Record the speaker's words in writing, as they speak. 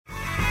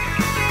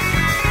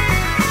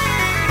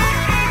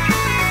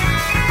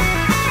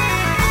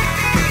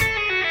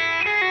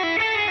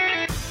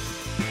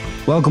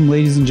Welcome,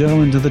 ladies and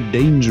gentlemen, to the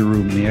Danger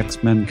Room, the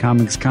X-Men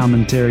Comics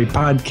Commentary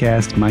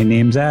Podcast. My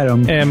name's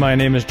Adam. And my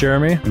name is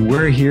Jeremy. And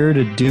we're here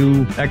to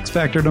do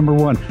X-Factor number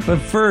 1. But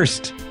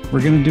first,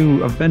 we're going to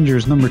do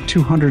Avengers number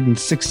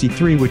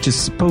 263, which is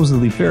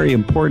supposedly very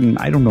important.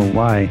 I don't know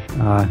why.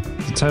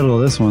 The title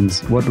of this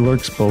one's What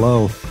Lurks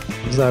Below.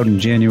 It was out in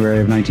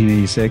January of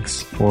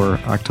 1986, or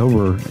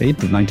October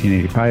 8th of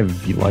 1985,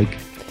 if you like.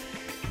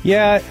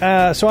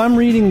 Yeah, so I'm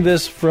reading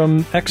this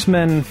from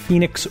X-Men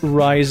Phoenix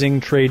Rising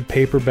trade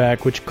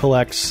paperback, which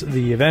collects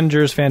the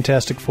Avengers,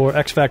 Fantastic Four,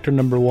 X-Factor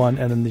number 1,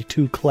 and then the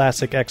 2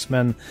 classic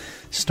X-Men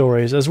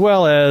stories, as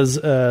well as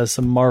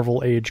some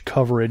Marvel Age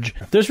coverage.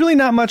 There's really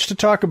not much to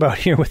talk about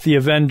here with the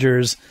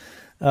Avengers,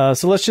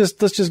 so let's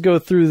just go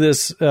through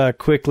this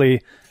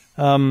quickly.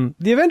 The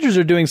Avengers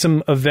are doing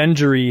some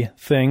Avengery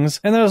things,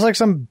 and there's like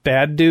some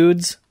bad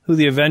dudes who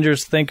the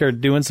Avengers think are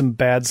doing some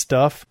bad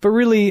stuff. But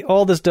really,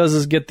 all this does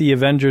is get the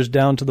Avengers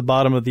down to the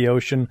bottom of the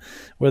ocean,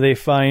 where they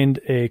find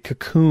a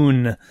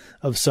cocoon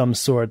of some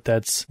sort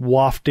that's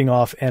wafting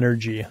off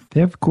energy. They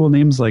have cool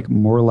names like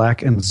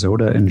Morlock and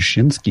Zoda and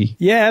Shinsky.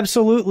 Yeah,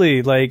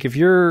 absolutely. Like, if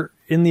you're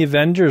in the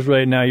Avengers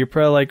right now, you're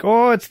probably like,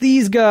 oh, it's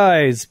these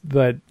guys.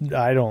 But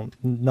none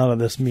of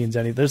this means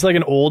anything. There's like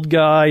an old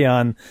guy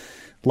on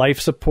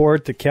life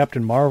support that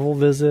Captain Marvel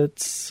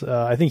visits.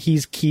 I think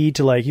he's key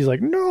to, like, he's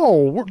like,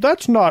 no,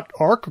 that's not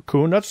our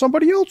cocoon, that's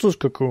somebody else's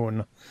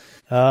cocoon.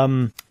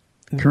 Current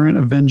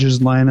Avengers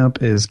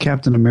lineup is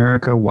Captain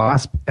America,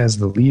 Wasp as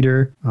the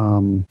leader,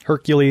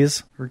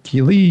 Hercules,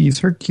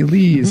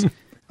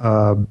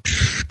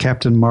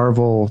 Captain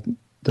Marvel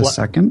the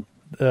second,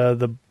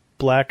 the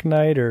Black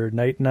Knight or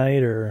Night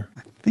Knight, or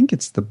I think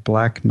it's the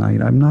Black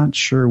Knight. I'm not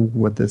sure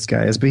what this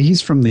guy is, but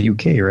he's from the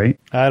UK, right?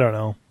 I don't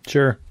know.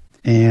 Sure.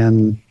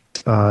 And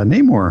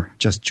Namor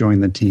just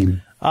joined the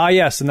team.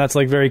 Yes, and that's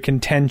like very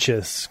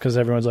contentious because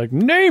everyone's like,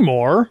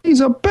 Namor?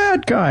 He's a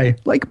bad guy,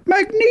 like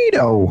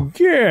Magneto.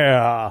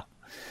 Yeah.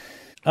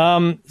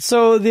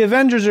 So the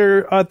Avengers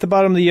are at the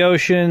bottom of the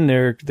ocean.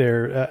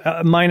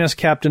 They're minus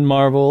Captain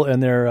Marvel,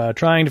 and they're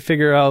trying to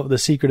figure out the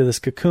secret of this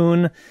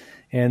cocoon.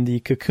 And the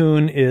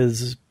cocoon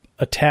is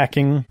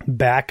attacking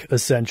back,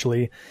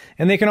 essentially.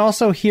 And they can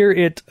also hear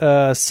it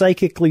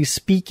psychically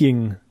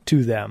speaking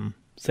to them,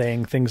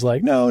 saying things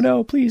like,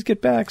 no, please get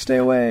back, stay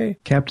away.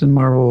 Captain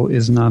Marvel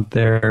is not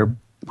there.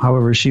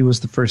 However, she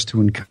was the first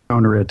to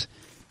encounter it.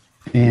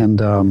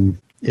 And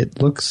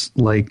it looks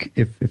like,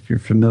 if you're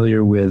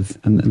familiar with,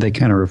 and they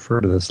kind of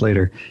refer to this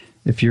later,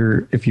 if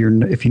you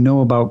know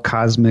about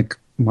Cosmic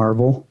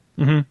Marvel,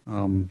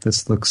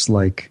 this looks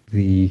like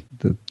the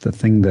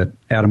thing that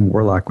Adam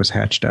Warlock was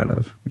hatched out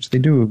of, which they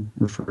do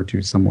refer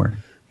to somewhere.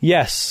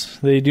 Yes,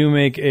 they do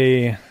make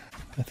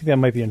I think that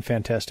might be in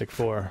Fantastic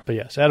Four. But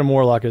yes, Adam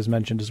Warlock is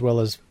mentioned, as well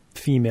as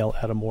female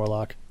Adam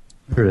Warlock.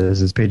 There it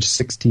is. It's page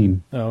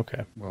 16. Oh,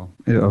 okay. Well,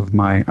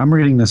 I'm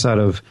reading this out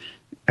of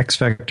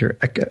X-Factor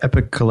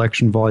Epic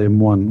Collection Volume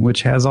 1,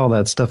 which has all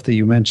that stuff that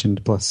you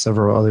mentioned, plus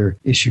several other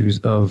issues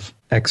of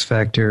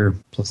X-Factor,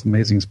 plus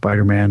Amazing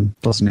Spider-Man,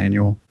 plus an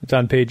annual. It's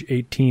on page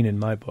 18 in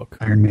my book.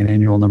 Iron Man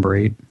Annual number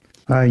 8.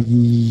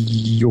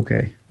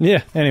 Okay.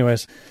 Yeah,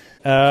 anyways.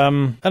 I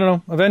don't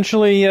know.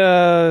 Eventually,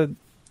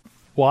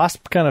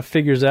 Wasp kind of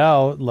figures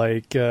out,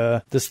 like,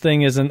 this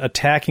thing isn't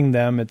attacking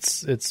them,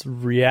 it's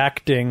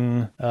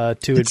reacting to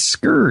it. It's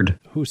scared.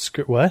 Who's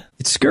scared? What?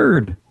 It's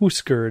scared. Who's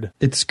scared?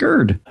 It's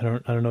scared. I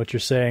don't know what you're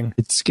saying.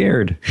 It's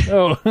scared.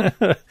 Oh,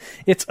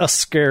 it's a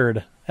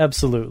scared.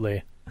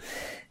 Absolutely.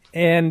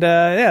 And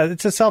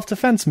it's a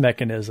self-defense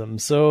mechanism.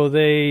 So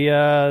they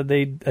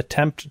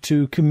attempt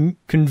to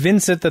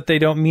convince it that they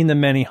don't mean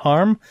them any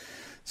harm.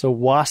 So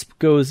Wasp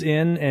goes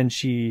in, and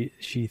she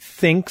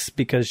thinks,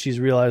 because she's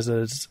realized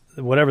that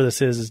whatever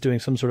this is doing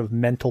some sort of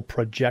mental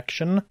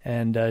projection,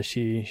 and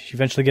she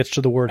eventually gets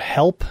to the word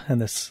help,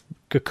 and this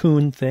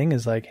cocoon thing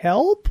is like,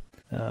 help?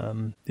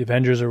 The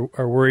Avengers are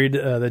worried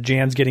that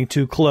Jan's getting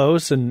too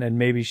close, and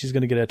maybe she's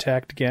going to get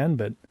attacked again,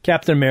 but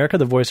Captain America,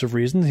 the voice of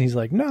reason, he's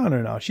like,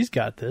 no, she's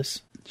got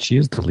this. She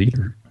is the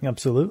leader.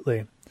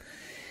 Absolutely.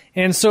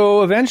 And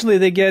so eventually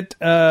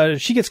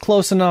she gets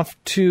close enough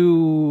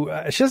to,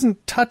 she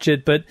doesn't touch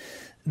it, but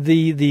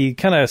the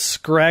kind of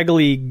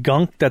scraggly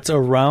gunk that's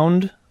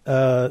around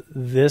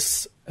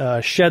this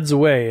sheds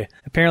away.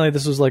 Apparently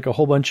this was like a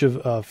whole bunch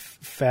of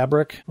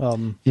fabric.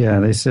 Yeah,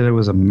 they said it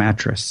was a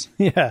mattress.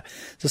 Yeah.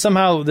 So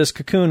somehow this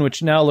cocoon,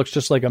 which now looks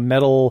just like a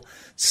metal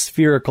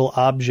spherical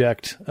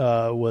object,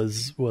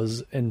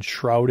 was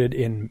enshrouded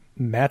in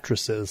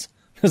mattresses.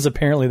 Because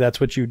apparently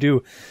that's what you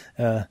do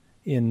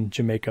in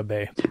Jamaica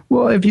Bay.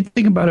 Well, if you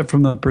think about it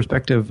from the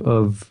perspective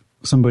of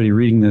somebody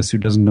reading this who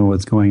doesn't know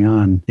what's going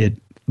on, it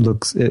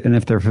looks, and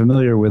if they're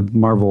familiar with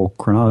Marvel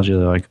chronology,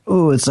 they're like,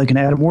 oh, it's like an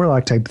Adam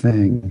Warlock type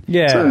thing.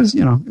 Yeah. So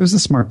it was a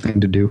smart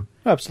thing to do.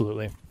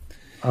 Absolutely.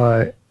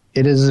 It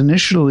is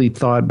initially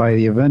thought by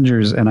the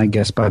Avengers, and I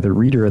guess by the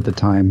reader at the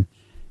time,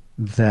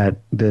 that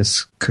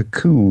this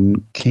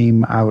cocoon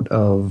came out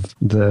of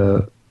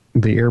the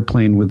the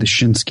airplane with the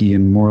Shinsky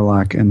and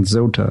Morlock and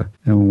Zota.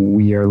 And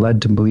we are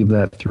led to believe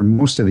that through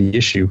most of the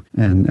issue,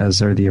 and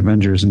as are the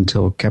Avengers,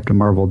 until Captain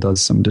Marvel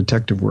does some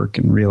detective work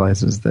and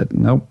realizes that,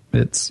 nope,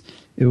 it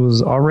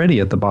was already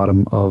at the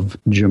bottom of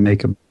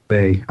Jamaica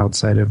Bay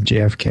outside of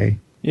JFK.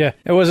 Yeah,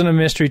 it wasn't a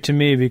mystery to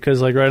me because,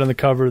 like, right on the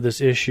cover of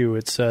this issue,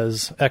 it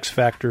says X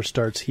Factor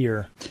starts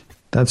here.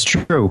 That's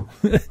true.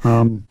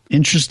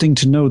 Interesting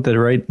to note that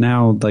right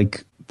now,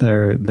 like,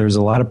 there's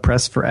a lot of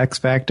press for X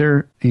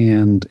Factor,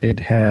 and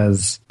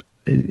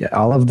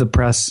all of the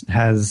press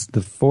has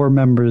the 4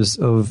 members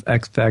of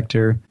X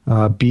Factor,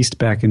 Beast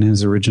back in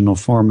his original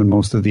form in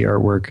most of the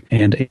artwork,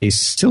 and a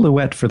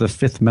silhouette for the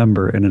 5th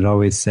member, and it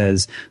always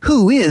says,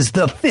 "Who is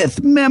the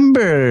 5th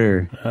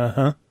member?"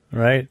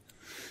 Right.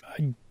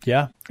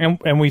 Yeah,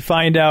 and we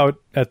find out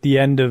at the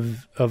end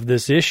of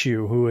this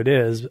issue who it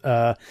is.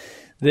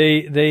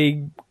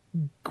 They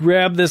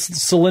grab this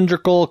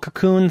cylindrical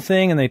cocoon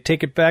thing and they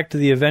take it back to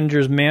the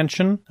Avengers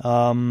mansion.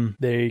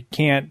 They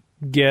can't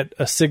get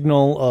a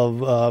signal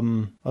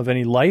of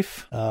any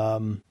life.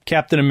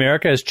 Captain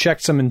America has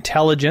checked some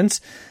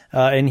intelligence,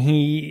 and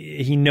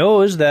he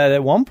knows that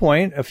at one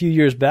point, a few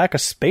years back, a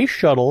space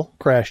shuttle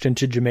crashed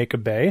into Jamaica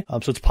Bay.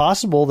 So it's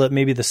possible that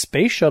maybe the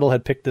space shuttle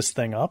had picked this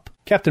thing up.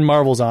 Captain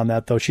Marvel's on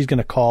that, though. She's going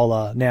to call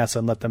NASA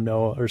and let them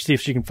know, or see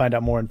if she can find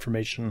out more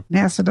information.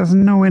 NASA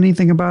doesn't know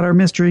anything about our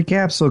mystery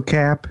capsule,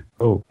 Cap.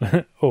 Oh.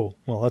 Oh,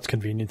 well, that's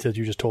convenient that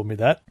you just told me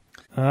that.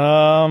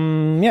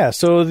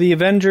 So the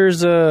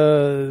Avengers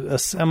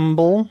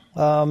assemble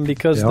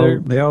because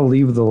they all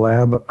leave the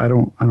lab. I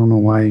don't know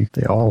why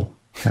they all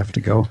have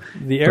to go.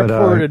 The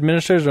airport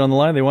administrators are on the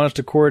line. They want us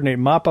to coordinate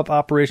mop-up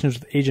operations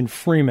with Agent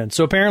Freeman.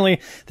 So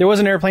apparently there was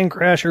an airplane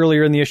crash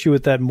earlier in the issue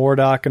with that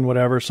Mordock and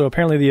whatever. So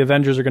apparently the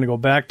Avengers are going to go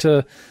back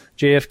to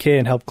JFK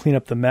and help clean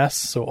up the mess.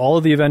 So all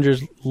of the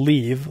Avengers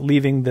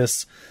leaving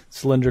this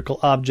cylindrical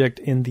object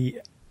in the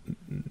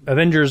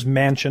Avengers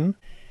mansion.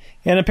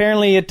 And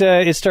apparently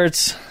it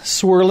starts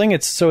swirling.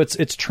 It's opaque,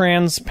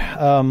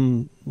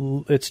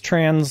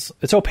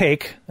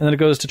 and then it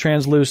goes to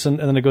translucent,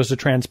 and then it goes to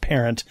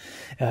transparent.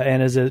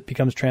 And as it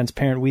becomes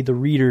transparent, we, the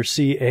reader,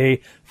 see a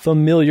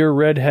familiar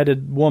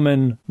red-headed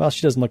woman. Well,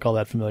 she doesn't look all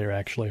that familiar,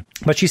 actually.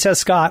 But she says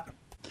Scott.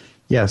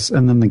 Yes,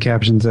 and then the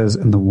caption says,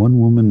 "And the one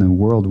woman the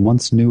world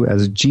once knew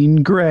as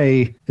Jean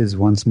Grey is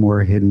once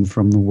more hidden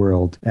from the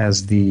world,"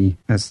 as the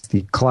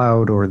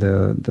cloud or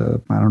the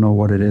I don't know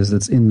what it is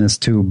that's in this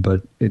tube,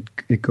 but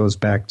it goes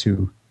back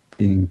to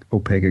being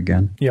opaque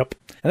again. Yep.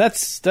 And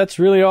that's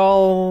really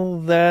all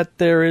that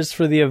there is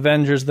for the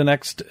Avengers. The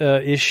next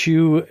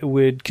issue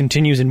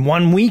continues in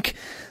 1 week,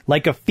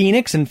 like a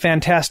Phoenix and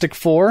Fantastic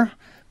Four,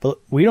 but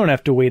we don't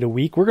have to wait a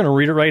week. We're going to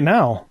read it right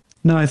now.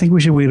 No, I think we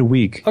should wait a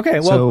week.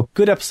 Okay, well,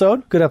 good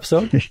episode.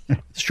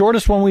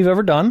 Shortest one we've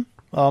ever done.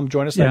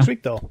 Join us next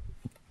week, though.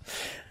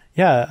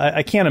 Yeah,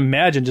 I can't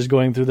imagine just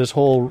going through this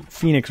whole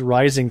Phoenix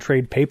Rising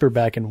trade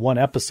paperback in one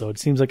episode.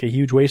 Seems like a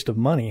huge waste of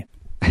money.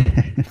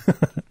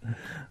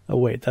 Oh,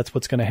 wait, that's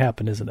what's going to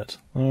happen, isn't it?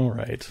 All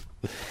right.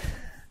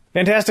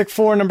 Fantastic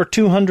Four, number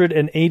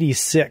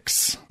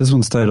 286. This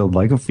one's titled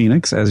Like a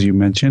Phoenix, as you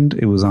mentioned.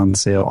 It was on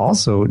sale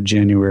also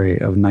January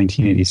of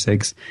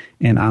 1986,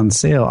 and on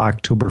sale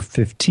October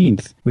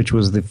 15th, which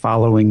was the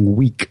following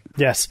week.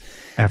 Yes.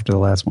 After the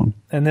last one.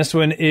 And this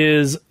one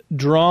is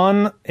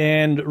drawn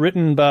and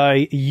written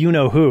by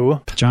you-know-who.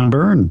 John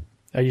Byrne.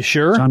 Are you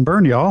sure? John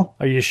Byrne, y'all.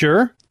 Are you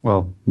sure?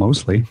 Well,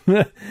 mostly.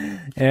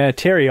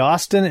 Terry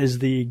Austin is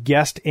the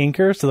guest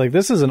inker. So,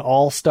 this is an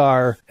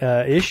all-star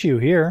issue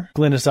here.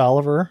 Glynis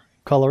Oliver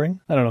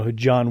coloring. I don't know who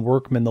John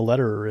Workman, the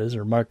letterer, is,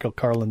 or Mark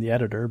Carlin, the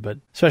editor. But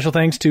special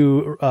thanks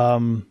to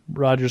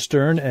Roger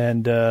Stern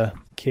and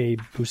Kay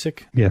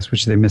Busiek. Yes,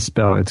 which they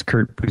misspell. It's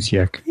Kurt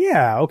Busiek.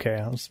 Yeah, okay.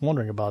 I was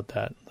wondering about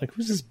that.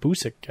 Who's this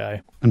Busiek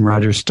guy? And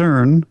Roger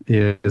Stern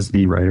is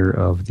the writer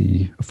of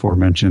the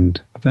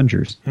aforementioned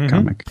Avengers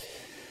comic.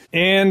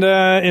 And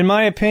in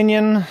my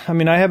opinion,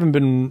 I haven't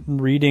been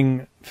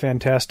reading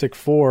Fantastic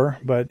Four,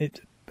 but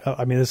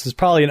this is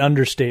probably an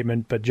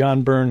understatement, but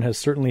John Byrne has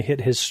certainly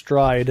hit his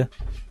stride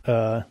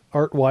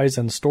art-wise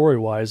and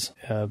story-wise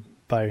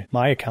by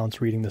my accounts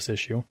reading this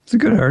issue. He's a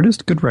good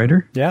artist, good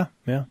writer. Yeah.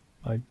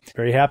 I'm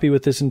very happy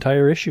with this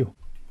entire issue.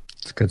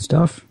 It's good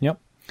stuff. Yep.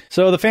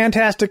 So the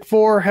Fantastic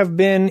Four have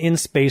been in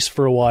space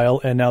for a while,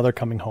 and now they're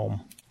coming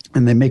home.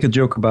 And they make a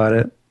joke about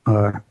it.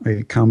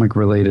 A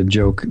comic-related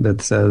joke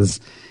that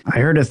says, "I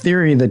heard a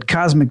theory that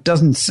Cosmic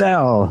doesn't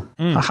sell.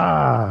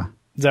 Ha-ha."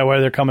 Is that why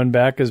they're coming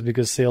back? Is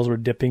because sales were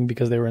dipping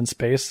because they were in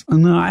space?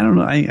 No, I don't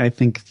know. I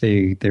think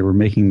they were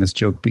making this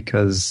joke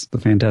because the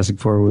Fantastic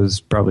Four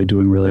was probably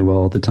doing really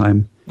well at the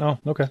time. Oh,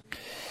 okay.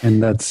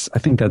 And I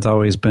think that's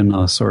always been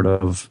a sort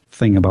of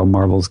thing about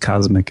Marvel's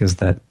Cosmic, is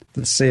that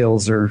the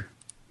sales are,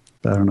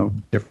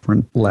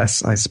 different,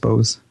 less, I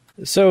suppose.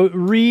 So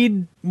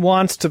Reed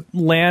wants to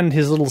land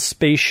his little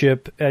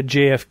spaceship at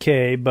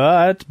JFK,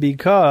 but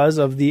because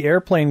of the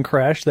airplane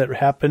crash that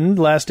happened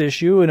last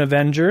issue in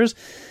Avengers,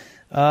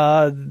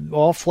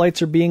 all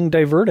flights are being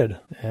diverted.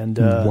 And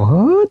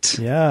what?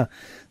 Yeah.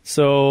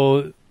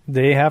 So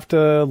they have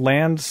to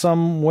land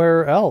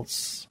somewhere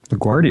else.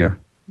 LaGuardia.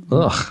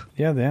 Ugh.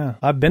 Yeah.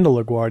 I've been to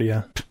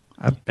LaGuardia.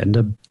 I've been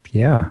to,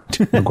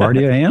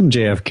 LaGuardia and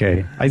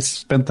JFK. I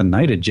spent the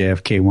night at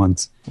JFK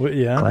once.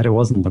 Yeah? Glad it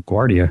wasn't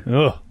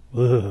LaGuardia.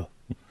 Ugh.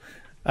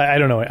 I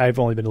don't know. I've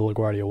only been to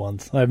LaGuardia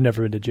once. I've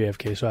never been to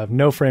JFK, so I have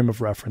no frame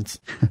of reference.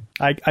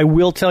 I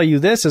will tell you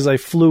this. As I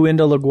flew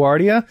into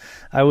LaGuardia,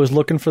 I was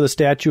looking for the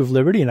Statue of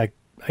Liberty, and I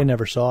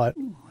never saw it.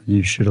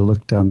 You should have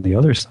looked down the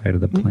other side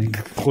of the plane.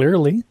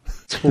 Clearly.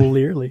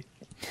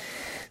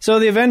 So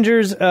the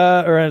Avengers,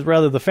 or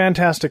rather the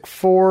Fantastic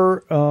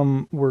Four,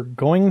 were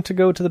going to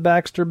go to the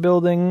Baxter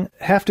Building,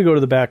 have to go to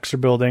the Baxter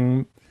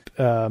Building.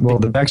 Well,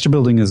 the Baxter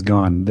Building is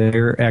gone.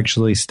 They're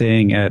actually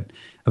staying at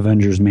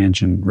Avengers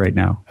Mansion right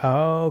now.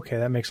 Oh, okay.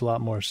 That makes a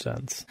lot more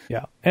sense.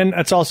 Yeah. And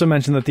it's also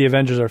mentioned that the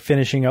Avengers are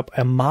finishing up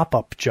a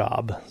mop-up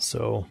job.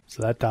 So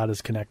that dot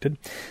is connected.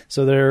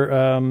 So they're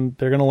going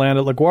to land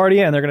at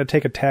LaGuardia, and they're going to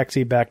take a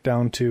taxi back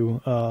down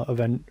to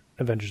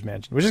Avengers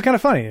Mansion, which is kind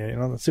of funny. You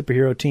know, the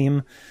superhero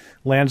team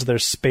lands their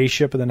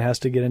spaceship and then has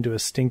to get into a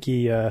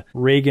stinky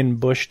Reagan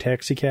Bush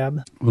taxi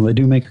cab. Well, they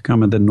do make a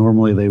comment that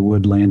normally they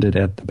would land it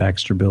at the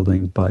Baxter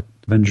Building, but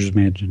Avengers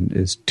Mansion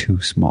is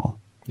too small.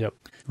 Yep.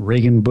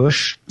 Reagan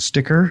Bush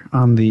sticker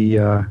on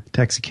the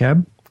taxi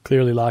cab.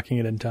 Clearly locking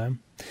it in time.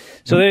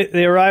 So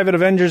they arrive at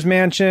Avengers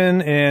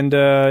Mansion, and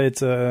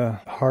it's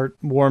a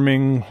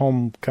heartwarming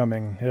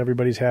homecoming.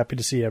 Everybody's happy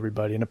to see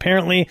everybody. And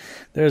apparently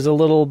there's a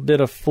little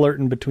bit of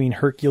flirting between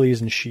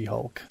Hercules and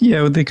She-Hulk.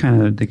 Yeah, they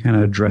kind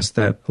of address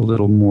that a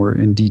little more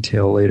in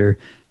detail later.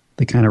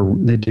 They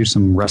do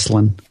some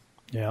wrestling.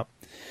 Yeah.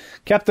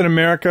 Captain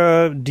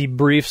America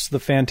debriefs the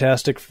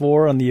Fantastic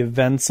Four on the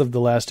events of the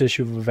last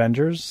issue of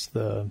Avengers,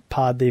 the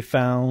pod they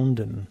found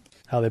and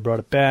how they brought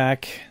it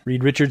back.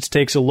 Reed Richards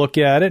takes a look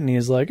at it, and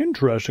he's like,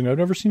 interesting, I've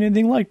never seen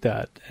anything like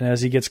that. And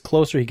as he gets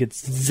closer, he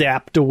gets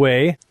zapped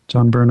away.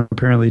 John Byrne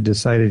apparently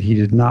decided he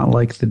did not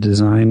like the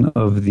design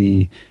of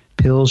the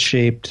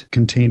pill-shaped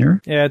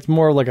container. Yeah, it's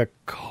more like a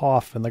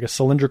coffin, like a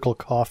cylindrical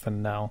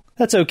coffin now.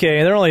 That's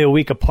okay. They're only a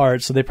week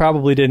apart, so they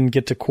probably didn't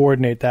get to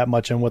coordinate that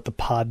much on what the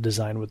pod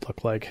design would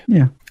look like.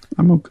 Yeah,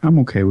 I'm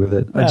okay with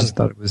it. I just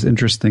thought it was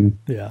interesting.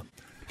 Yeah.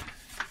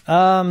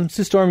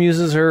 Sue Storm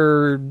uses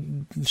her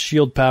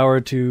shield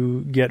power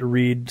to get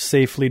Reed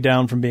safely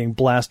down from being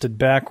blasted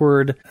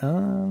backward.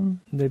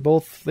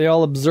 They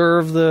all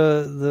observe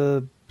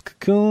the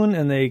cocoon,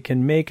 and they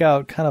can make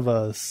out kind of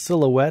a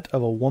silhouette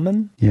of a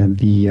woman. Yeah,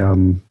 the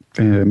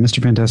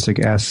Mr. Fantastic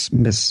asks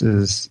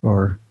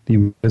the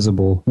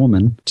Invisible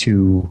Woman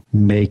to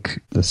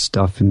make the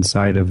stuff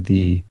inside of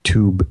the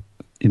tube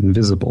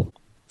invisible.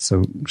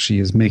 So she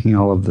is making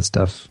all of the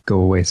stuff go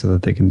away so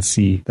that they can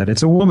see that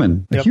it's a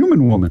woman, a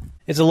human woman.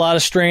 It's a lot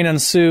of strain on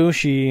Sue.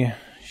 She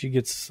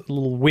gets a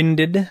little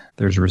winded.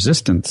 There's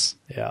resistance.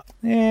 Yeah.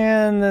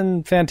 And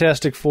then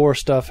Fantastic Four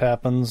stuff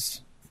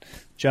happens.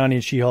 Johnny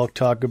and She-Hulk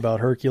talk about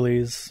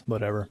Hercules,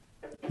 whatever.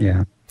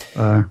 Yeah.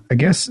 I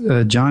guess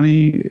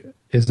Johnny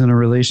is in a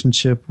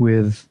relationship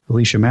with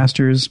Alicia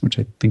Masters, which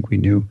I think we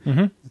knew.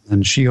 Mm-hmm.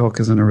 And She-Hulk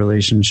is in a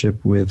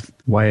relationship with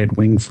Wyatt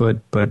Wingfoot,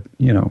 but,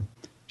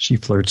 she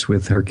flirts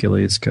with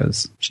Hercules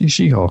because she's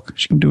She-Hulk.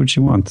 She can do what she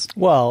wants.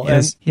 Well,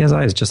 he has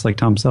eyes just like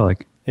Tom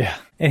Selleck. Yeah,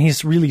 and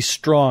he's really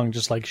strong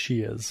just like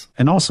she is.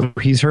 And also,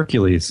 he's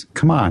Hercules.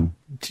 Come on.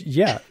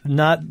 Yeah,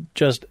 not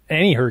just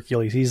any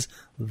Hercules. He's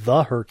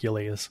the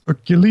Hercules.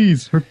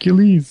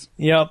 Hercules.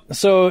 Yep.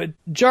 So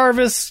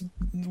Jarvis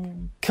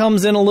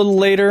comes in a little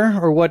later,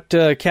 or what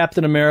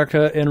Captain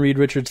America and Reed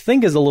Richards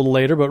think is a little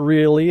later, but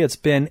really it's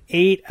been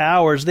 8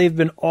 hours. They've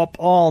been up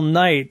all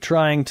night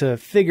trying to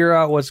figure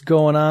out what's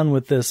going on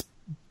with this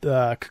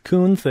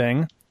cocoon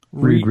thing.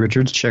 Reed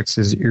Richards checks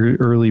his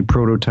early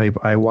prototype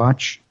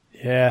iWatch.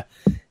 Yeah.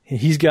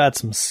 He's got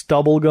some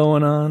stubble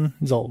going on.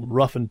 He's all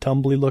rough and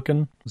tumbly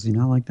looking. Was he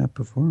not like that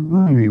before?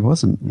 Oh, he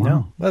wasn't. Wow.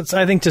 No. That's,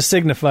 I think, to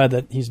signify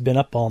that he's been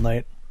up all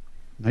night.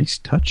 Nice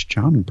touch,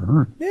 John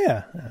Byrne.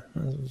 Yeah.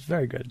 It was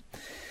very good.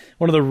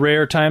 One of the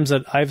rare times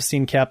that I've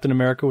seen Captain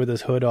America with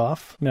his hood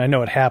off. I mean, I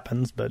know it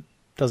happens, but it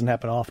doesn't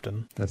happen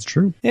often. That's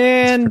true.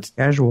 And it's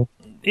casual.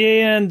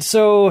 And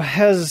so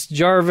as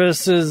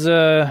Jarvis is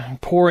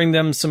pouring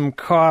them some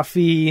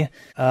coffee,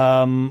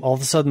 all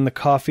of a sudden the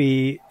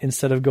coffee,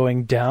 instead of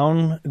going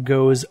down,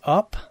 goes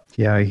up.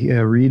 Yeah,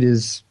 Reed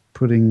is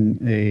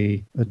putting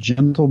a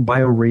gentle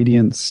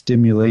bioradiant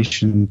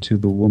stimulation to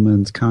the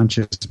woman's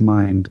conscious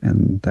mind,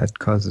 and that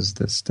causes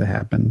this to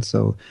happen.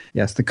 So,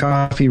 yes, the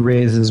coffee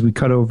raises. We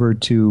cut over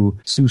to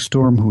Sue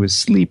Storm, who is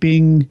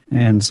sleeping,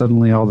 and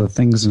suddenly all the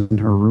things in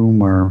her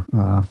room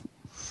are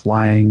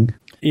flying.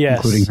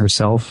 Yes. Including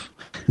herself.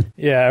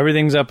 Yeah,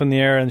 everything's up in the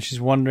air, and she's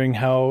wondering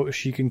how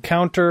she can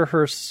counter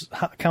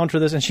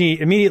this. And she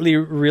immediately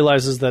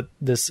realizes that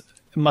this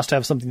must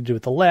have something to do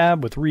with the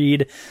lab, with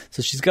Reed.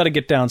 So she's got to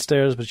get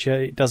downstairs, but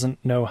she doesn't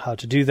know how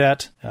to do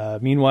that.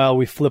 Meanwhile,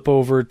 we flip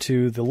over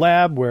to the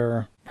lab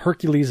where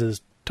Hercules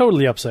is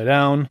totally upside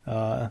down.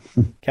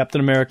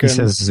 Captain America... He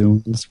says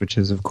zoons, which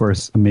is, of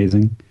course,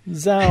 amazing.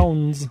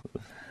 Zounds.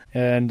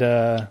 And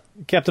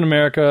Captain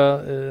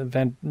America,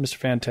 Mr.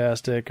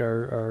 Fantastic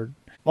are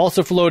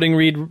also floating.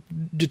 Reed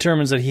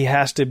determines that he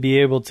has to be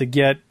able to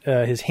get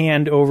his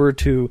hand over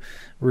to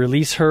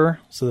release her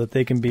so that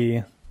they can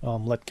be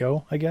let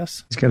go, I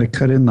guess. He's got to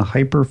cut in the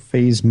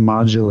hyperphase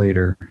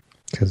modulator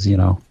because,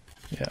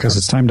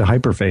 it's time to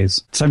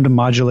hyperphase. It's time to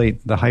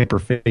modulate the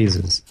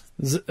hyperphases.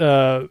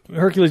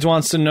 Hercules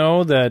wants to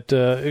know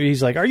that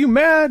he's like, are you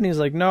mad? And he's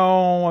like,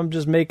 no, I'm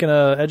just making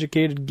an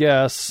educated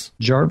guess.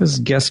 Jarvis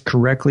guessed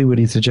correctly when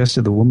he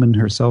suggested the woman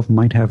herself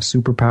might have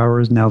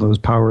superpowers. Now those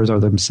powers are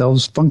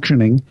themselves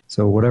functioning.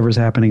 So whatever's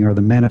happening are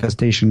the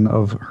manifestation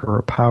of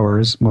her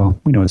powers. Well,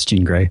 we know it's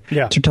Jean Grey.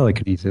 Yeah. It's her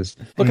telekinesis.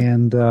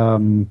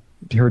 And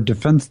her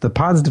defense, the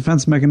pod's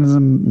defense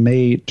mechanism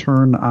may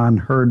turn on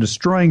her,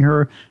 destroying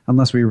her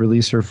unless we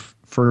release her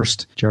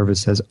first.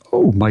 Jarvis says,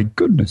 oh my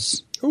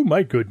goodness. Oh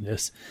my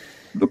goodness.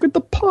 Look at the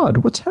pod.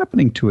 What's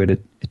happening to it?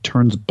 It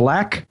turns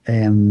black,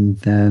 and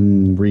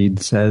then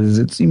Reed says,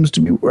 it seems to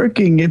be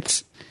working.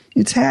 It's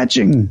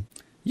hatching.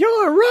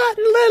 Your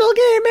rotten little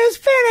game is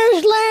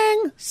finished,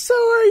 Lang. So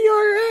are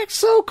your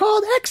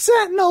so-called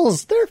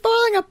X-Sentinels. They're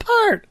falling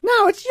apart.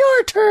 Now it's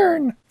your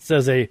turn,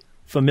 says a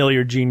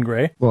familiar Jean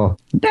Grey. Well,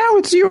 now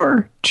it's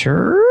your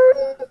turn?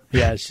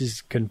 Yeah,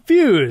 she's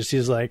confused.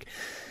 She's like,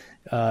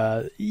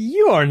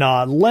 you're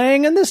not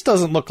Lang, and this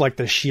doesn't look like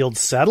the S.H.I.E.L.D.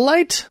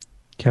 satellite.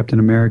 Captain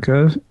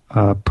America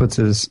puts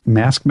his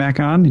mask back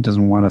on. He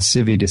doesn't want a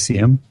civvy to see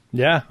him.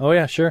 Yeah, oh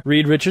yeah, sure.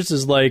 Reed Richards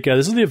is like,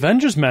 this is the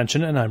Avengers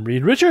Mansion, and I'm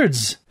Reed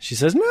Richards. She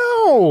says,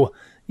 no,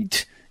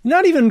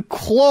 not even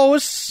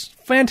close.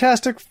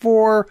 Fantastic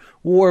Four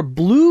wore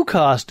blue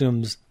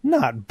costumes,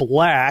 not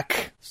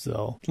black.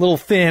 So, a little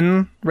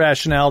thin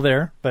rationale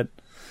there, but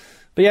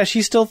yeah,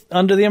 she's still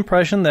under the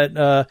impression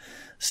that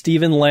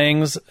Stephen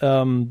Lang's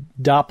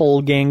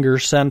doppelganger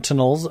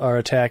sentinels are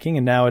attacking,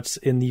 and now it's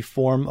in the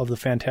form of the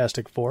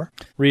Fantastic Four.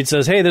 Reed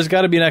says, hey, there's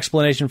got to be an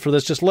explanation for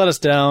this. Just let us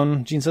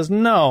down. Jean says,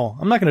 no,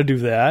 I'm not going to do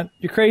that.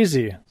 You're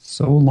crazy.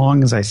 So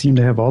long as I seem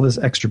to have all this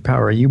extra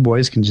power, you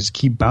boys can just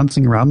keep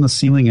bouncing around the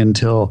ceiling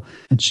until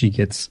she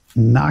gets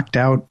knocked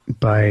out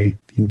by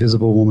the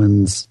Invisible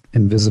Woman's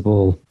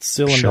invisible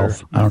cylinder.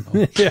 Shelf. I don't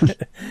know. Yeah.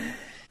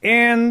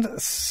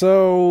 And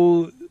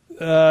so...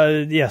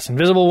 yes,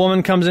 Invisible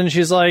Woman comes in.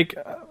 She's like,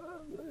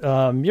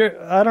 I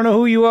don't know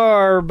who you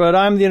are, but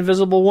I'm the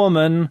Invisible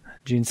Woman.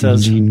 Jean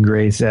says. Jean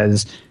Grey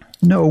says,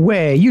 no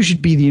way, you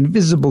should be the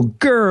Invisible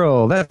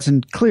Girl. That's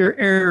a clear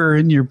error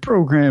in your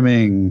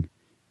programming.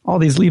 All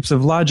these leaps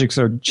of logics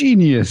are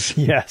genius.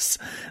 Yes.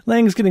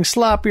 Lang's getting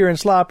sloppier and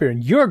sloppier,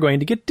 and you're going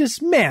to get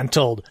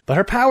dismantled. But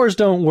her powers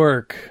don't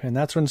work. And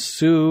that's when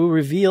Sue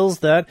reveals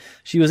that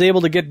she was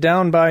able to get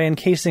down by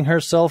encasing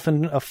herself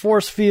in a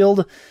force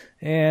field,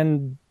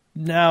 and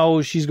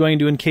now she's going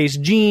to encase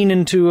Jean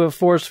into a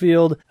force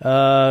field,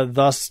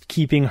 thus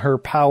keeping her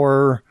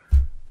power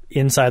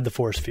inside the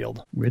force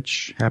field.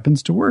 Which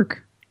happens to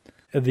work.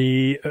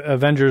 The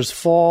Avengers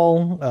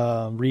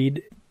fall.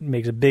 Reed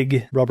makes a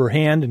big rubber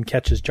hand and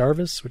catches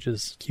Jarvis, which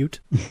is cute.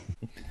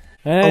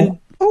 And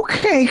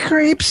okay,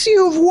 Crepes,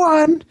 you've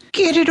won.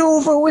 Get it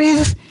over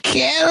with.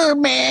 Kill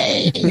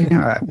me.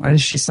 Why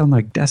does she sound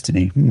like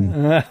Destiny?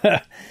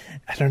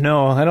 I don't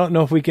know. I don't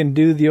know if we can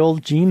do the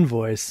old Jean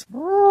voice.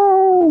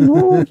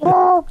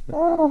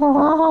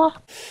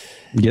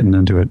 Getting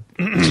into it.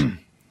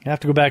 I have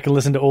to go back and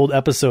listen to old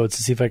episodes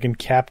to see if I can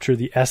capture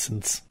the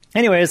essence.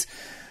 Anyways,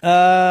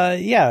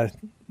 yeah,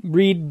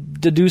 Reed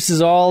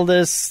deduces all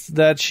this,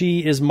 that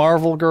she is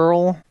Marvel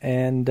Girl,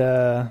 and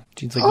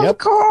Jean's like, yep. Of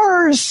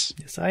course!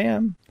 Yes, I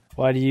am.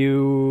 Why do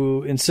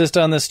you insist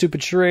on this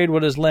stupid charade?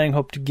 What does Lang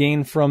hope to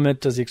gain from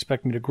it? Does he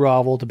expect me to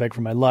grovel, to beg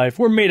for my life?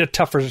 We're made of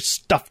tougher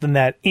stuff than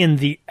that in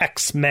the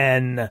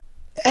X-Men.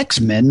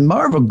 X-Men,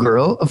 Marvel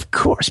Girl, of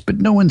course, but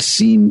no one's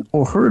seen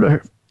or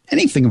heard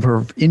anything of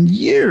her in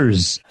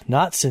years.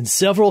 Not since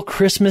several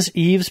Christmas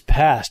Eves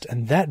past,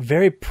 and that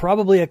very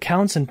probably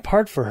accounts in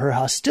part for her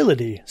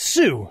hostility.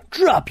 Sue,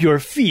 drop your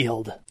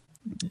field.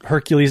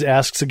 Hercules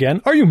asks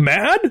again, are you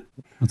mad?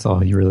 That's all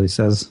he really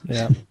says.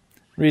 Yeah.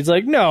 Reed's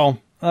like, no,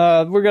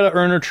 we're going to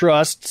earn her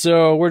trust,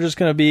 so we're just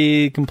going to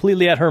be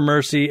completely at her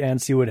mercy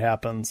and see what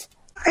happens.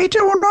 I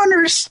don't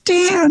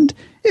understand.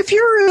 If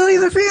you're really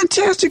the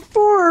Fantastic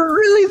Four,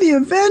 really the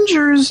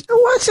Avengers,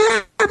 what's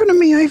happened to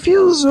me? I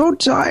feel so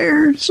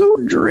tired, so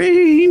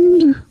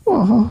drained.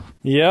 Oh.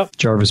 Yep.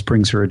 Jarvis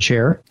brings her a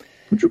chair.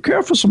 Would you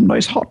care for some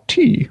nice hot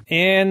tea?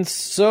 And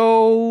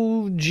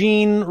so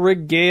Jean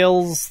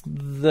regales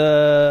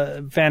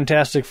the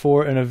Fantastic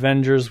Four and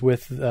Avengers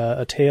with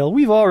a tale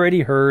we've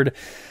already heard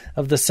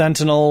of the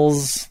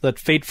Sentinels, that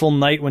fateful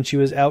night when she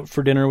was out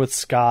for dinner with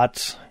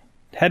Scott,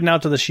 heading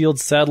out to the S.H.I.E.L.D.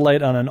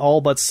 satellite on an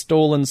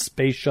all-but-stolen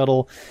space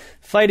shuttle,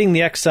 fighting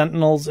the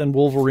X-Sentinels, and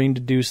Wolverine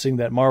deducing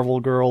that Marvel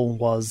Girl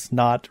was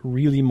not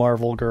really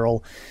Marvel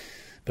Girl,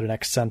 but an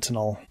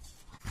X-Sentinel.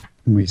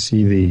 We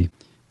see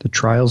the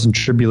trials and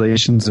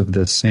tribulations of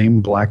the same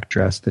black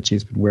dress that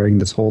she's been wearing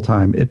this whole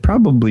time. It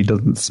probably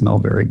doesn't smell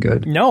very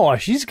good. No,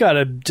 she's got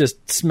to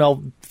just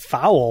smell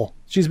foul.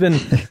 She's been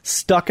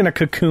stuck in a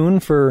cocoon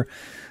for,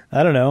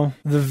 I don't know,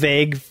 the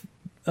vague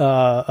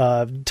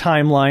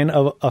timeline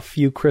of a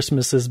few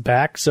Christmases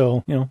back.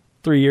 So,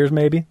 3 years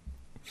maybe.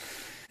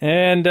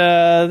 And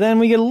then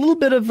we get a little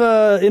bit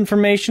of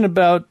information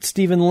about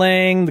Stephen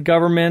Lang, the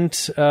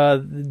government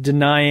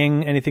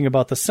denying anything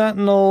about the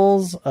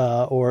Sentinels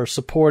or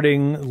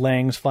supporting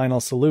Lang's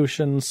final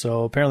solution.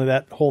 So apparently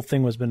that whole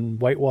thing has been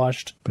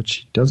whitewashed. But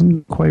she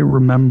doesn't quite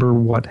remember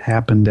what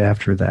happened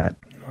after that.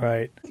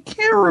 Right. I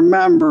can't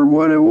remember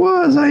what it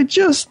was. I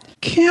just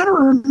can't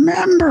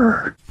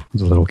remember.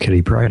 There's a little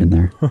kitty pride in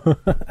there.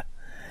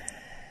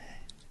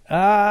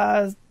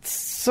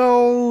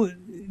 So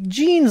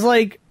Jean's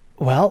like,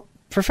 well,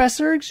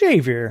 Professor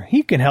Xavier,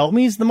 he can help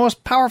me. He's the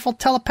most powerful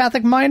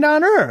telepathic mind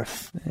on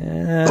Earth.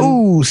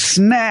 Oh,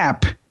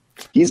 snap.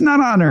 He's not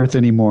on Earth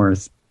anymore.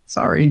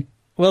 Sorry.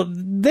 Well,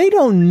 they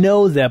don't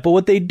know that, but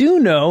what they do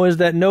know is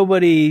that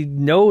nobody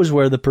knows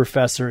where the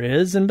professor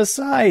is. And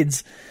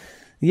besides,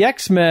 the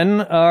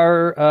X-Men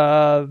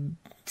are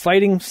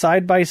fighting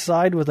side by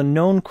side with a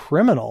known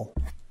criminal.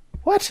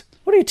 What?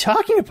 What are you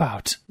talking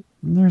about?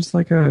 There's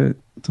like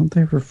don't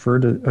they refer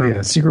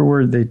to, Secret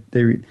Wars,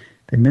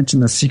 they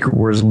mentioned the Secret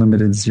Wars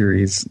limited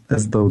series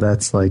as though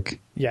that's like...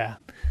 Yeah.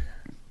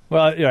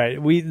 Well, right.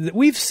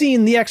 We've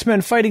seen the X-Men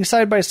fighting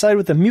side by side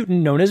with a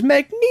mutant known as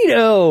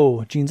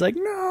Magneto. Jean's like,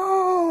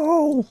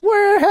 no!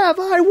 Where have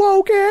I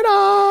woken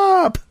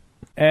up?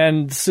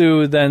 And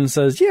Sue then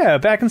says, yeah,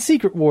 back in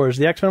Secret Wars,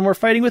 the X-Men were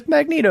fighting with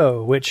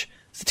Magneto, which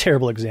is a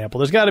terrible example.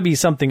 There's got to be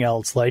something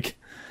else. Like,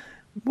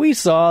 we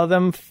saw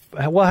them...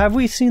 Well, have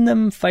we seen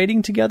them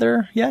fighting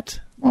together yet?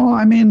 Well,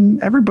 I mean,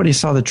 everybody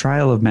saw the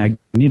trial of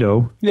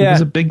Magneto. Yeah. It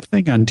was a big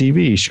thing on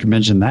TV. You should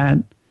mention that.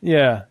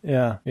 Yeah.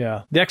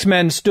 The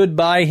X-Men stood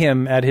by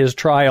him at his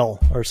trial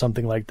or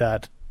something like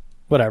that.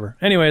 Whatever.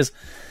 Anyways,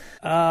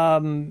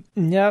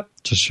 yep.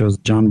 Just shows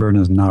John Byrne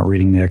is not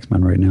reading the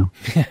X-Men right now.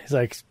 He's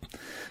like,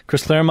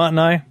 Chris Claremont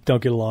and I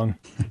don't get along.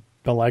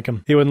 Don't like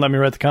him. He wouldn't let me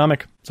read the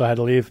comic, so I had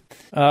to leave.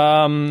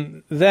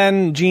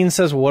 Then Jean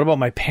says, well, what about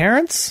my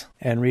parents?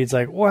 And Reed's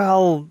like,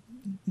 well...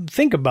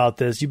 think about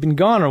this. You've been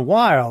gone a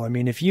while. I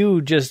mean, if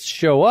you just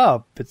show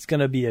up, it's going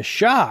to be a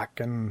shock,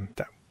 and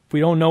we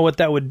don't know what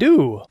that would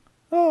do.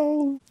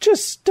 Oh,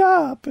 just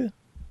stop.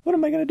 What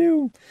am I going to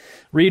do?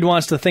 Reed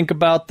wants to think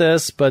about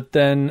this, but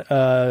then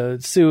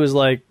Sue is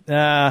like,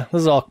 this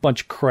is all a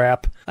bunch of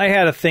crap. I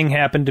had a thing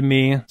happen to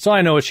me, so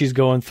I know what she's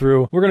going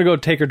through. We're going to go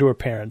take her to her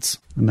parents.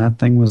 And that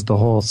thing was the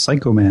whole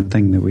Psycho Man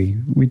thing that we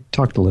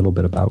talked a little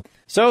bit about.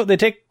 So they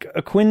take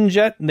a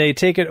Quinjet, and they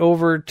take it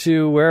over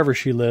to wherever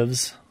she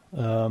lives.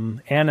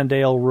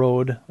 Annandale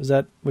Road. Is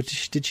that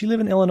did she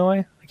live in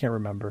Illinois? I can't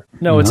remember.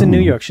 No, it's in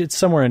New York. It's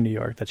somewhere in New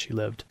York that she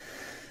lived.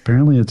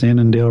 Apparently it's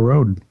Annandale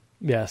Road.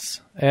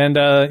 Yes. And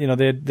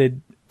they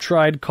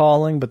tried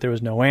calling, but there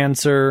was no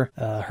answer.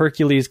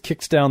 Hercules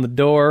kicks down the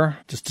door,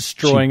 just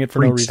destroying it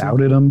for no reason.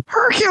 Out at him.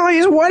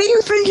 Hercules, what do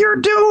you think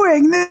you're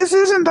doing? This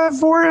isn't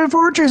the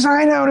fortress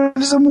hideout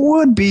of some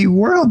would-be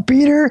world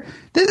beater.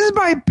 This is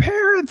my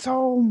parents'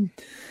 home.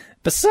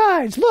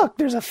 Besides, look,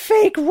 there's a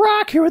fake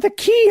rock here with a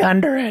key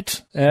under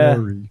it.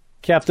 Sorry.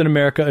 Captain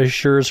America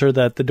assures her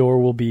that the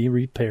door will be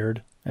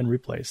repaired and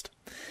replaced.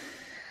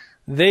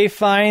 They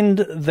find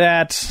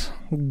that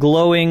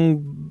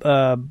glowing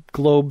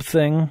globe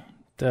thing,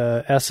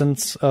 the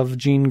essence of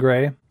Jean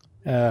Grey.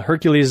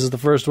 Hercules is the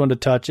first one to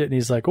touch it, and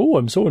he's like, oh,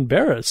 I'm so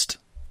embarrassed.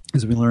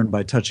 As we learned,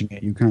 by touching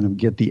it, you kind of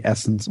get the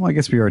essence. Well, I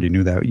guess we already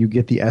knew that. You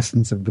get the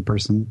essence of the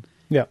person.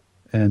 Yeah.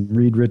 And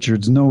Reed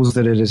Richards knows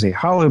that it is a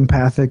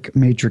holopathic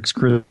matrix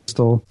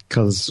crystal,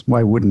 because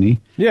why wouldn't he?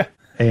 Yeah.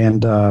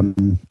 And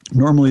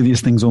normally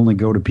these things only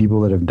go to people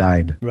that have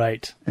died.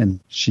 Right. And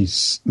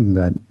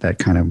that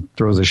kind of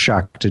throws a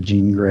shock to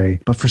Jean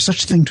Grey. But for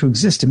such a thing to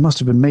exist, it must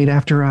have been made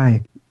after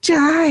I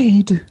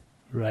died.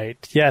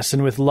 Right. Yes,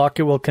 and with luck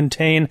it will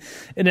contain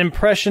an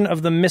impression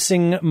of the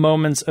missing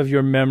moments of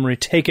your memory.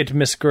 Take it,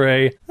 Miss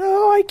Grey.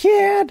 Oh, I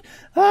can't.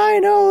 I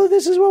know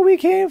this is what we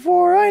came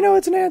for. I know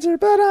it's an answer,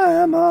 but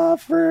I'm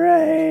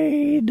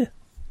afraid.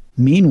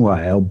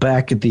 Meanwhile,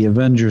 back at the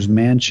Avengers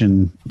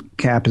Mansion,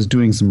 Cap is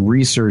doing some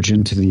research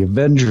into the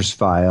Avengers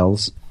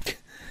files.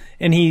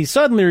 And he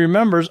suddenly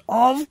remembers,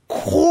 of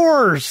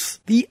course,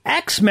 the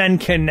X-Men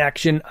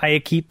connection I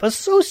keep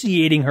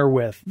associating her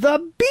with.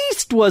 The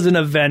Beast was an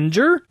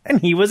Avenger, and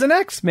he was an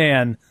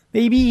X-Man.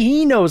 Maybe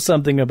he knows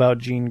something about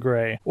Jean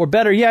Grey. Or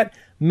better yet,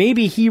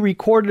 maybe he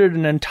recorded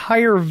an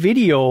entire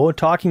video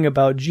talking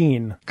about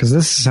Jean. Because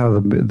this is how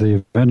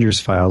the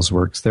Avengers files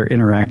works. They're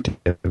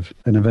interactive.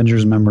 An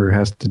Avengers member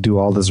has to do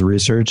all this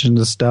research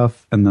into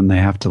stuff, and then they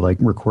have to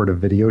record a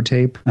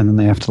videotape, and then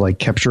they have to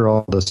capture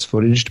all this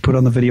footage to put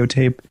on the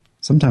videotape.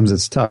 Sometimes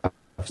it's tough.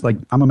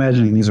 I'm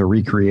imagining these are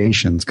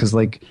recreations because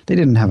they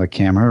didn't have a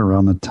camera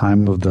around the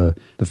time of the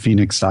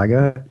Phoenix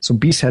Saga. So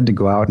Beast had to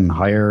go out and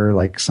hire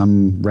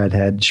some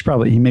redhead.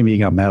 Maybe he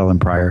got Madeline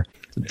Pryor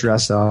to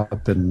dress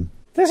up and...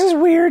 This is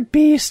weird,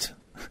 Beast.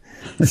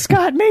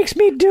 Scott makes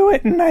me do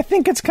it, and I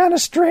think it's kind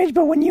of strange,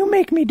 but when you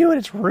make me do it,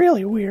 it's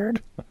really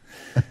weird.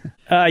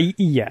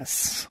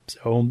 Yes.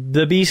 So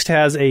the Beast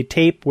has a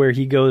tape where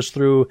he goes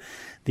through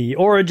the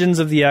origins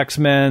of the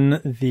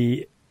X-Men,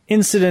 the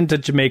incident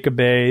at Jamaica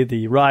Bay,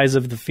 the rise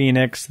of the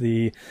Phoenix,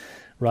 the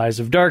rise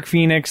of Dark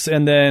Phoenix,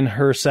 and then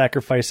her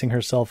sacrificing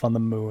herself on the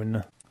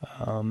moon.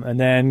 And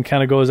then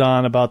kind of goes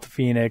on about the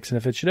Phoenix, and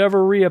if it should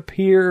ever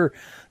reappear,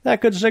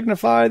 that could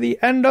signify the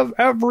end of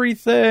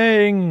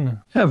everything.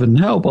 Heaven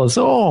help us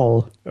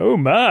all. Oh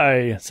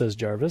my, says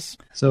Jarvis.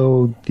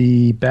 So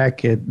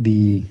back at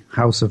the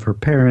house of her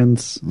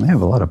parents, they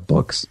have a lot of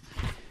books.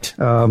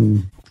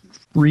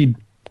 Reed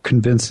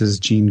convinces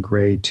Jean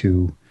Grey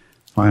to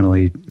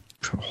finally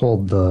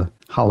hold the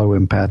hollow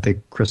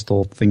empathic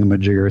crystal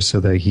thingamajigger so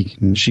that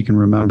she can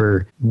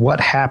remember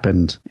what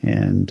happened.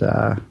 And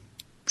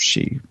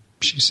she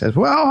says,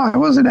 well, I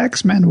was an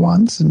X-Men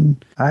once,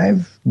 and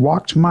I've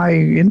walked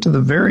into the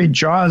very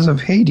jaws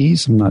of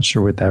Hades. I'm not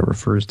sure what that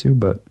refers to,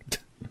 but...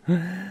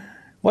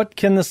 What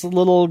can this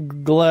little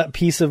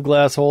piece of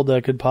glass hold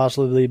that could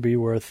possibly be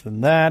worth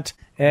than that?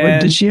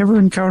 And did she ever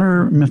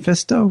encounter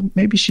Mephisto?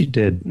 Maybe she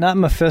did. Not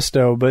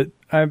Mephisto, but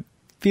I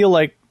feel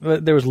like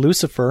there was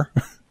Lucifer,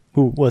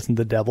 who wasn't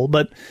the devil,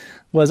 but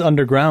was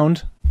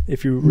underground,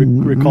 if you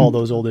recall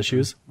those old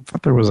issues. I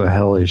thought there was a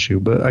hell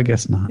issue, but I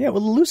guess not. Yeah,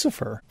 well,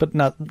 Lucifer, but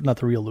not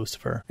the real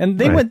Lucifer. And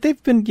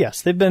they've been.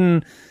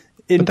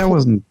 But that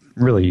wasn't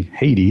really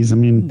Hades. I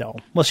mean, no.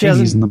 Well,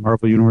 Hades in the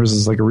Marvel universe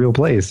is like a real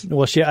place.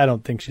 Well, I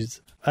don't think she's.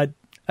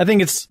 I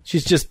think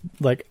she's just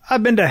like,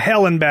 I've been to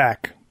hell and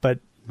back, but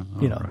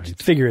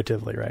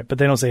figuratively, right? But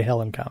they don't say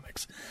hell in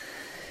comics.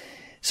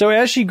 So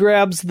as she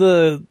grabs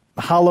the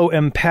hollow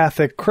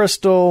empathic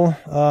crystal,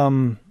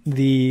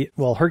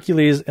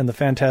 Hercules and the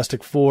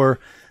Fantastic Four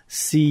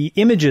see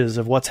images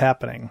of what's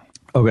happening.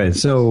 Okay,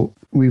 so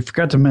we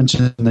forgot to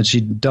mention that she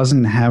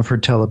doesn't have her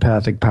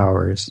telepathic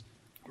powers.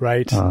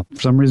 Right. For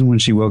some reason, when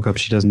she woke up,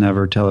 she doesn't have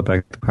her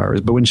telepathic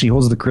powers. But when she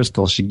holds the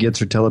crystal, she gets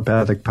her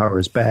telepathic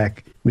powers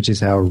back, which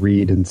is how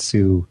Reed and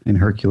Sue and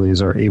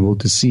Hercules are able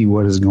to see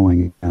what is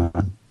going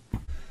on.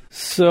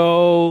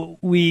 So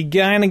we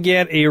kind of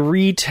get a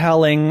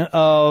retelling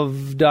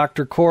of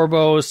Dr.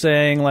 Corbo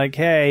saying, like,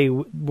 hey,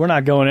 we're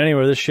not going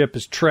anywhere. This ship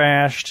is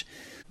trashed.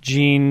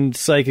 Jean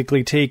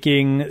psychically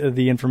taking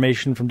the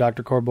information from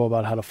Dr. Corbo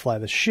about how to fly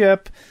the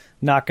ship,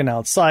 knocking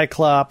out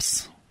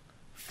Cyclops,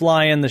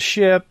 flying the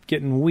ship,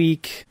 getting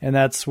weak, and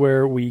that's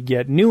where we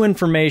get new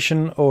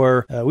information,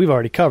 or we've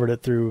already covered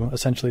it through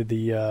essentially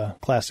the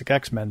classic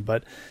X-Men,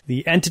 but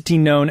the entity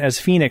known as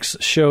Phoenix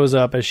shows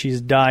up as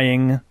she's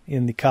dying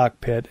in the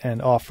cockpit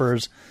and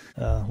offers,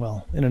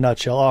 in a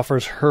nutshell,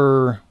 offers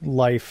her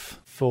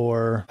life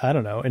for, I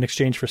don't know, in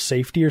exchange for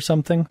safety or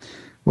something.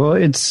 Well,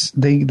 there's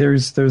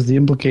the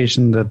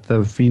implication that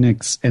the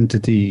Phoenix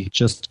entity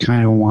just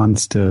kind of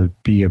wants to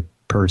be a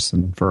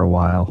person for a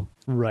while.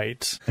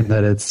 Right. And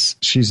that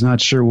she's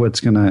not sure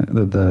what's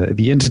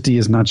the entity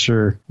is not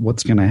sure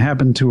what's gonna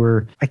happen to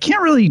her. I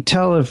can't really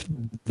tell if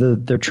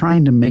they're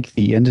trying to make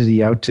the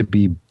entity out to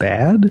be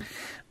bad.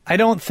 I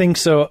don't think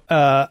so.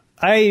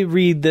 I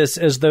read this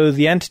as though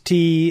the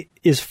entity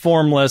is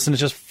formless and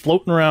it's just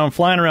floating around,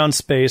 flying around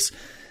space.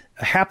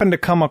 Happen to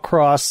come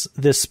across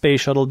this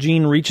space shuttle.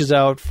 Jean reaches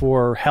out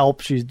for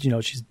help. She's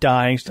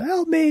dying. She's like,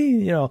 help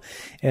me,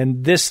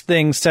 and this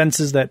thing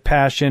senses that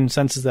passion,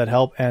 senses that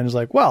help, and is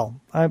like, well,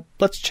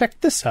 let's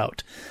check this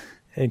out.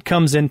 It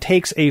comes in,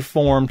 takes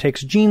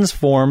Jean's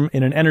form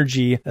in an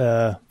energy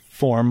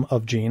form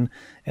of Jean,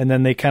 and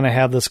then they kind of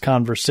have this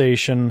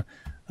conversation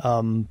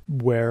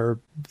where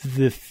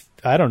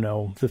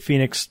the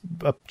Phoenix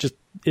just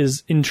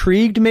is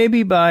intrigued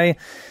maybe by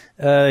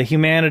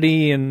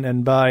humanity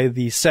and by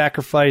the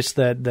sacrifice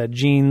that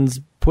Jean's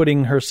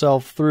putting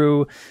herself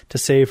through to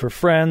save her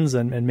friends,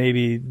 and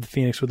maybe the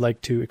Phoenix would like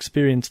to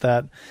experience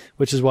that,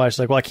 which is why she's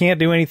like, well, I can't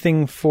do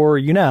anything for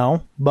you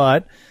now,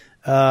 but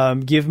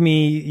give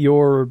me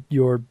your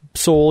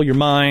soul, your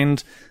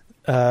mind,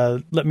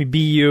 let me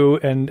be you,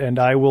 and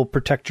I will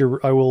protect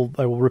I will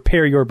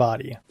repair your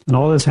body. And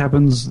all this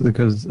happens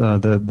because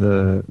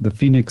the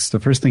Phoenix, the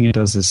first thing it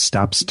does is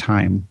stops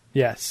time.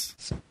 Yes.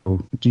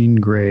 So Jean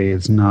Grey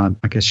is not,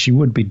 I guess she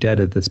would be dead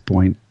at this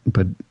point,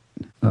 but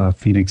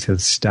Phoenix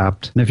has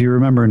stopped. And if you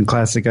remember in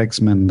classic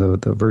X-Men,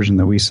 the version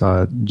that we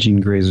saw, Jean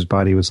Grey's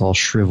body was all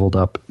shriveled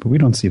up, but we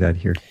don't see that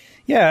here.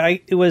 Yeah,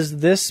 was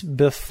this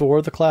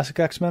before the classic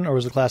X-Men, or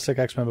was the classic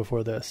X-Men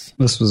before this?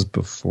 This was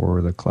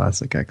before the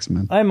classic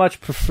X-Men. I much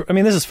prefer,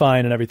 this is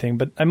fine and everything,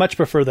 but I much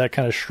prefer that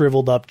kind of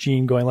shriveled up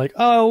Jean going like,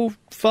 oh,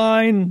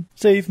 fine,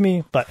 save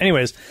me. But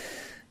anyways,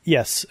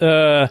 yes,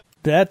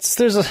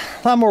 there's a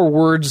lot more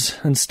words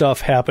and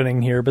stuff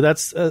happening here, but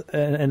that's,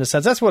 in a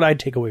sense, that's what I'd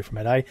take away from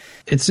it.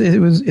 It's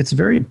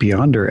very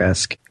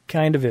Beyonder-esque.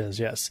 Kind of is,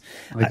 yes.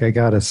 I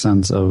got a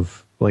sense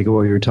of, like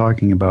what you were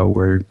talking about,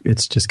 where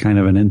it's just kind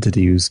of an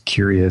entity who's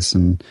curious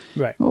and,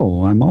 right.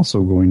 Oh, I'm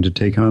also going to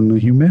take on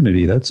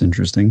humanity. That's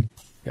interesting.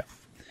 Yeah.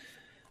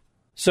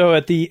 So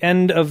at the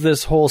end of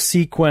this whole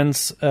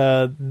sequence,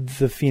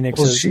 the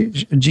Phoenix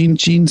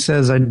Jean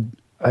says, I'm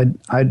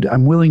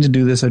willing to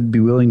do this. I'd be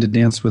willing to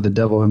dance with the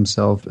devil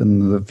himself.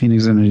 And the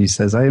Phoenix entity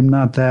says, I am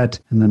not that.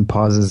 And then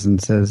pauses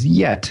and says,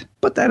 yet.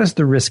 But that is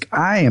the risk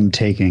I am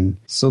taking.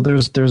 So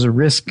there's a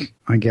risk,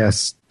 I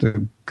guess,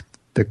 the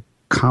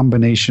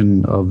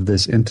combination of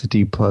this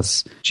entity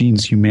plus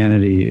Jean's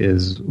humanity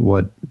is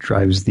what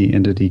drives the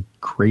entity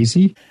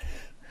crazy.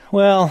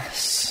 Well,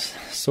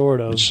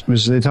 sort of.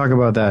 Which they talk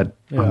about that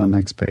on the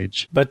next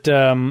page. But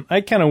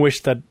I kind of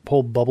wish that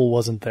whole bubble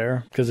wasn't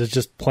there, because it's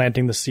just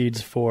planting the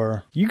seeds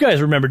for... You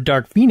guys remember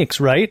Dark Phoenix,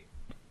 right?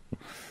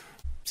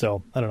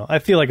 So, I don't know. I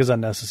feel like it's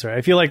unnecessary.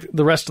 I feel like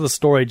the rest of the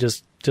story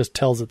just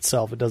tells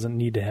itself. It doesn't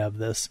need to have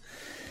this.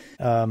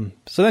 So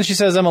then she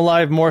says, I'm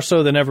alive more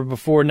so than ever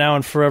before, now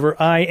and forever.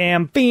 I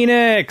am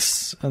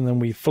Phoenix! And then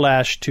we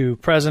flash to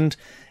present,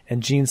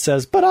 and Jean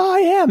says, but I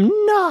am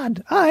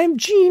not! I'm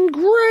Jean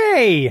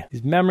Grey!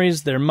 These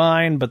memories, they're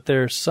mine, but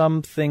there's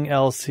something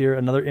else here.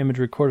 Another image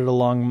recorded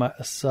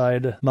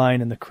alongside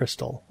mine in the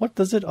crystal. What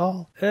does it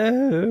all?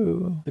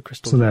 Oh, the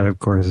crystal. So that, of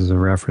course, is a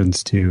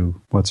reference to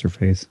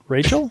what's-her-face?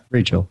 Rachel?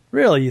 Rachel.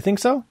 Really? You think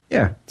so?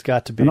 Yeah. It's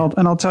got to be.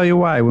 And I'll tell you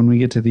why when we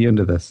get to the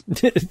end of this.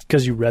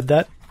 Because you read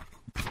that?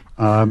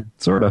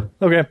 Sort of.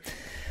 Okay.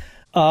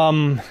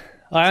 I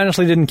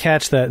honestly didn't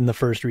catch that in the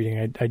first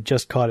reading. I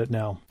just caught it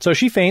now. So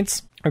she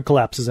faints, or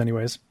collapses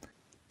anyways.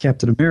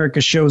 Captain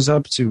America shows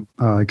up to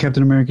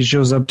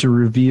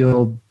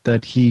reveal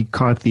that he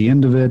caught the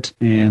end of it,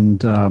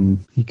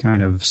 and he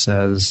kind of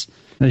says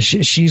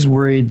she's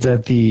worried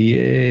that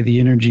the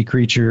energy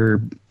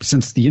creature,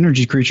 since the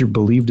energy creature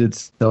believed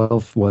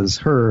itself was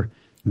her,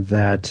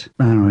 that,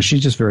 I don't know,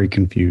 she's just very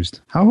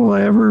confused. How will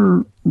I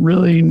ever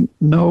really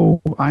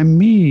know I'm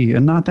me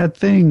and not that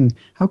thing?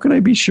 How could I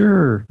be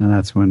sure? And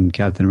that's when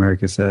Captain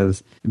America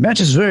says, it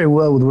matches very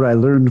well with what I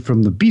learned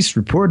from the Beast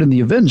report in the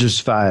Avengers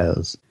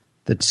files.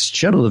 That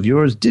shuttle of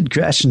yours did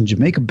crash in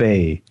Jamaica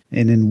Bay,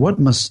 and in what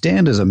must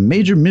stand as a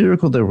major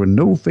miracle there were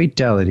no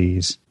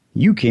fatalities.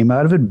 You came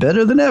out of it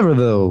better than ever,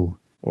 though.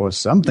 Or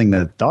something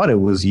that thought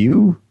it was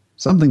you.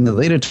 Something that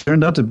later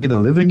turned out to be the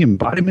living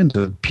embodiment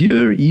of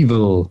pure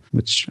evil,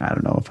 which I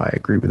don't know if I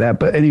agree with that.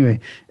 But anyway,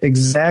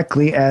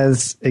 exactly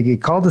as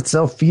it called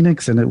itself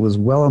Phoenix, and it was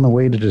well on the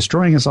way to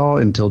destroying us all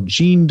until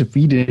Jean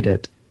defeated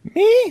it.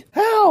 Me?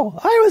 How?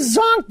 I was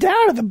zonked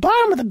out at the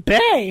bottom of the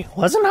bay,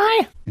 wasn't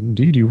I?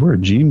 Indeed you were,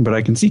 Jean, but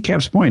I can see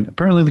Cap's point.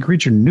 Apparently the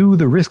creature knew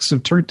the risks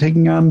of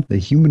taking on the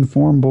human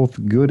form,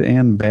 both good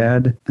and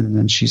bad. And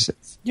then she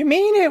says, you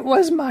mean it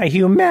was my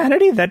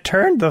humanity that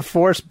turned the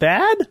Force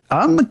bad?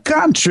 On the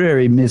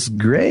contrary, Miss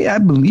Grey, I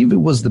believe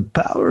it was the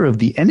power of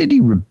the entity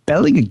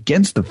rebelling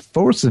against the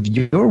force of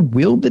your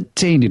will that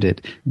tainted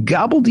it.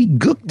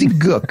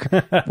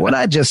 Gobbledygook-de-gook. What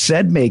I just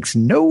said makes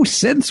no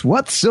sense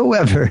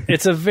whatsoever.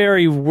 It's a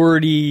very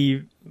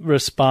wordy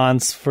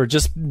response for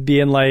just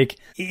being like,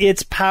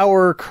 its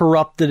power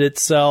corrupted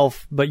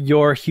itself, but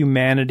your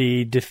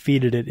humanity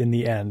defeated it in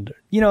the end.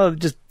 You know,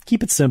 just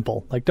keep it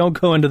simple. Like, don't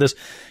go into this,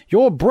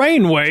 your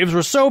brainwaves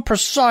were so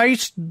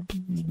precise,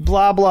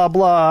 blah, blah,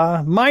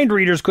 blah. Mind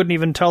readers couldn't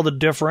even tell the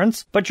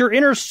difference, but your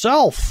inner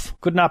self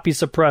could not be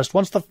suppressed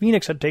once the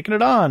Phoenix had taken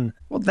it on.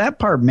 Well, that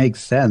part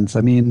makes sense.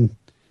 I mean,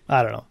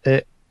 I don't know.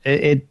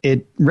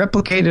 It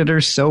replicated her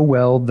so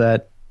well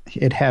that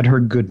it had her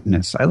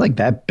goodness. I like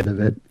that bit of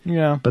it.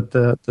 Yeah. But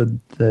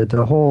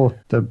the whole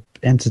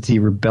entity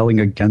rebelling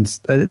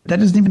against that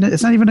isn't even.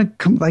 It's not even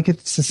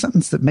it's a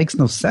sentence that makes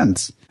no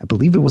sense. I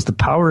believe it was the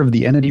power of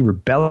the entity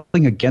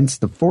rebelling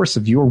against the force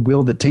of your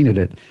will that tainted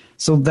it.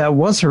 So that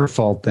was her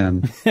fault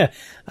then.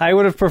 I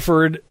would have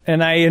preferred,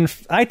 and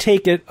I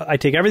take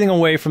everything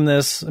away from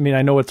this. I mean,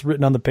 I know what's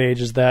written on the page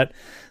is that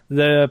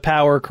the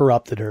power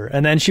corrupted her,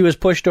 and then she was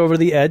pushed over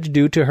the edge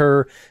due to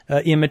her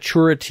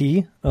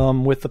immaturity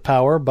with the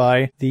power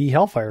by the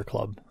Hellfire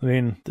Club. I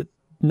mean,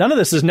 none of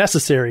this is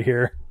necessary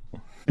here.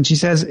 And she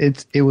says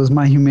it was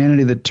my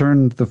humanity that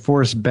turned the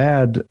Force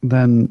bad,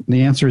 then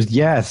the answer is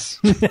yes.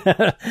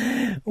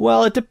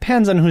 Well, it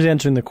depends on who's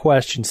answering the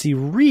question. See,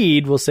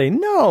 Reed will say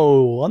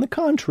no, on the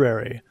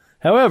contrary.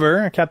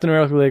 However, Captain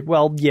America will be like,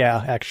 well,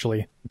 yeah,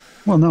 actually.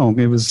 Well, no,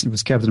 it was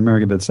Captain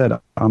America that said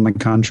on the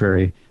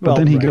contrary. But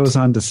then he goes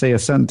on to say a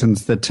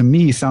sentence that to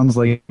me sounds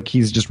like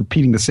he's just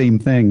repeating the same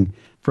thing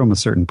from a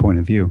certain point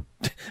of view.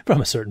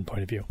 From a certain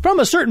point of view. From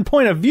a certain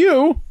point of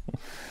view?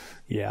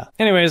 Yeah.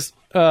 Anyways,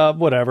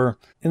 whatever.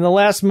 In the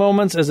last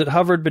moments, as it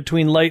hovered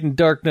between light and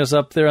darkness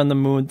up there on the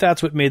moon,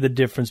 that's what made the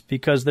difference,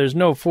 because there's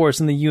no force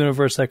in the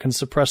universe that can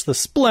suppress the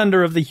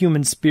splendor of the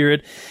human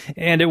spirit,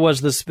 and it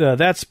was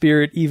that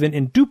spirit, even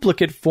in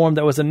duplicate form,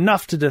 that was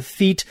enough to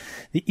defeat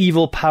the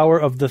evil power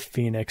of the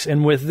Phoenix.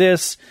 And with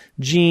this,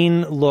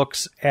 Jean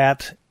looks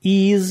at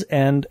ease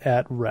and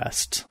at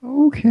rest.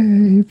 Okay,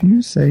 if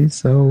you say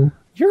so.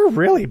 You're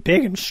really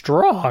big and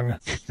strong.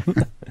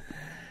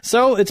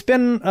 So it's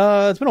been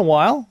a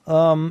while,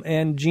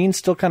 and Jean's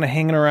still kind of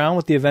hanging around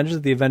with the Avengers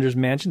at the Avengers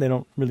Mansion. They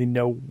don't really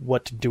know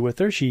what to do with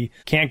her. She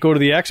can't go to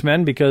the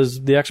X-Men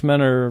because the X-Men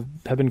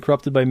have been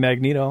corrupted by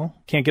Magneto.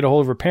 Can't get a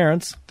hold of her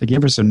parents. They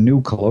gave her some new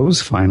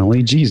clothes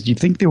finally. Geez, do you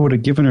think they would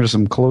have given her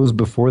some clothes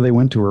before they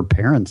went to her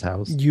parents'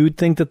 house? You'd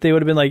think that they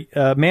would have been like,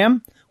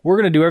 ma'am, we're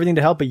going to do everything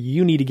to help, but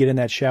you need to get in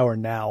that shower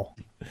now.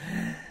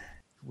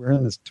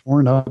 Wearing this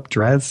torn up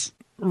dress.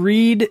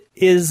 Reed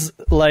is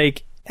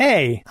like,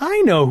 hey,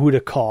 I know who to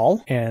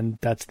call, and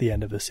that's the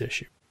end of this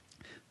issue.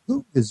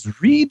 Who is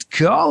Reed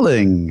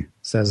calling?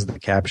 Says the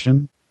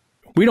caption.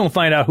 We don't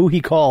find out who he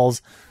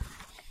calls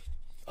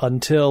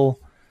until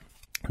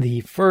the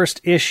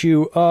first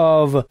issue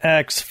of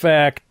X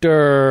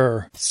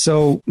Factor.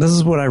 So this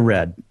is what I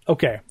read.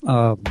 Okay.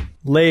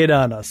 Lay it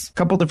on us. A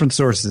couple different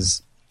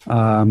sources.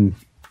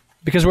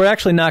 Because we're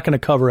actually not going to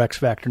cover X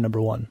Factor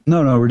 #1.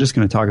 No, we're just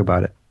going to talk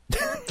about it.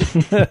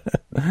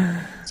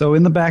 So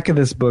in the back of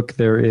this book,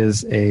 there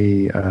is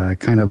a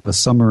kind of a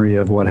summary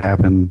of what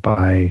happened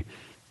by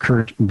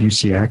Kurt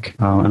Busiek.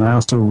 And I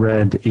also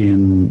read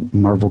in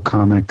Marvel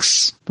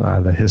Comics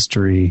the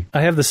history.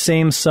 I have the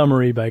same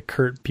summary by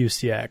Kurt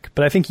Busiek,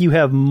 but I think you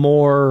have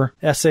more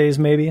essays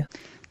maybe?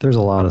 There's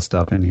a lot of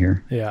stuff in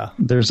here. Yeah.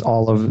 There's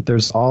all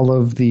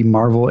of the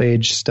Marvel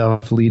Age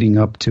stuff leading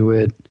up to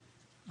it.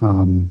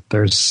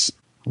 There's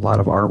a lot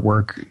of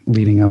artwork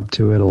leading up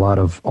to it, a lot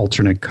of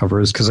alternate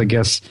covers, because I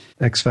guess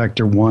X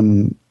Factor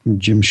 1,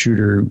 Jim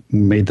Shooter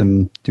made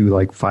them do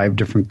like 5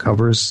 different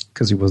covers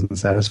because he wasn't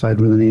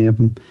satisfied with any of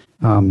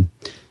them.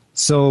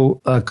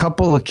 So a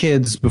couple of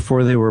kids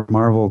before they were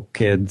Marvel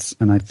kids,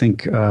 and I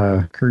think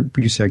Kurt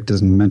Busiek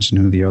doesn't mention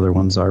who the other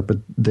ones are, but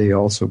they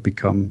also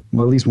become,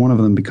 well, at least one of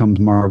them becomes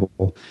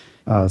Marvel.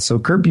 So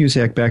Kurt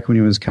Busiek, back when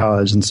he was in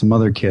college, and some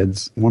other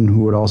kids, one who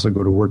would also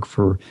go to work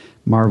for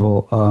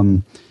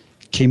Marvel,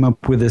 came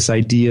up with this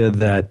idea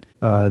that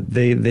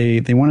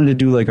they wanted to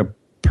do like a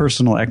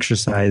personal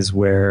exercise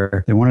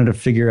where they wanted to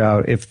figure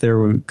out if there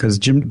were, because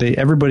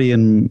everybody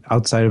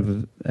outside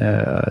of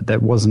that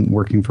wasn't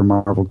working for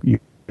Marvel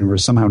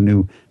Universe somehow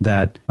knew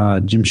that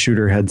Jim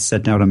Shooter had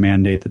set out a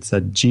mandate that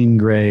said Jean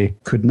Grey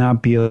could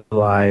not be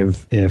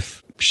alive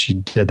if she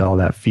did all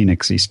that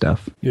Phoenix-y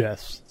stuff.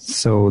 Yes.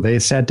 So they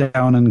sat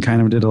down and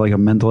kind of did like a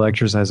mental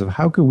exercise of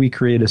how could we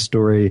create a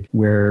story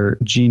where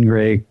Jean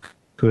Grey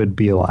could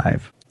be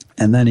alive.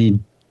 And then he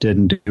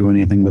didn't do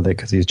anything with it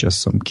because he's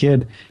just some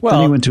kid. Well,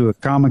 then he went to a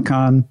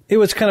Comic-Con. It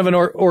was kind of an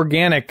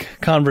organic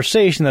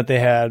conversation that they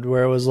had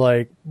where it was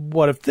like,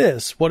 what if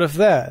this? What if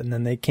that? And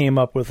then they came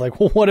up with like,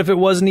 well, what if it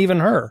wasn't even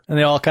her? And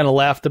they all kind of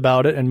laughed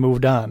about it and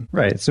moved on.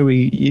 Right. So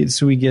we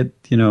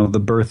get,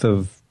 the birth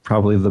of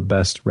probably the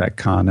best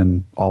retcon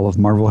in all of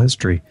Marvel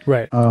history.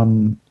 Right.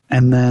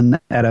 And then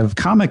at a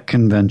comic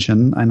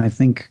convention, and I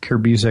think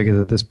Kurt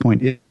Busiek at this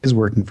point is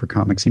working for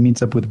comics, he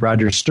meets up with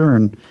Roger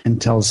Stern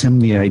and tells him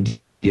the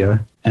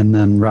idea. And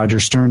then Roger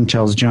Stern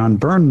tells John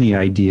Byrne the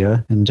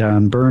idea. And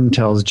John Byrne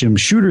tells Jim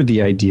Shooter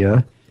the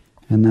idea.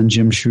 And then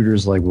Jim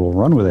Shooter's like, we'll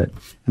run with it.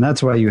 And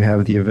that's why you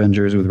have the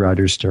Avengers with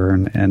Roger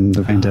Stern and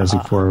the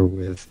Fantastic Four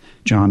with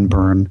John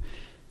Byrne.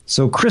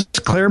 So Chris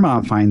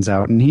Claremont finds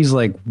out, and he's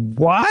like,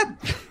 what?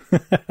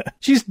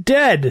 She's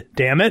dead,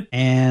 damn it.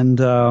 And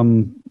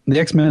the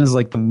X-Men is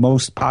like the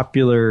most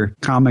popular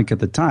comic at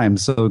the time.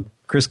 So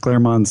Chris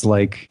Claremont's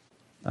like,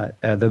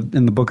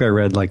 in the book I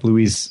read, like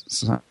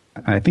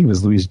I think it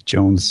was Louise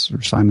Jones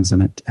or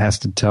Simonson has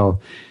to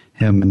tell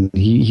him, and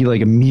he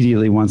like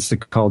immediately wants to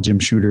call Jim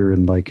Shooter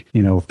and like,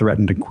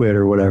 threaten to quit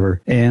or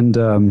whatever.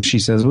 And she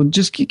says, well,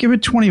 just give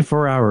it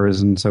 24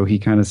 hours. And so he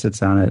kind of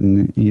sits on it,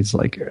 and he's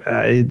like,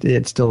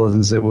 it still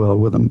doesn't sit well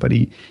with him, but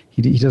he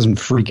doesn't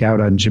freak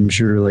out on Jim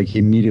Shooter like he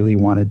immediately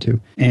wanted to.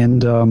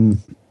 And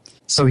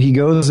so he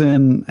goes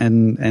in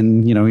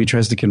and he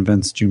tries to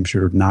convince Jim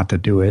Shooter not to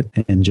do it.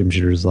 And Jim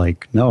Shooter's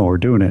like, no, we're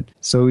doing it.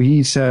 So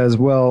he says,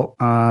 well,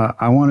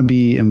 I want to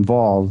be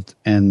involved.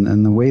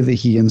 And the way that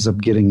he ends up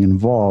getting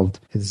involved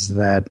is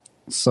that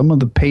some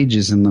of the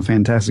pages in the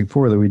Fantastic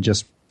Four that we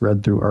just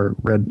read through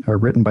are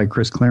written by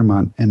Chris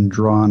Claremont and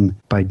drawn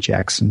by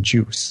Jackson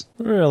Juice.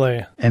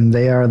 Really? And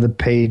they are the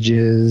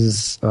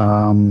pages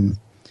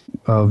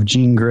of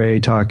Jean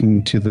Grey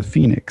talking to the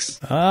Phoenix.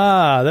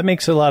 Ah, that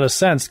makes a lot of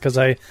sense because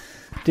I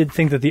did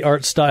think that the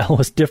art style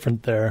was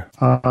different there.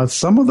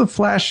 Some of the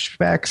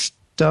flashback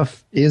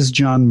stuff is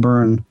John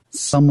Byrne.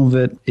 Some of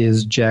it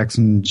is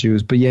Jackson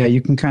Juice. But yeah,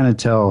 you can kind of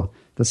tell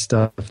the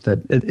stuff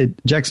that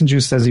Jackson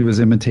Juice says he was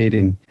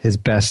imitating his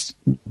best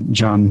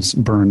John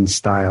Byrne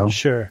style.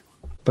 Sure.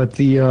 But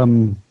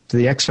the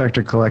X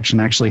Factor collection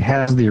actually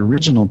has the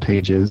original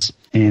pages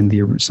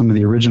and some of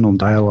the original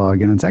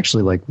dialogue, and it's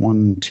actually like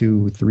 1,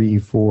 2, 3,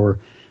 4,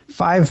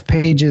 5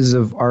 pages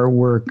of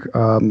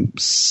artwork,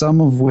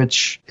 some of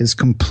which is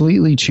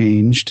completely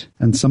changed,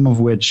 and some of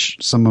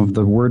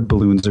the word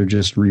balloons are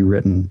just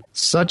rewritten,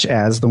 such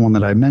as the one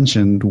that I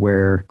mentioned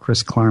where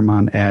Chris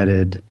Claremont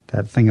added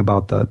that thing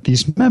about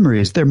these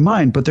memories, they're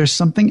mine, but there's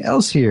something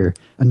else here,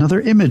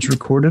 another image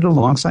recorded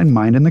alongside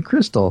mine in the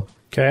crystal.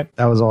 Okay.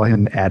 That was all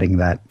him adding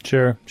that.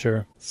 Sure.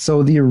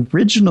 So the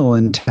original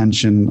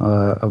intention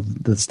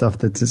of the stuff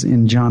that's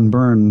in John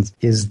Byrne's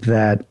is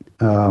that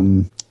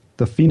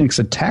the Phoenix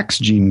attacks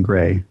Jean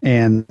Grey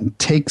and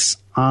takes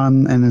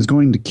on and is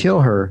going to kill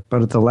her.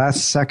 But at the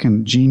last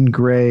second, Jean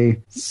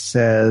Grey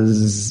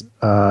says,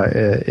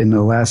 in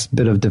the last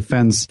bit of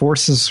defense,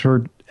 forces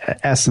her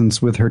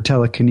essence with her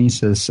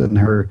telekinesis and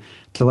her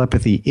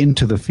telepathy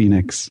into the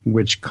Phoenix,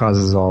 which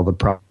causes all the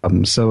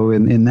problems. So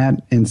in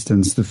that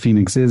instance, the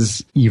Phoenix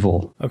is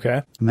evil.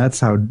 Okay. And that's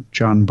how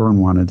John Byrne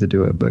wanted to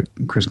do it, but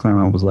Chris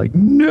Claremont was like,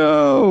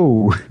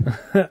 no!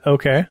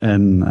 Okay.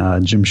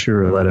 And Jim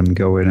Shooter let him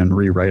go in and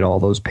rewrite all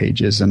those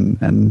pages and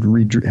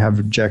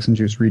have Jackson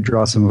Juice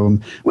redraw some of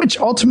them, which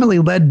ultimately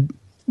led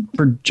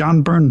for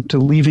John Byrne to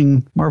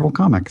leaving Marvel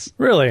Comics.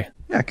 Really?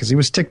 Yeah, because he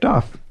was ticked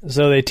off.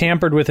 So they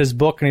tampered with his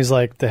book, and he's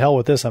like, "The hell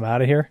with this! I'm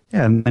out of here."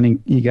 Yeah, and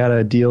then he got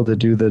a deal to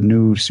do the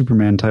new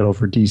Superman title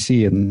for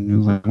DC, and he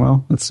was like,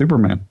 "Well, it's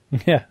Superman."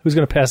 Yeah, who's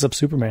going to pass up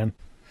Superman?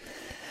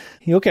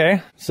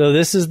 Okay, so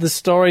this is the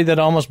story that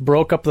almost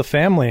broke up the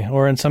family,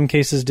 or in some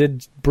cases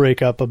did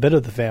break up a bit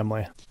of the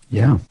family.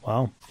 Yeah.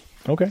 Wow.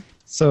 Okay.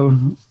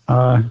 So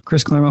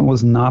Chris Claremont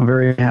was not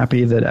very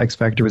happy that X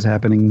Factor was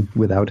happening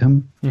without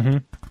him. Mm-hmm.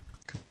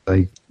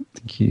 I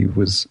think he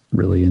was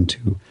really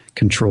into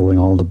controlling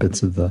all the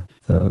bits of the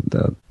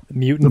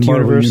mutant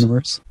Marvel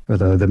universe, or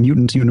the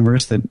mutant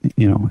universe that,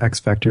 X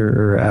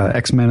Factor or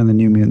X-Men and the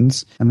New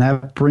Mutants. And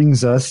that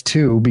brings us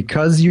to,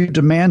 because you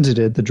demanded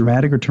it, the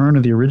dramatic return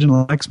of the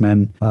original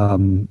X-Men,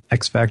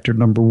 X Factor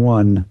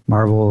 #1,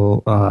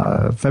 Marvel,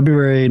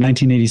 February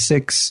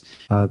 1986.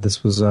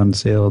 This was on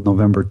sale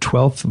November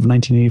 12th of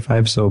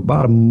 1985, so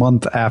about a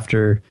month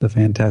after the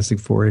Fantastic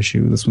Four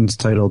issue. This one's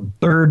titled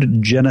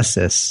Third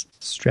Genesis.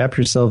 Strap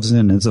yourselves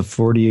in. It's a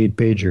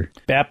 48-pager.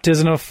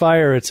 Baptism of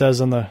Fire, it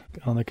says on the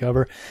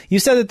cover. You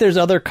said that there's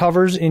other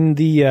covers in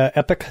the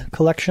Epic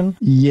collection?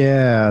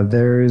 Yeah,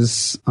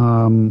 there's,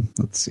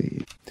 let's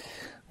see.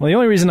 Well, the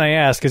only reason I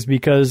ask is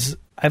because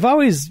I've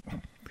always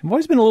been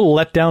a little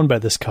let down by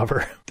this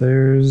cover.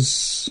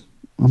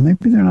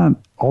 Maybe they're not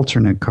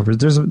alternate covers.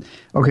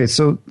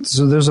 So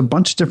there's a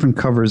bunch of different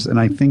covers, and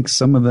I think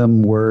some of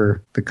them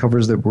were the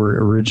covers that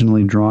were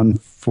originally drawn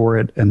for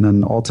it and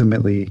then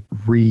ultimately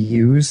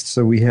reused.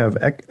 So we have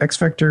X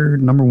Factor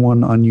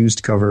 #1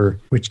 unused cover,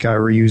 which got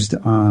reused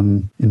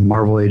in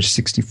Marvel Age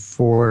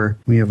 64.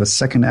 We have a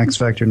second X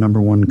Factor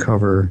 #1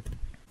 cover,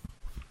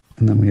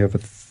 and then we have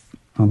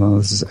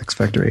this is X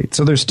Factor 8.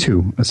 So there's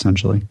two,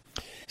 essentially.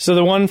 So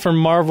the one from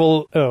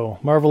Marvel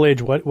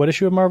Age, what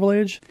issue of Marvel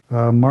Age?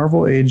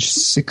 Marvel Age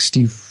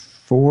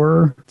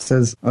 64. It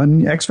says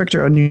X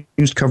Factor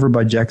unused cover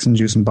by Jackson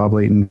Juice and Bob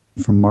Layton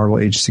from Marvel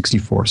Age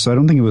 64. So I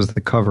don't think it was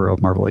the cover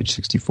of Marvel Age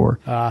 64.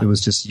 It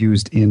was just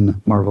used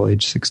in Marvel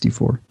Age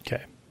 64.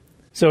 Okay.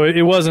 So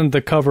it wasn't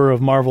the cover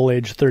of Marvel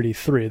Age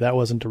 33. That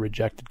wasn't a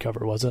rejected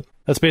cover, was it?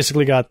 That's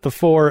basically got the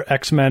 4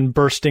 X-Men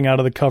bursting out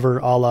of the cover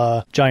a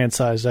la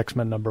giant-sized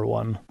X-Men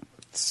 #1.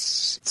 It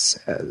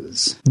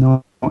says...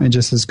 No, it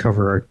just says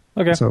cover art.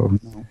 Okay. So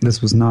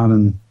this was not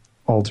an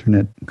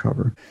alternate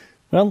cover.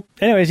 Well,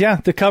 anyways, yeah,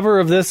 the cover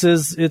of this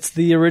it's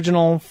the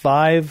original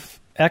 5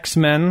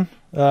 X-Men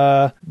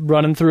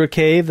running through a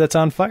cave that's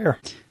on fire.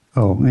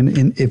 Oh,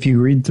 and if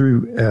you read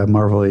through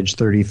Marvel Age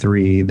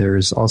 33,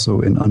 there's also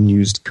an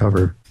unused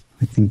cover.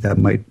 I think that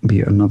might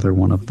be another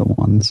one of the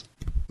ones.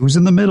 Who's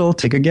in the middle?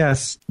 Take a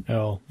guess.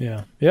 Oh,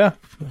 yeah. Yeah,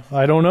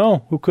 I don't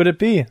know. Who could it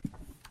be?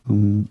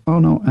 Oh,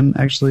 no, and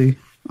actually...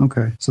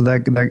 Okay, so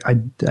that I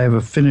have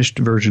a finished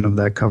version of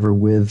that cover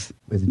with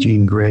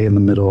Jean Grey in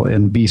the middle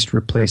and Beast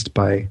replaced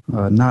by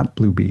not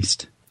Blue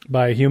Beast.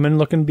 By a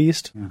human-looking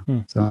Beast?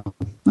 Yeah. So,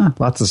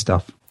 lots of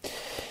stuff.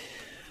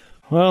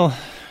 Well,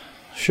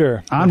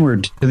 sure.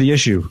 Onward to the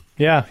issue.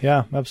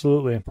 Yeah,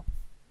 absolutely.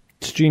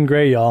 It's Jean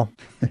Grey, y'all.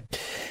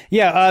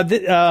 Yeah,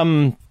 that's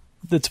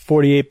a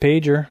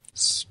 48-pager.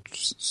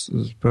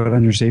 Put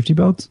on your safety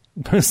belts.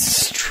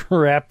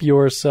 Strap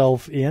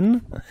yourself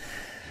in.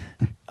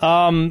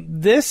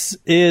 This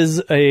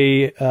is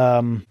a,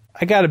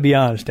 I gotta be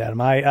honest, Adam.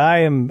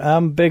 I'm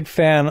a big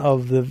fan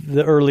of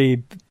the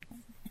early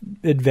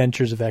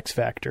adventures of X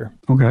Factor.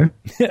 Okay.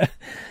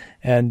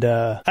 And,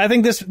 I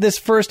think this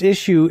first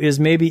issue is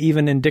maybe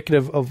even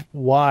indicative of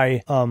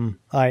why,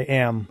 I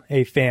am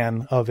a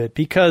fan of it,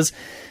 because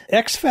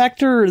X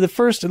Factor,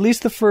 at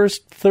least the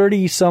first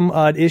 30 some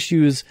odd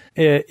issues,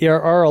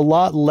 are a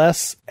lot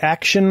less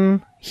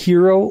action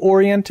hero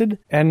oriented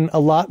and a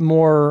lot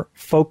more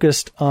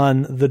focused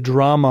on the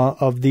drama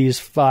of these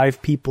 5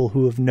 people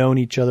who have known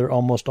each other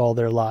almost all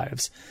their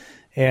lives.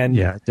 And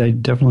yeah, I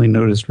definitely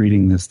noticed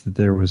reading this that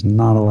there was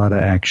not a lot of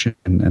action,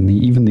 and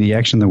even the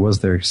action that was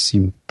there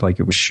seemed like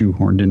it was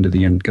shoehorned into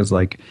the end because,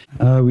 we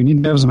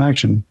need to have some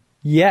action.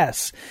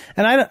 Yes,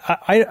 and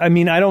I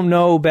mean, I don't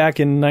know back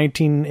in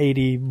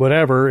 1980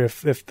 whatever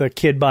if the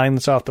kid buying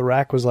this off the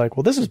rack was like,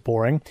 well, this is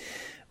boring,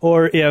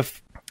 or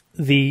if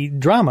the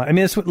drama. I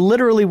mean, it's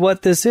literally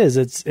what this is.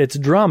 It's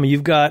drama.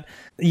 You've got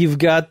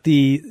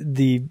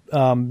the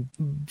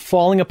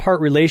falling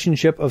apart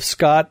relationship of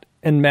Scott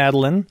and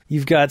Madeline.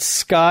 You've got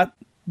Scott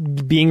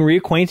being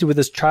reacquainted with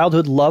his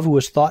childhood love who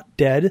was thought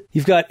dead.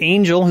 You've got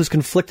Angel, who's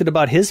conflicted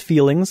about his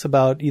feelings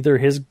about either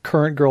his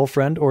current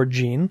girlfriend or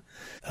Jean.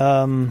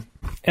 And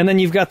then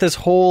you've got this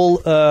whole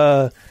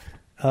what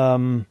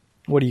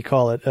do you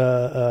call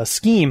it?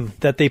 Scheme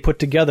that they put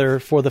together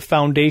for the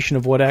foundation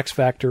of what X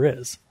Factor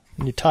is.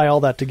 And you tie all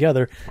that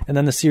together, and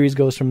then the series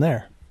goes from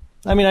there.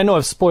 I mean, I know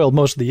I've spoiled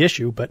most of the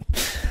issue, but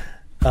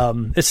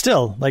it's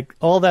still, like,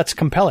 all that's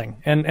compelling.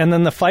 And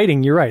then the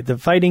fighting, you're right. The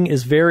fighting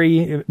is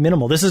very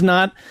minimal. This is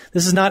not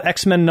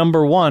X-Men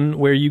 #1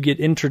 where you get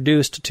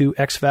introduced to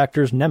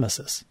X-Factor's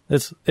nemesis.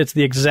 It's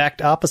the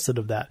exact opposite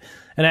of that.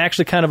 And I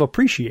actually kind of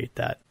appreciate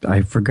that.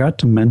 I forgot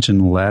to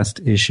mention last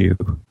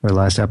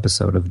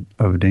episode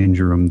of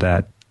Danger Room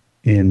that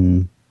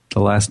in the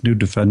last New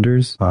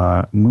Defenders,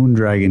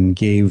 Moondragon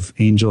gave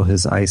Angel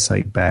his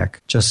eyesight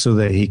back just so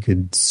that he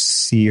could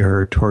see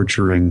her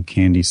torturing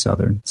Candy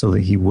Southern so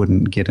that he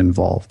wouldn't get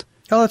involved.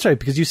 Oh, that's right,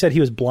 because you said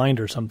he was blind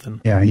or something.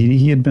 Yeah,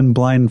 he had been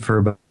blind for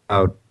about,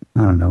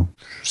 I don't know,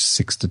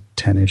 6 to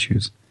 10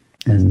 issues.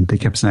 And they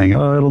kept saying,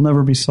 oh, it'll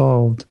never be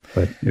solved.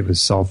 But it was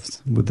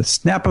solved with the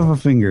snap of a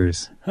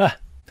fingers.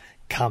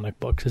 Comic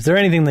books. Is there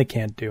anything they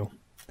can't do?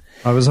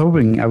 I was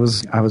hoping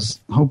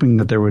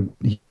that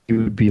he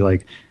would be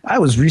like, I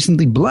was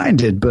recently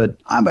blinded, but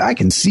I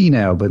can see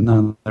now. But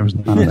no, there was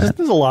none of that.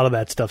 There's a lot of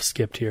that stuff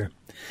skipped here.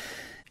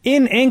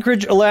 In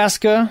Anchorage,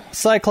 Alaska,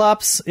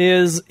 Cyclops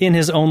is in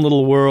his own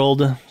little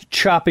world,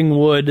 chopping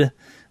wood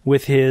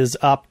with his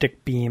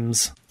optic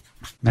beams.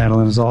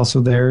 Madeline is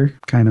also there,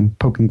 kind of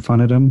poking fun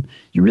at him.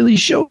 You really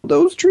showed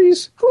those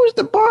trees? Who's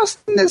the boss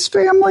in this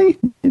family?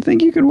 You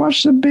think you could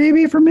watch the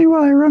baby for me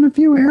while I run a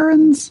few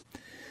errands?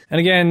 And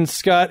again,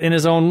 Scott, in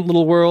his own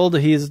little world,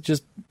 he's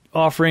just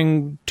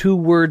offering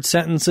 2-word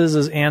sentences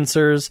as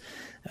answers.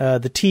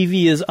 The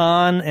TV is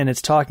on, and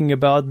it's talking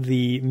about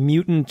the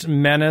mutant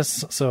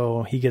menace,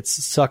 so he gets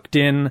sucked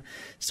in,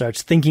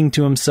 starts thinking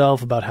to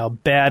himself about how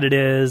bad it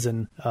is,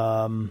 and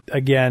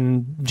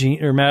again,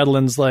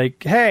 Madeline's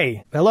like,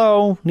 hey,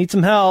 hello, need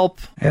some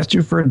help. I asked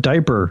you for a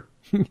diaper.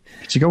 Did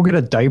you go get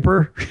a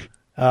diaper?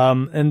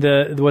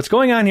 And what's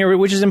going on here,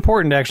 which is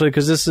important actually,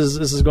 because this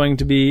is going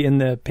to be in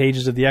the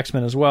pages of the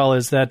X-Men as well,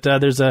 is that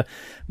there's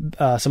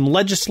some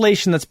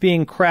legislation that's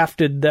being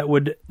crafted that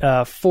would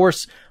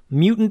force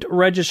mutants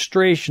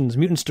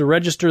to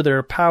register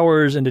their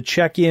powers and to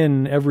check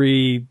in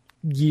every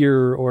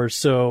year or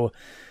so.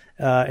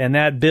 And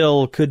that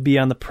bill could be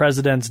on the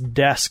president's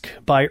desk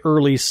by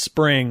early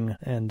spring.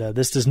 And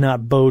this does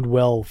not bode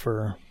well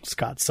for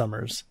Scott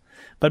Summers.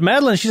 But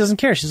Madeline, she doesn't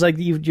care. She's like,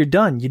 you're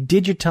done. You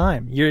did your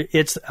time.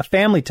 It's a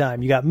family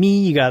time. You got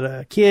me, you got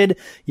a kid,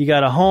 you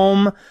got a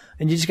home,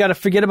 and you just got to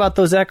forget about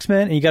those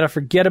X-Men, and you got to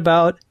forget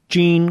about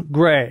Jean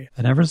Grey.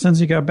 And ever since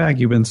you got back,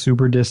 you've been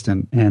super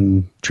distant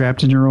and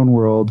trapped in your own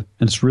world,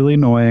 and it's really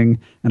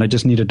annoying, and I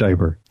just need a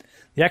diaper.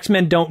 The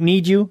X-Men don't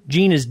need you.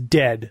 Jean is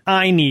dead.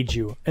 I need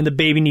you, and the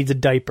baby needs a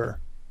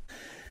diaper.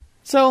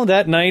 So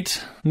that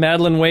night,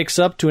 Madeline wakes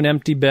up to an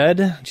empty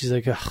bed. She's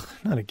like, ugh,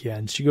 not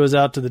again. She goes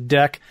out to the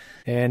deck,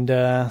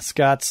 and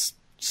Scott's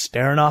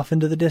staring off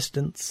into the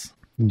distance.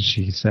 And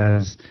she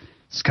says,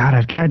 Scott,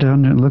 I've tried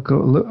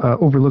to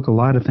overlook a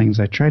lot of things.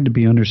 I tried to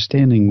be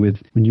understanding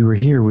with when you were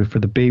here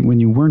when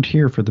you weren't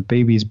here for the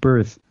baby's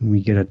birth. And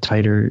we get a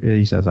tighter.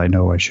 He says, I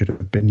know I should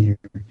have been here.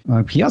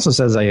 He also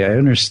says, I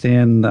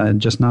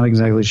understand, just not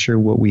exactly sure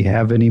what we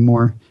have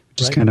anymore.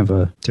 Which is kind of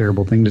a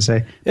terrible thing to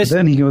say. But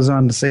then he goes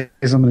on to say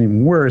something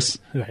even worse.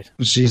 Right.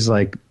 She's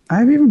like,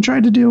 I've even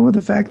tried to deal with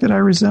the fact that I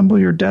resemble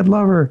your dead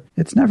lover.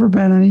 It's never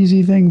been an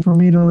easy thing for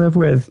me to live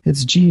with.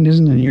 It's Jean,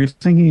 isn't it? You're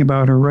thinking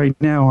about her right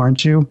now,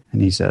 aren't you?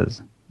 And he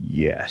says,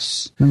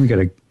 yes. Then we got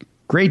a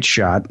great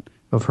shot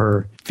of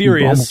her.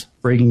 Furious.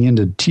 Breaking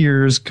into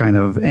tears, kind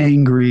of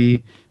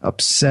angry,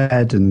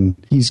 upset, and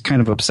he's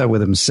kind of upset with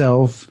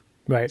himself.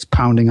 Right. He's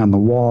pounding on the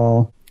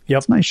wall. Yep.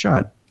 It's a nice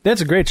shot. That's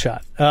a great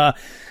shot.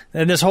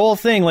 And this whole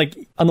thing, like,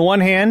 on the one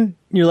hand,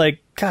 you're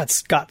like, God,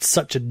 Scott's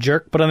such a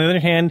jerk. But on the other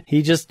hand,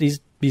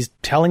 he's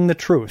telling the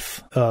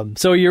truth.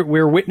 So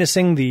we're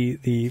witnessing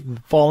the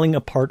falling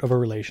apart of a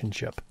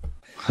relationship.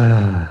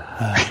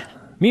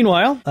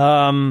 Meanwhile,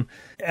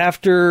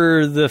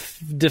 after the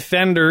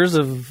Defenders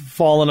have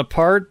fallen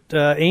apart,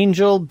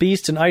 Angel,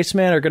 Beast, and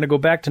Iceman are going to go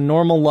back to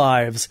normal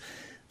lives.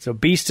 So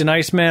Beast and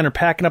Iceman are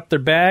packing up their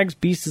bags.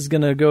 Beast is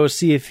going to go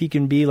see if he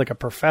can be like a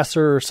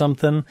professor or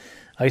something.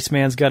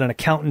 Iceman's got an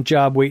accountant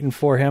job waiting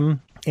for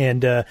him.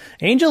 And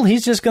Angel,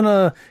 he's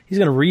gonna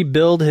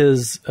rebuild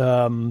his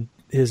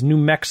New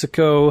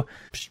Mexico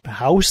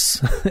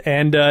house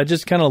and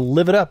just kind of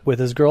live it up with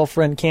his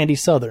girlfriend Candy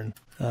Southern.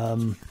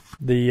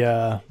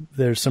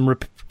 There's some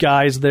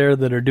guys there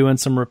that are doing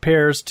some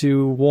repairs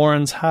to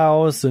Warren's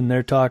house, and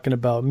they're talking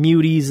about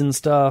muties and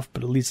stuff,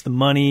 but at least the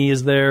money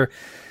is there.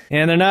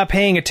 And they're not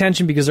paying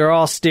attention because they're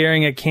all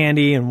staring at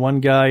Candy, and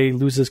one guy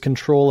loses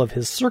control of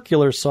his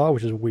circular saw,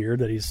 which is weird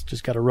that he's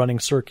just got a running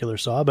circular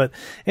saw. But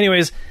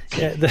anyways,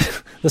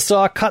 the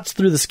saw cuts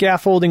through the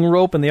scaffolding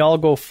rope, and they all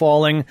go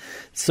falling.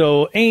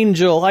 So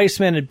Angel,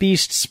 Iceman, and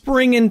Beast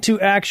spring into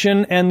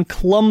action and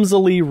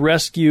clumsily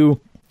rescue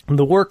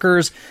the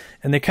workers,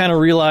 and they kind of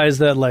realize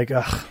that, like,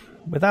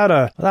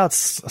 without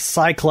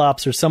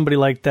Cyclops or somebody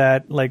like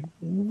that, like,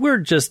 we're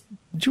just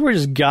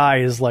George's guy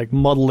is like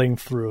muddling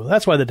through.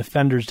 That's why the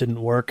Defenders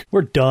didn't work.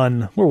 We're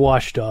done. We're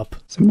washed up.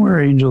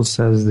 Somewhere Angel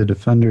says the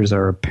Defenders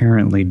are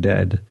apparently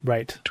dead.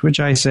 Right. To which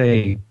I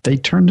say, they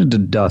turned into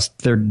dust.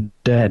 They're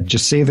dead.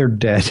 Just say they're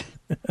dead.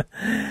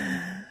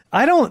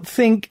 I don't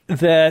think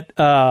that,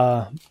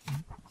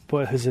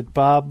 what is it,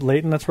 Bob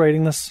Layton that's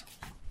writing this?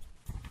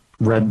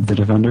 Read the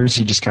Defenders?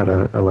 He just got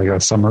a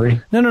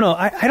summary? No.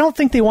 I don't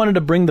think they wanted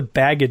to bring the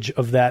baggage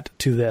of that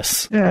to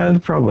this. Yeah,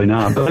 probably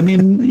not. But I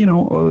mean,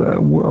 a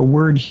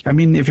word. I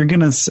mean, if you're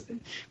gonna,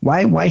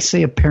 why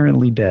say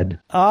apparently dead?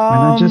 Why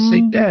not just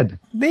say dead?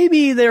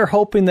 Maybe they're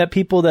hoping that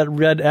people that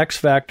read X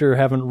Factor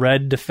haven't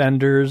read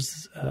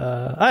Defenders.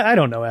 I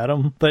don't know,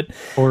 Adam, but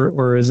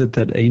or is it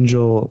that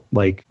Angel,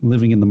 like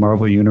living in the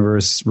Marvel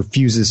universe,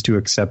 refuses to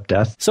accept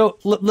death? So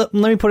let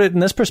me put it in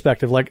this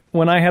perspective. Like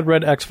when I had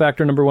read X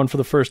Factor #1 for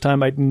the first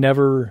time, I'd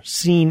never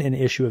seen an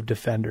issue of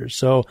Defenders,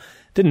 so it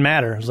didn't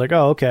matter. I was like,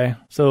 oh, okay.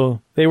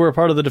 So they were a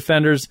part of the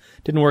Defenders,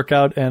 didn't work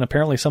out, and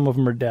apparently some of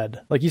them are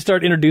dead. Like you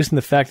start introducing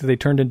the fact that they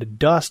turned into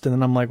dust, and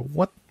then I'm like,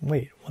 what?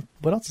 Wait,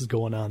 what else is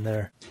going on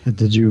there?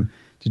 Did you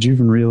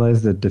even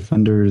realize that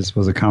Defenders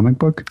was a comic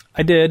book?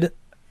 I did,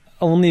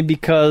 only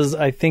because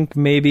I think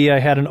maybe I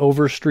had an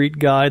Overstreet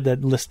guide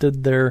that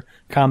listed their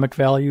comic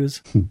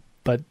values,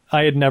 but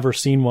I had never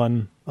seen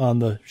one on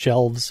the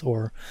shelves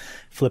or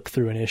flipped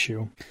through an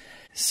issue.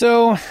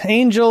 So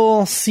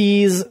Angel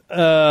sees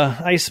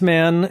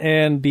Iceman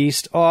and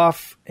Beast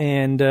off,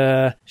 and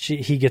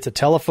he gets a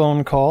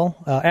telephone call.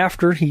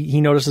 After he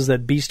notices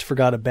that Beast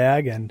forgot a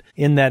bag, and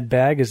in that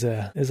bag is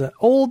an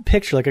old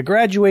picture, like a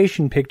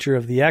graduation picture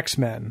of the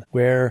X-Men,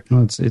 where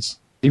it's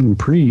even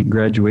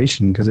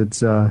pre-graduation because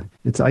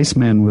it's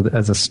Iceman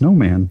as a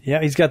snowman.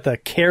 Yeah, he's got the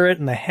carrot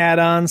and the hat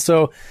on.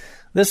 So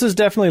this is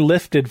definitely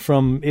lifted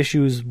from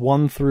issues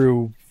 1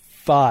 through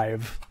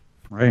 5.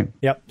 Right.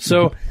 Yep.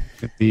 So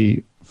could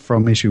be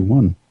from issue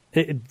 1.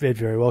 It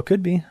very well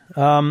could be.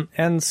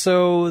 And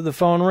so the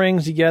phone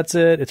rings. He gets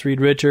it. It's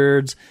Reed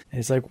Richards. And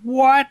he's like,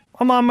 "What?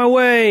 I'm on my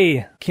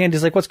way."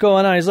 Candy's like, "What's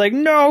going on?" He's like,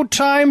 "No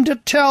time to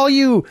tell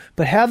you,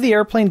 but have the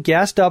airplane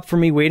gassed up for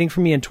me, waiting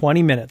for me in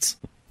 20 minutes.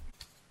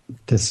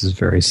 This is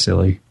very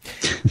silly.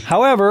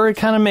 However, it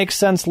kind of makes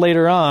sense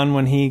later on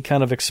when he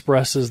kind of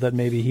expresses that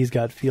maybe he's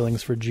got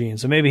feelings for Jean.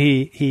 So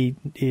maybe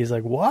he's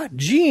like, "What?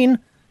 Jean?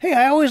 Hey,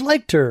 I always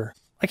liked her.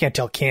 I can't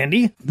tell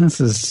Candy." This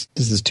is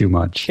too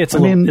much. It's a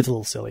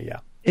little silly,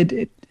 yeah.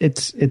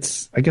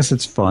 It's I guess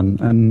it's fun,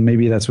 and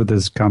maybe that's what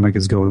this comic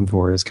is going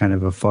for, is kind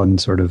of a fun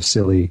sort of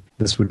silly,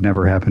 this would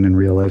never happen in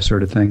real life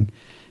sort of thing.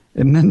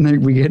 And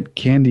then we get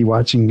Candy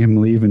watching him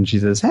leave, and she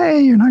says,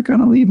 "Hey, you're not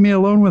going to leave me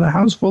alone with a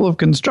house full of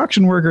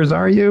construction workers,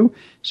 are you?"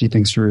 She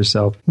thinks to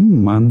herself,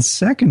 on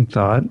second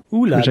thought,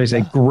 which I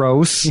say,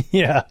 gross.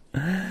 Yeah.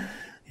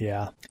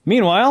 Yeah.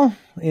 Meanwhile,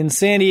 in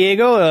San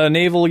Diego, a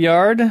naval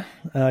yard,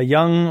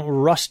 young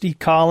Rusty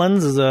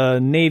Collins is a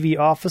Navy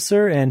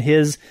officer, and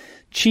his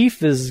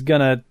chief is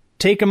going to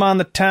take him on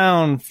the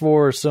town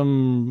for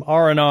some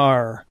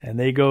R&R. And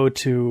they go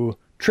to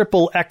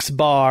Triple X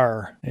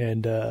Bar,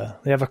 and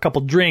they have a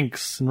couple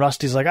drinks. And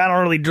Rusty's like, "I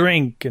don't really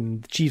drink."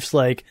 And the chief's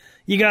like,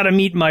 "You got to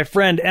meet my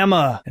friend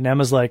Emma." And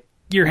Emma's like,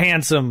 "You're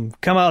handsome.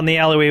 Come out in the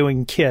alleyway, we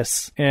can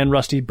kiss." And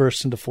Rusty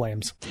bursts into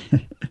flames.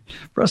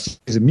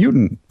 Rusty's a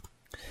mutant.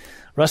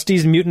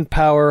 Rusty's mutant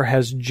power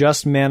has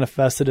just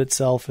manifested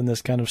itself in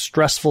this kind of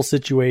stressful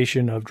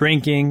situation of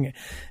drinking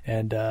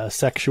and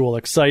sexual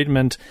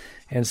excitement.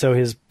 And so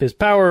his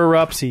power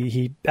erupts.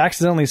 He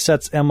accidentally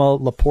sets Emma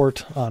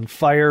Laporte on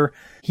fire.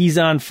 He's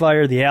on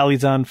fire. The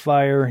alley's on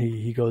fire.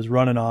 He goes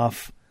running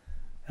off.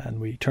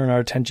 And we turn our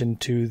attention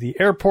to the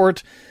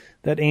airport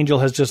that Angel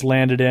has just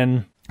landed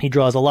in. He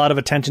draws a lot of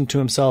attention to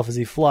himself as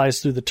he flies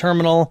through the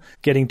terminal,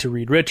 getting to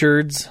Reed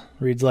Richards.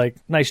 Reed's like,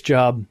 "Nice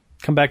job.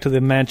 Come back to the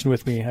mansion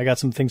with me. I got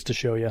some things to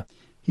show you."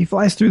 He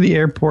flies through the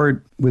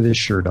airport with his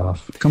shirt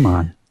off. Come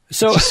on.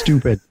 So it's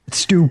stupid. It's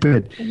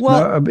stupid.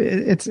 Well, no,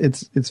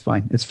 it's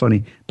fine. It's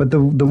funny. But the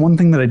one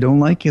thing that I don't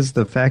like is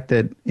the fact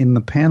that in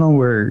the panel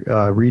where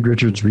Reed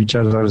Richards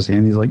reaches out his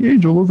hand, he's like,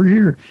 "Angel, over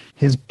here."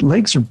 His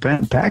legs are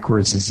bent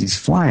backwards as he's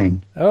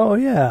flying. Oh,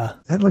 yeah.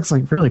 That looks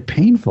like really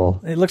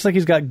painful. It looks like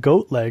he's got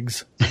goat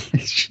legs.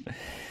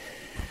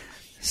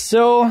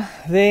 So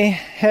they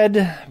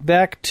head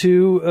back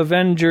to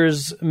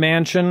Avengers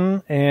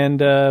Mansion, and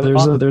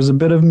there's a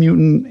bit of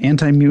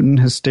anti-mutant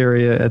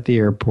hysteria at the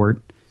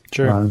airport.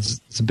 Sure,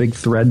 it's a big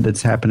thread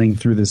that's happening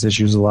through this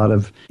issue. There's a lot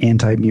of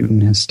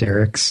anti-mutant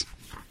hysterics.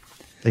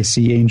 They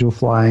see Angel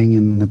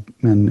flying,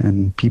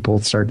 and people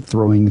start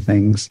throwing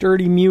things.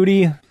 Dirty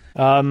mutie.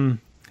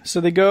 So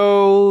they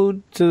go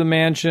to the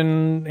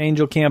mansion.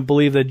 Angel can't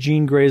believe that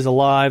Jean Grey's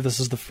alive. This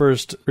is the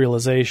first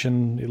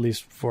realization, at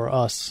least for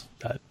us,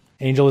 that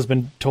Angel has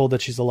been told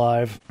that she's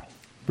alive.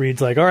 Reed's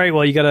like, "All right,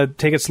 well, you got to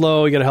take it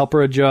slow. You got to help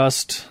her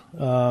adjust.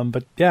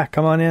 But yeah,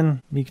 come on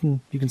in. You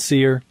can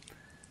see her."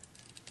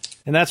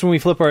 And that's when we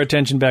flip our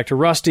attention back to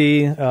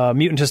Rusty.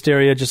 Mutant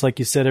hysteria, just like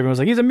you said. Everyone's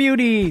like, "He's a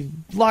mutie.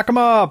 Lock him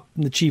up."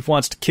 And the chief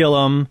wants to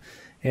kill him.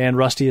 and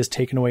Rusty is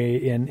taken away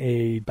in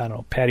a, I don't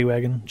know, paddy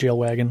wagon, jail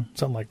wagon,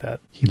 something like that.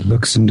 He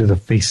looks into the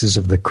faces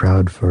of the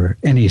crowd for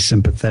any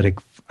sympathetic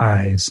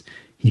eyes.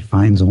 He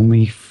finds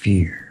only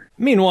fear.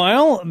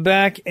 Meanwhile,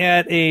 back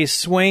at a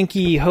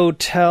swanky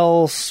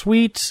hotel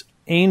suite,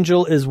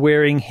 Angel is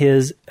wearing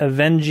his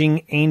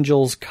Avenging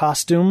Angels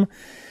costume,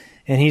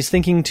 and he's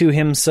thinking to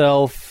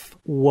himself,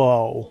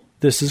 whoa,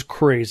 this is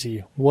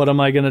crazy. What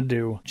am I going to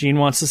do? Jean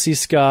wants to see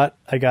Scott.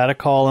 I got to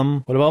call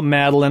him. What about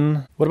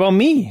Madeline? What about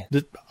me?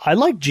 I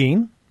like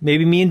Jean.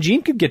 Maybe me and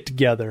Jean could get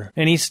together.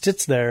 And he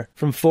sits there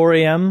from 4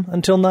 a.m.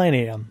 until 9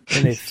 a.m.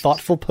 in a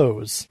thoughtful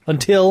pose.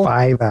 Until...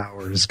 5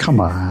 hours. Come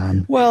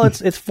on. Well,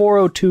 it's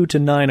 4:02 to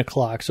 9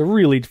 o'clock, so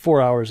really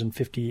 4 hours and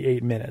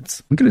 58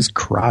 minutes. Look at his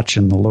crotch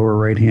in the lower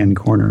right-hand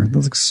corner. That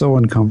looks so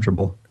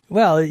uncomfortable.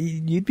 Well,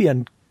 you'd be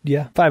on,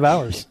 5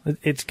 hours.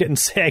 It's getting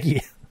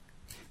saggy.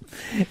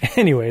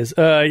 Anyways,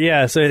 so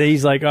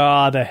he's like,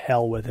 the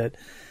hell with it.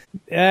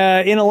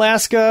 In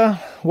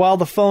Alaska, while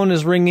the phone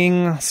is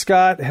ringing,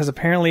 Scott has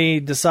apparently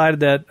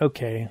decided that,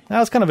 okay, I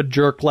was kind of a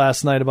jerk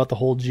last night about the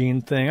whole Jean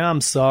thing.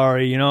 I'm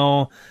sorry,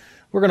 we're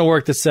going to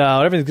work this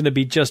out. Everything's going to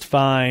be just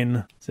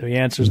fine. So he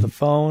answers the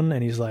phone,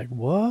 and he's like,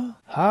 what?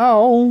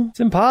 How? It's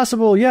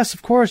impossible. Yes,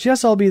 of course.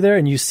 Yes, I'll be there.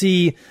 And you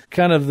see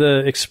kind of the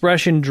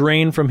expression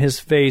drain from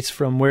his face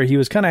from where he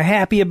was kind of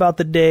happy about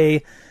the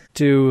day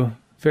to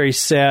very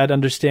sad,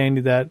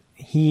 understanding that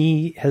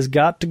he has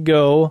got to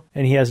go,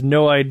 and he has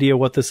no idea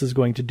what this is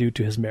going to do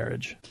to his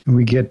marriage.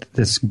 We get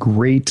this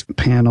great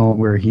panel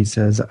where he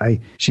says,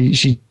 Madeline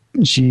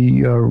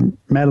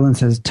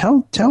says,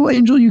 tell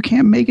Angel you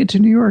can't make it to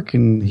New York.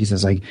 And he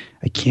says, I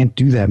can't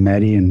do that,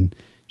 Maddie. And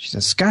she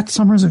says, Scott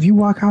Summers, if you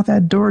walk out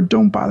that door,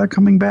 don't bother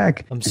coming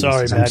back. I'm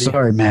sorry, Maddie. I'm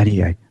sorry,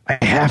 Maddie. I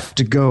have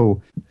to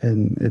go.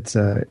 And it's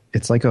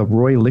like a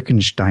Roy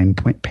Lichtenstein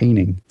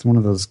painting. It's one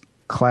of those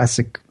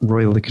classic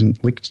Roy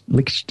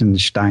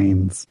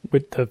Lichtensteins.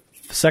 With the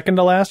second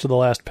to last or the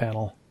last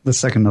panel? The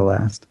second to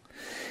last.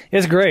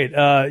 It's great.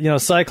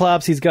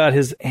 Cyclops, he's got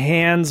his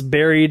hands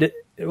buried,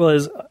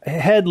 his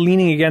head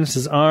leaning against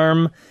his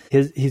arm.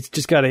 He's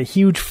just got a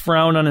huge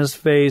frown on his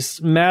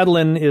face.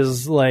 Madeline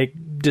is like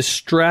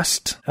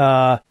distressed,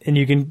 and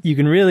you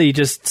can really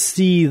just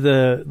see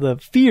the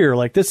fear.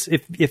 Like this,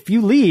 if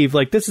you leave,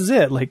 like this is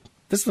it. Like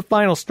this is the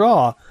final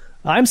straw.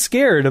 I'm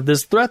scared of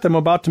this threat I'm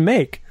about to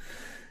make.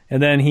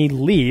 And then he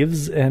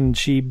leaves, and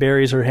she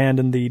buries her hand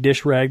in the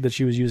dish rag that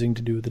she was using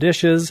to do the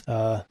dishes.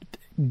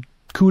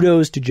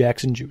 Kudos to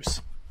Jackson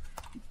Juice.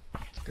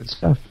 Good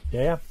stuff.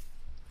 Yeah.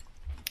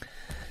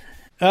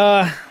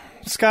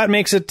 Scott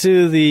makes it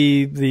to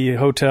the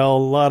hotel. A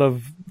lot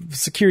of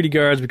security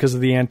guards because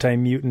of the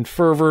anti-mutant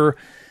fervor.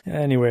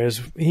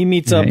 Anyways, he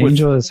meets up with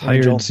Angel has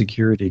hired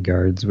security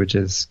guards, which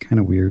is kind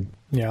of weird.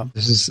 Yeah.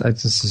 This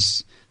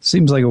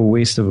seems like a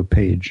waste of a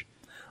page.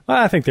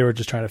 I think they were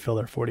just trying to fill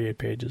their 48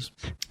 pages.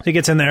 He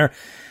gets in there.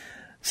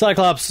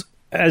 Cyclops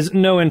has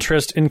no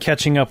interest in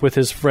catching up with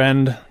his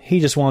friend. He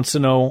just wants to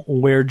know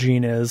where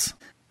Jean is.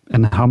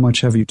 And how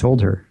much have you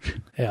told her?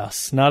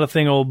 Yes. Not a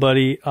thing, old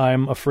buddy.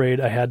 I'm afraid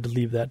I had to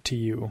leave that to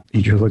you.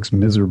 Angel looks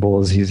miserable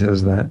as he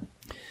says that.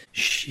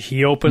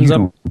 He opens up...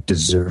 You don't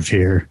deserve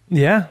here.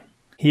 Yeah.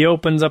 He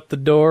opens up the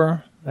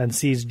door and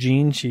sees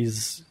Jean.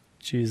 She's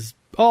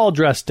all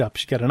dressed up.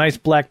 She's got a nice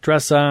black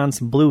dress on,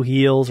 some blue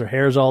heels. Her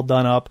hair's all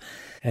done up.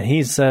 And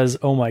he says,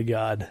 oh my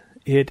God,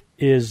 it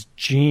is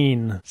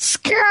Jean.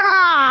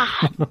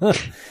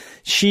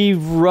 She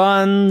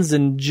runs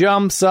and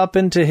jumps up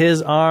into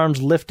his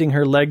arms, lifting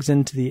her legs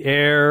into the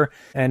air.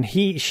 And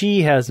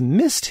she has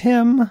missed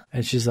him.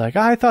 And she's like,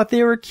 I thought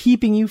they were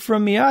keeping you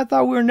from me. I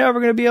thought we were never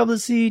going to be able to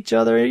see each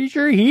other.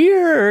 You're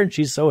here. And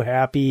she's so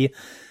happy.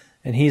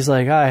 And he's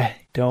like, I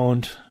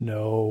don't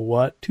know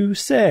what to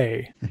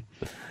say.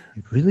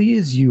 It really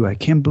is you. I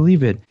can't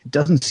believe it. It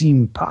doesn't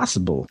seem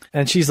possible.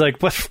 And she's like,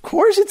 but of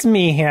course it's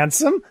me,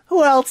 handsome.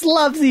 Who else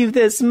loves you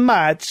this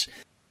much?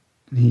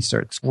 And he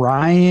starts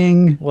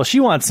crying. Well, she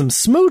wants some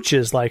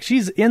smooches. Like,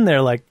 she's in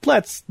there like,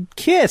 let's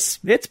kiss.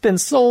 It's been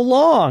so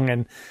long.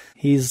 And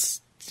he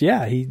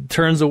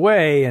turns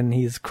away and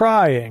he's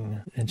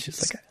crying. And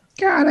she's like,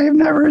 God, I've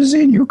never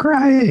seen you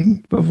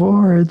crying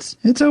before. It's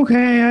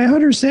okay. I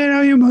understand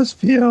how you must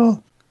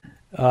feel.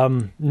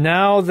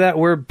 Now that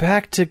we're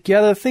back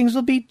together, things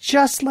will be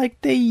just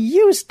like they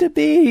used to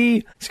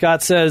be.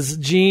 Scott says,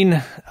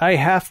 Jean, I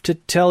have to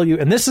tell you,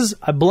 and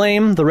I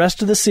blame the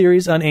rest of the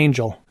series on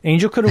Angel.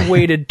 Angel could have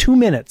waited 2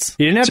 minutes.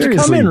 He didn't have to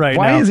come in right now.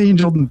 Why is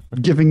Angel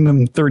giving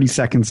them 30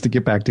 seconds to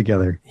get back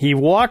together? He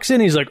walks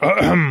in, he's like,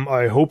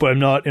 I hope I'm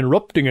not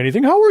interrupting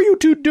anything. How are you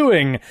two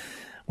doing?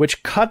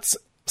 Which cuts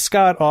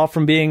Scott off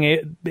from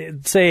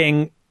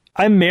saying,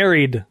 I'm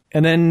married.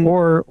 And then,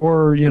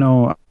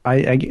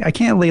 I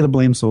can't lay the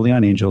blame solely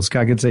on Angel.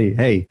 Scott could say,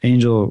 hey,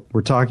 Angel,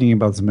 we're talking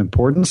about some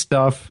important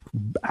stuff.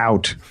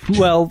 Out.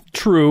 Well,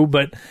 true,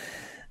 but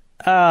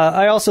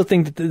I also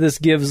think that this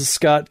gives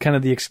Scott kind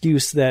of the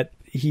excuse that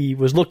he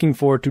was looking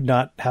for to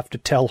not have to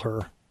tell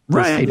her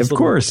Right, of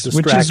course,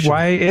 which is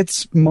why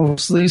it's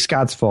mostly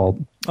Scott's fault.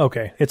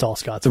 Okay, it's all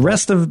Scott's fault.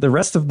 The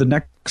rest of the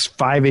next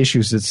 5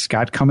 issues is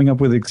Scott coming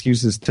up with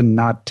excuses to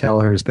not tell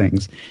her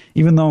things,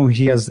 even though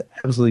he has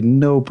absolutely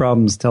no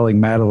problems telling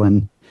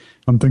Madeline,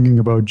 I'm thinking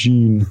about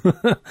Jean.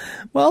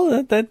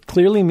 Well, that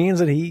clearly means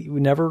that he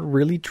never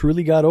really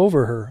truly got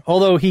over her,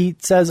 although he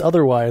says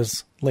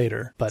otherwise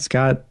later. But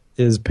Scott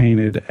is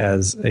painted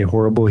as a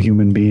horrible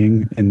human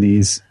being in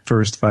these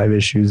first 5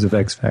 issues of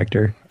X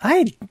Factor.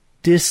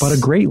 But a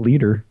great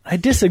leader. I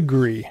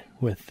disagree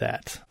with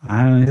that.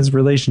 His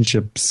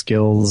relationship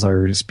skills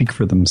speak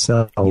for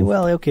themselves.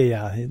 Well, okay,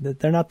 yeah.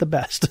 They're not the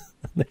best.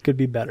 They could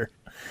be better.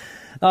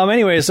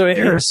 Anyway, so...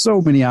 There are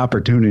so many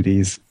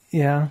opportunities.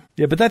 Yeah,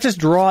 but that just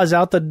draws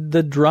out the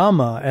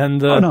drama and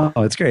the... Oh, no,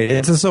 it's great.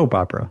 It's a soap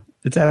opera.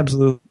 It's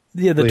absolutely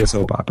a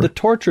soap opera. The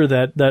torture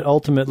that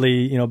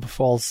ultimately,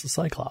 befalls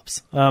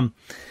Cyclops. But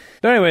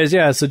anyways,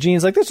 yeah, so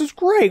Jean's like, this is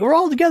great. We're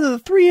all together, the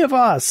 3 of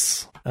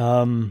us.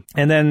 And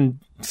then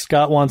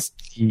Scott wants...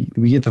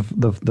 We get the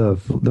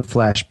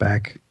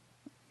flashback.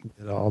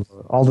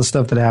 All the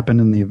stuff that happened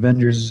in the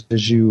Avengers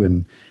issue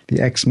and the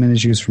X-Men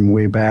issues from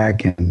way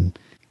back and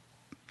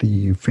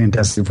the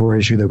Fantastic Four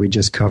issue that we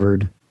just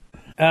covered.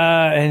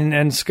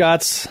 And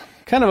Scott's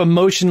kind of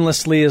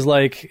emotionlessly is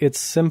like, it's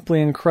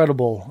simply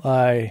incredible.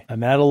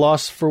 I'm at a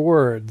loss for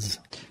words.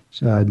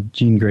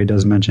 Jean Grey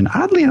does mention,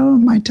 oddly enough,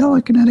 my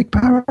telekinetic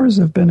powers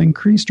have been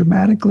increased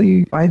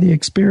dramatically by the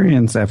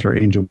experience, after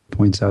Angel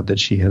points out that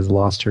she has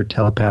lost her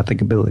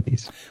telepathic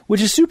abilities.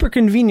 Which is super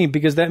convenient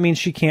because that means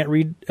she can't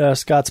read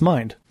Scott's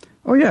mind.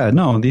 Oh, yeah,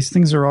 no, these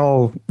things are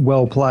all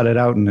well plotted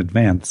out in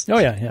advance. Oh,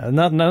 yeah.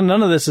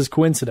 None of this is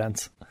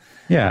coincidence.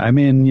 Yeah, I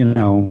mean,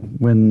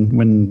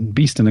 when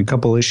Beast in a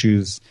couple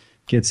issues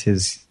gets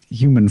his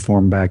human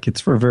form back,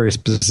 it's for a very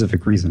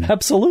specific reason.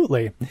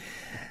 Absolutely.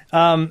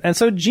 And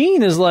so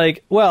Jean is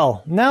like,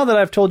 well, now that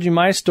I've told you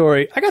my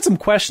story, I got some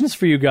questions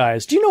for you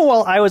guys. Do you know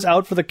while I was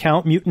out for the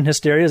count, mutant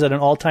hysteria is at an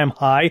all-time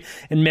high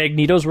and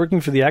Magneto's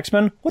working for the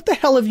X-Men? What the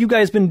hell have you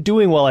guys been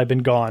doing while I've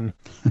been gone?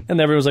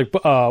 And everyone's like,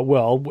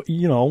 well,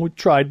 we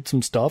tried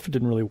some stuff. It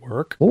didn't really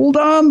work. Hold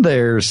on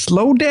there.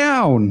 Slow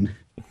down.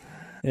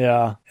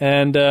 Yeah,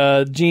 and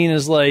Jean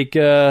is like,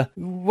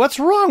 what's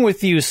wrong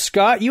with you,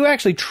 Scott? You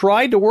actually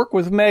tried to work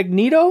with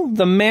Magneto,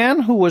 the man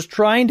who was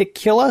trying to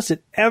kill us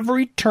at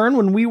every turn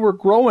when we were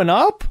growing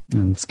up?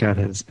 And Scott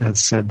has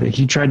said that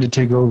he tried to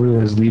take over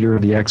as leader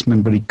of the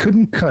X-Men, but he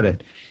couldn't cut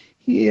it.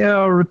 He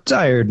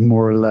retired,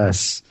 more or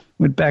less.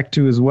 Went back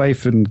to his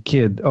wife and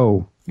kid.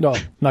 Oh. No,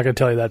 not going to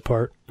tell you that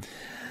part.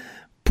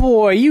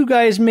 Boy, you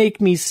guys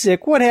make me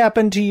sick. What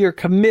happened to your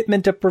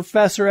commitment to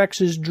Professor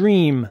X's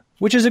dream?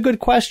 Which is a good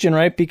question,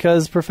 right?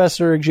 Because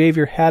Professor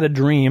Xavier had a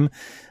dream,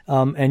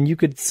 and you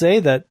could say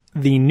that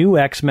the new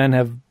X-Men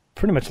have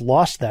pretty much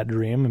lost that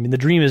dream. I mean, the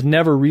dream is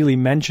never really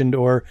mentioned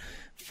or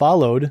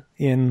followed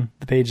in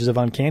the pages of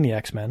Uncanny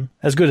X-Men,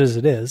 as good as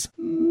it is.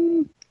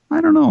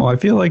 I don't know. I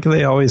feel like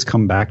they always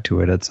come back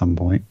to it at some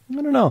point.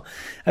 I don't know.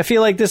 I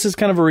feel like this is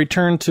kind of a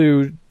return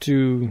to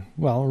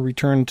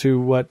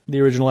what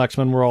the original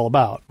X-Men were all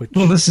about.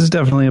 Well, this is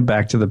definitely a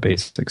back to the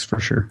basics for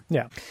sure.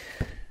 Yeah.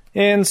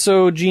 And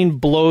so Jean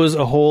blows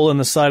a hole in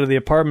the side of the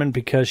apartment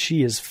because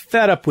she is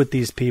fed up with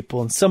these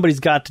people and somebody's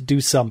got to do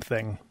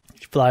something.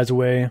 She flies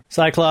away.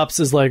 Cyclops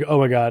is like, oh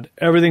my god,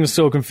 everything's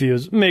so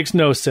confused. Makes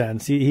no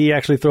sense. He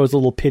actually throws a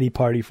little pity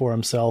party for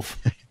himself.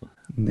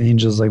 And the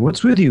Angel's like,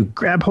 what's with you?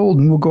 Grab hold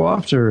and we'll go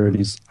after her. And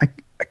he's, I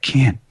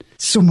can't.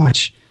 So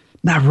much.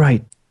 Not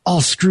right.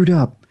 All screwed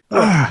up.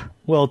 Ugh.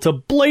 Well, to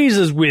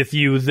blazes with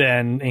you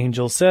then,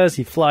 Angel says.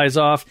 He flies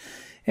off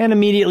and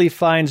immediately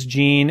finds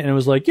Jean and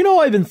was like,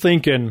 I've been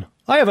thinking.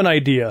 I have an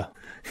idea.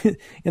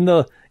 In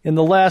the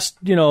last,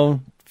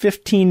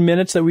 15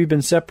 minutes that we've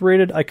been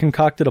separated, I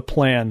concocted a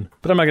plan.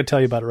 But I'm not going to tell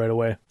you about it right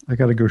away. I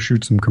got to go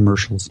shoot some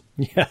commercials.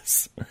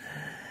 Yes.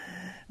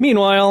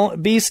 Meanwhile,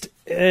 Beast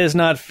is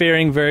not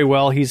faring very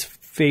well. He's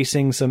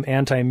facing some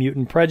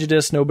anti-mutant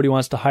prejudice. Nobody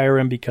wants to hire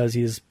him because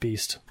he's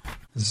Beast.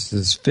 This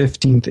is his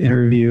 15th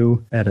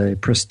interview at a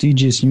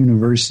prestigious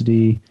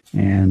university,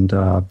 and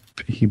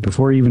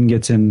before he even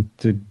gets in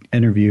to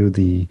interview,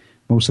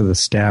 most of the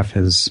staff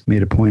has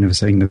made a point of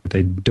saying that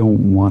they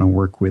don't want to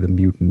work with a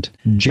mutant.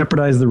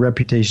 Jeopardize the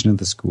reputation of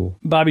the school.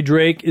 Bobby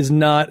Drake is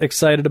not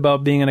excited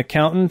about being an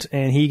accountant,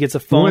 and he gets a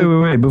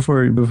phone. Wait.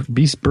 Before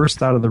Beast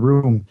bursts out of the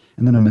room,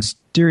 and then a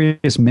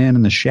mysterious man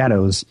in the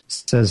shadows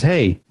says,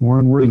 hey,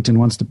 Warren Worthington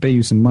wants to pay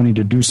you some money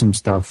to do some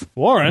stuff.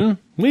 Warren,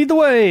 lead the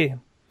way.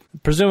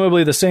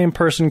 Presumably the same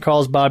person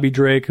calls Bobby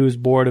Drake, who's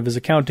bored of his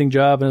accounting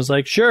job, and is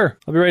like, sure,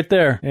 I'll be right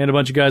there. And a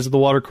bunch of guys at the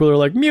water cooler are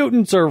like,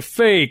 mutants are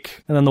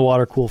fake. And then the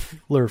water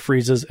cooler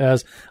freezes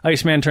as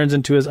Iceman turns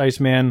into his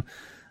Iceman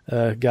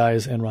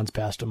guys and runs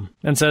past him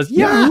and says,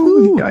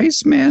 Yahoo!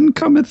 Iceman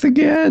cometh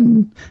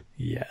again.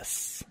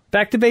 Yes.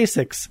 Back to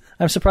basics.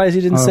 I'm surprised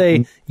he didn't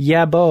say,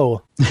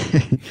 Yabo.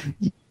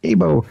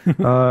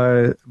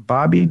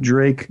 Bobby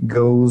Drake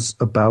goes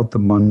about the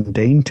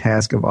mundane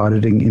task of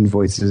auditing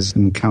invoices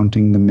and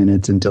counting the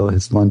minutes until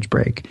his lunch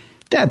break.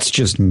 That's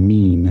just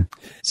mean.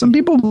 Some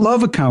people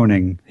love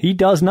accounting. He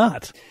does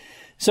not.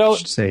 So, I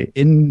should say,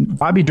 in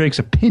Bobby Drake's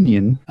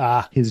opinion,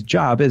 his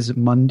job is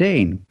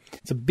mundane.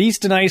 So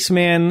Beast and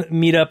Iceman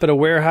meet up at a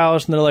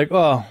warehouse, and they're like,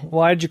 oh,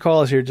 why'd you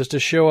call us here? Just to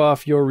show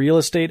off your real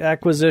estate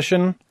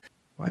acquisition?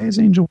 Why is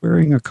Angel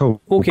wearing a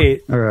coat?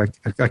 Okay. Or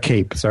a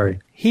cape, sorry.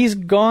 He's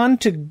gone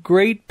to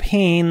great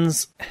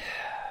pains.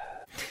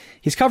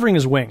 He's covering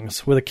his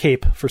wings with a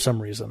cape for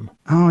some reason.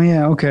 Oh,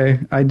 yeah, okay.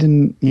 I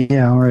didn't...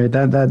 Yeah, all right.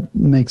 That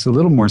makes a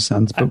little more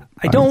sense. But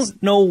I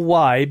don't know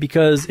why,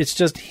 because it's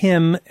just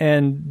him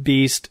and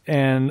Beast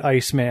and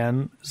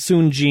Iceman,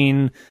 soon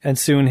Jean, and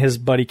soon his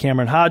buddy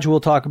Cameron Hodge, who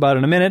we'll talk about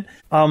in a minute.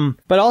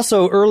 But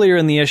also, earlier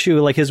in the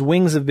issue, like, his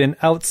wings have been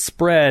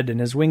outspread, and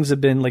his wings have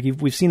been, like,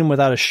 we've seen him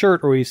without a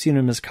shirt, or we've seen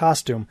him in his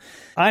costume.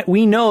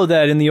 We know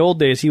that in the old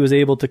days, he was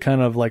able to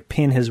kind of, like,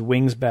 pin his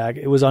wings back.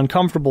 It was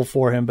uncomfortable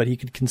for him, but he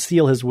could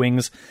conceal his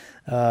wings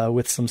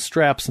with some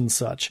straps and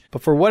such.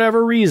 But for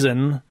whatever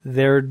reason,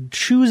 they're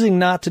choosing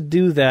not to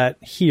do that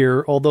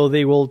here, although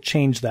they will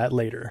change that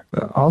later.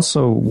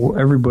 Also,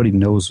 everybody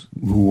knows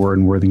who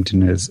Warren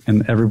Worthington is,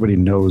 and everybody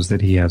knows that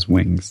he has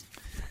wings.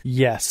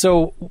 Yeah,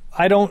 so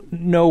I don't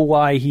know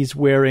why he's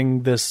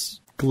wearing this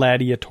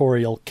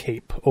gladiatorial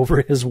cape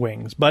over his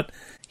wings, but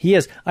he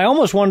is. I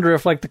almost wonder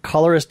if, like, the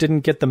colorist didn't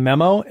get the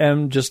memo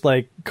and just,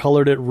 like,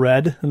 colored it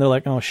red, and they're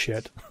like, oh,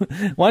 shit.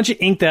 Why don't you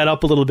ink that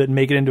up a little bit and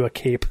make it into a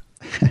cape?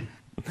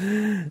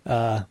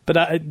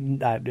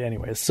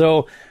 Anyways,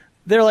 so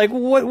they're like,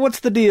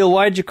 what's the deal?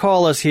 Why'd you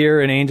call us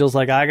here? And Angel's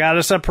like, I got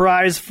a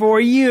surprise for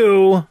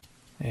you.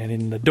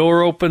 And the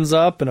door opens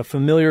up, and a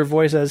familiar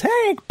voice says,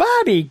 Hank,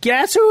 Bobby,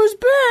 guess who's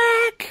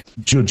back?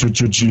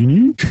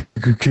 Genie?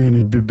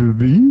 Can it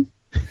be?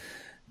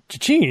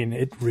 Gene,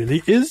 it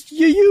really is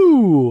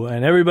you.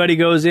 And everybody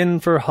goes in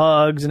for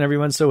hugs, and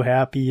everyone's so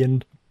happy,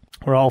 and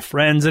we're all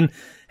friends. And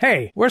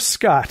hey, where's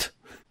Scott?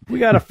 We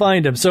got to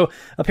find him. So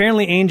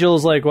apparently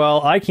Angel's like,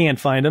 well, I can't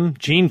find him.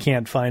 Gene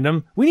can't find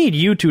him. We need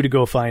you two to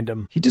go find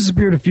him. He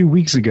disappeared a few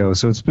weeks ago,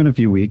 so it's been a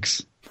few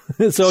weeks.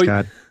 So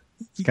Scott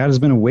has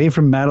been away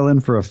from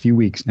Madeline for a few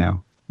weeks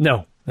now.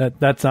 No,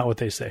 that's not what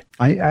they say.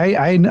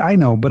 I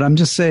know, but I'm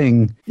just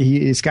saying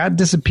Scott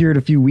disappeared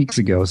a few weeks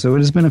ago, so it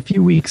has been a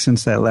few weeks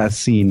since that last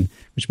scene,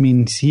 which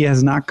means he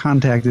has not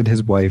contacted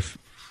his wife.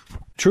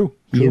 True.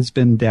 He has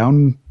been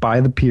down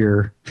by the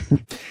pier.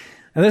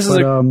 And this is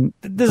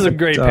a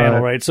great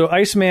panel, right? So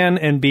Iceman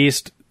and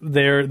Beast,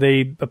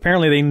 they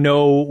apparently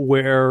know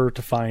where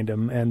to find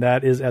him, and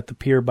that is at the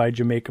pier by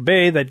Jamaica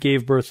Bay that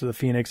gave birth to the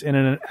Phoenix. And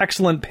in an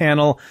excellent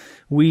panel,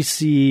 we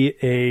see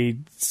a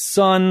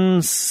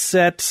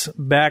sunset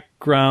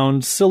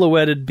background,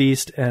 silhouetted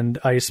Beast and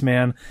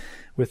Iceman,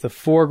 with the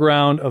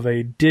foreground of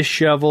a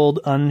disheveled,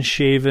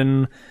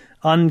 unshaven,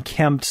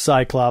 unkempt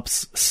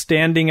Cyclops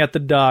standing at the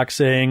dock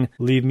saying,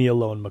 "Leave me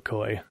alone,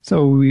 McCoy."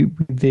 So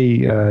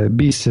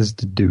Beast has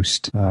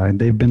deduced.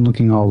 They've been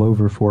looking all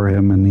over for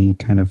him, and he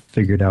kind of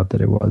figured out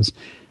that it was.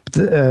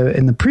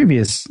 In the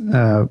previous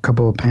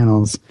couple of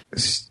panels,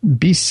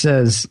 Beast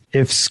says,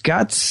 if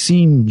Scott's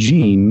seen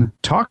Jean,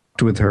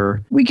 talked with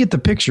her, we get the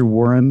picture,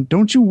 Warren.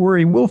 Don't you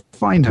worry, we'll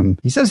find him.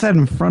 He says that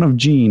in front of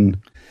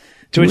Jean.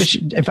 To which,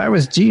 if I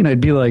was Jean,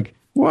 I'd be like,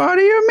 what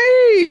do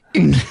you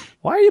mean?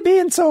 Why are you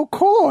being so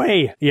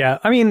coy? Yeah,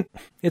 I mean,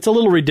 it's a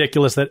little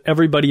ridiculous that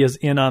everybody is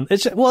in on...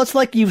 It's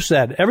like you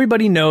said.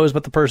 Everybody knows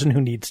but the person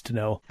who needs to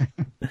know.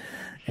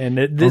 And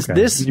this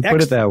you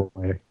put it that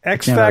way.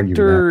 X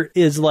Factor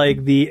is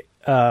like the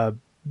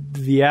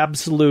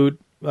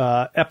absolute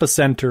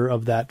epicenter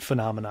of that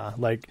phenomena.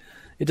 Like,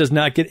 it does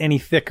not get any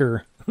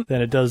thicker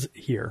than it does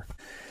here.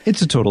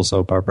 It's a total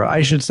soap opera.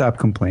 I should stop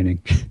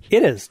complaining.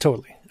 It is,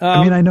 totally.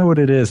 I mean, I know what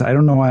it is. I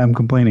don't know why I'm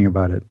complaining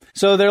about it.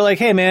 So they're like,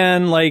 hey,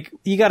 man, like,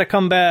 you got to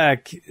come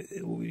back.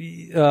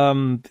 I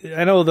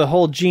know the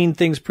whole Jean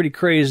thing's pretty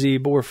crazy,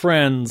 but we're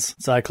friends.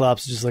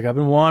 Cyclops is just like, I've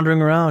been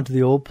wandering around to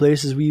the old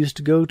places we used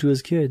to go to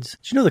as kids.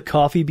 Did you know the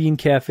Coffee Bean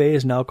Cafe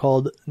is now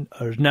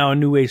a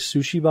New Age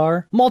sushi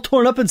bar? I'm all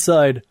torn up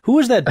inside. Who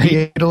is that? I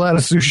ate a lot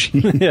of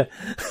sushi.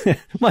 Yeah.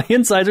 My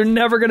insides are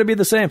never going to be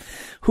the same.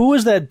 Who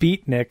is that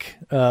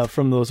beatnik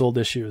from those old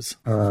issues?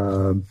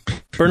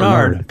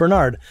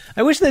 Bernard.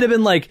 I wish they'd have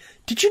been like,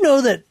 did you know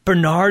that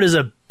Bernard is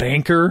a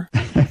banker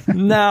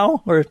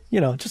now? Or,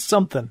 just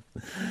something.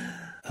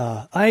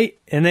 And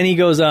then he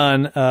goes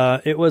on,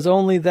 it was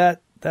only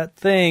that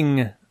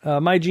thing.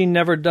 My Jean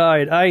never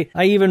died. I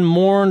even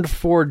mourned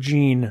for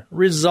Jean,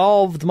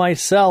 resolved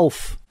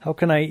myself. How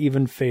can I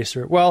even face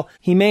her? Well,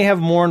 he may have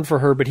mourned for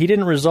her, but he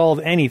didn't resolve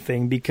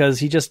anything because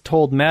he just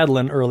told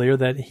Madeline earlier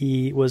that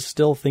he was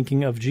still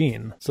thinking of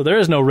Jean. So there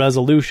is no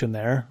resolution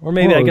there. Or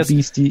maybe, I guess...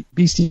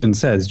 Beast even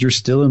says, you're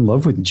still in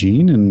love with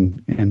Jean?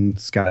 And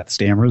Scott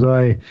stammers,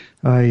 I...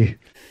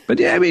 But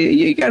yeah, I mean,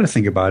 you got to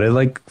think about it.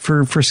 Like,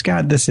 for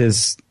Scott, this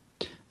is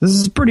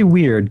pretty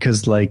weird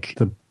because, like,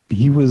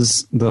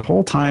 the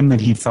whole time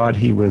that he thought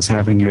he was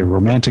having a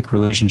romantic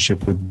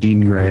relationship with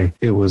Jean Grey,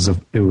 it was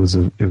a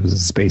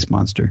space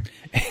monster.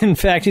 In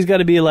fact, he's got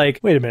to be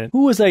like, wait a minute,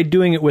 who was I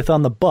doing it with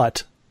on the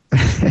butt?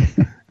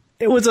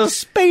 It was a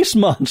space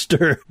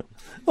monster.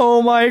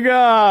 Oh my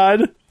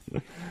God.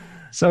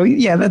 So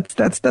yeah,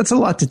 that's a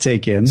lot to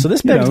take in. So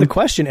this begs the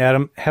question,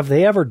 Adam, have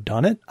they ever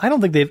done it? I don't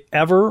think they've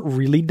ever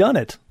really done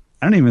it.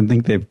 I don't even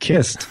think they've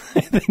kissed.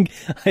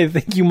 I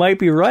think you might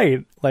be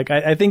right. Like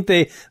I think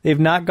they've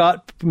not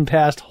gotten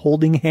past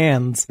holding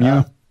hands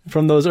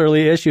from those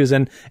early issues,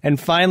 and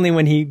finally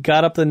when he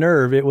got up the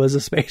nerve, it was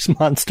a space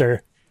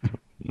monster.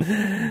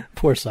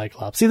 Poor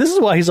Cyclops. See, this is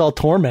why he's all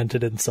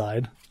tormented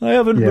inside. I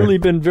haven't really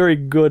been very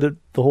good at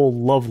the whole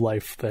love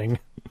life thing.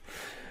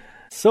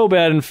 So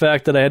bad, in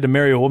fact, that I had to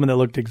marry a woman that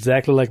looked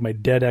exactly like my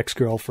dead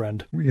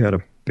ex-girlfriend. We had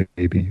a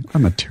baby.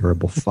 I'm a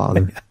terrible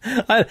father.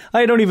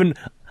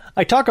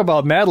 I talk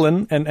about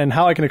Madeline and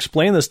how I can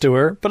explain this to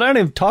her, but I don't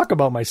even talk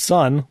about my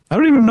son. I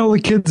don't even know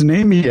the kid's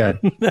name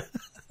yet.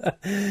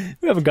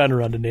 We haven't gotten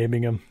around to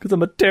naming him because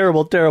I'm a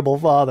terrible, terrible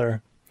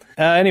father.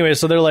 Anyway,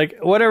 so they're like,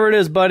 whatever it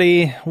is,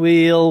 buddy,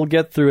 we'll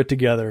get through it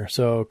together.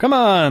 So come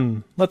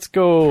on, let's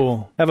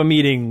go have a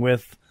meeting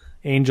with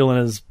Angel and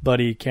his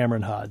buddy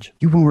Cameron Hodge.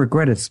 You won't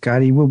regret it,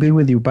 Scotty. We'll be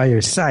with you by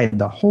your side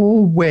the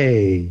whole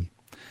way.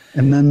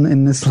 And then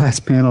in this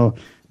last panel,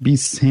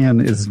 Beast's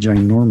hand is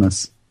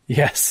ginormous.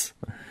 Yes.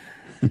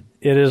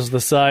 It is the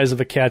size of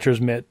a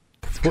catcher's mitt.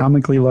 It's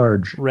comically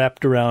large.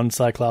 Wrapped around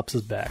Cyclops'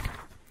 back.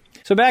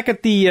 So back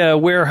at the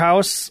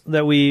warehouse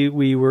that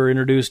we were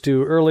introduced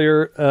to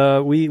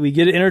earlier, we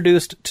get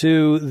introduced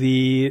to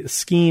the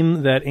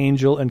scheme that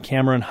Angel and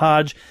Cameron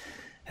Hodge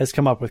has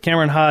come up with.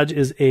 Cameron Hodge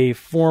is a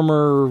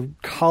former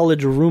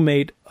college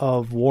roommate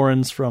of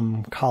Warren's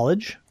from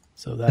college.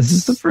 So that's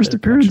Is this the first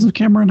appearance of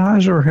Cameron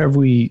Hodge, or have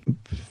we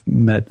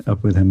met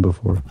up with him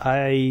before?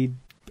 I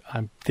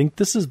think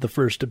this is the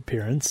first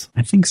appearance.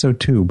 I think so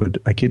too, but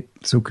I get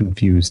so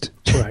confused.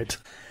 Right.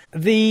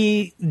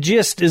 The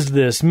gist is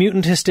this.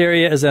 Mutant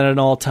hysteria is at an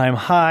all-time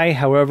high.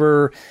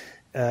 However,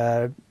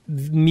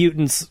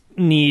 mutants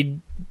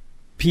need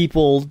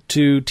people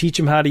to teach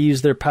them how to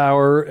use their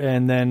power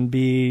and then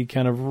be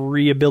kind of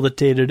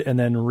rehabilitated and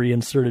then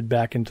reinserted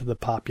back into the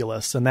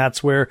populace. And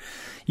that's where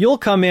you'll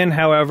come in.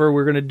 However,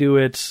 we're going to do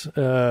it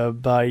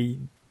by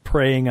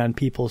preying on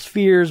people's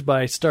fears,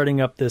 by starting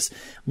up this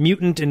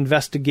mutant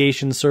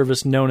investigation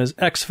service known as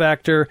X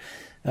Factor.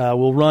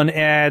 We'll run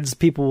ads.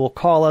 People will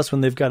call us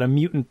when they've got a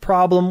mutant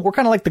problem. We're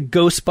kind of like the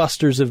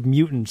Ghostbusters of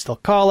mutants. They'll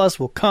call us,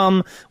 we'll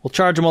come, we'll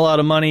charge them a lot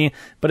of money,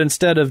 but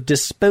instead of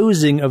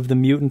disposing of the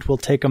mutant, we'll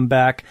take them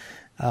back,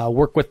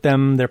 work with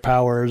them, their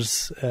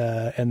powers,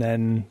 and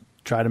then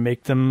try to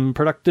make them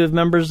productive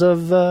members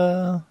of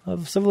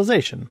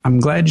civilization. I'm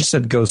glad you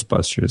said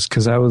Ghostbusters,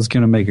 because I was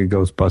going to make a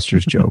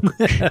Ghostbusters joke.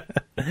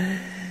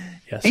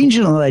 Yes.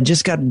 Angel and I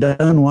just got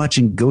done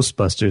watching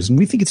Ghostbusters, and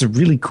we think it's a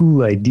really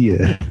cool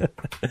idea.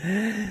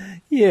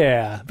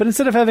 Yeah, but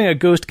instead of having a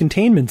ghost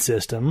containment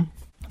system,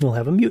 we'll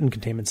have a mutant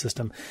containment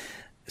system.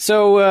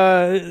 So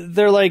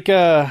they're like,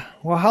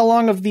 well, how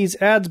long have these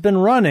ads been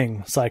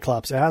running?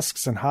 Cyclops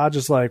asks, and Hodge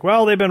is like,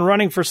 well, they've been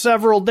running for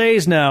several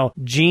days now.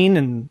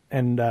 Jean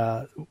and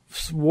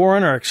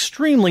Warren are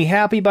extremely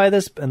happy by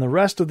this, and the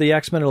rest of the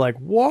X-Men are like,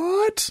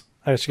 what?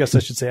 I guess I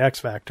should say X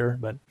Factor,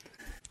 but...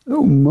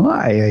 Oh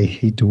my, I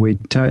hate to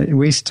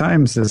waste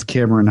time, says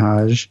Cameron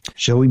Hodge.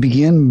 Shall we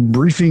begin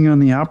briefing on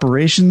the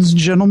operations,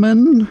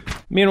 gentlemen?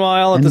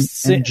 Meanwhile,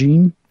 at and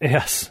Jean?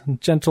 Yes,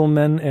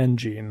 gentlemen and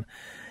Jean.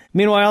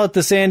 Meanwhile, at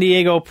the San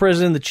Diego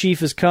prison, the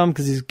chief has come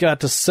because he's got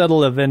to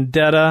settle a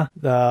vendetta.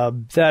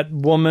 That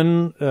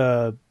woman,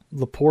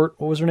 Laporte,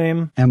 what was her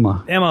name?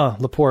 Emma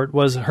Laporte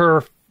was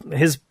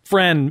his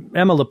friend,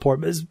 Emma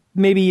Laporte,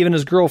 maybe even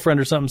his girlfriend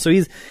or something. So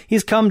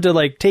he's come to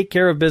like take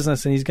care of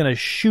business, and he's going to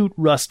shoot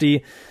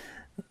Rusty.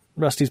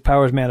 Rusty's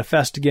powers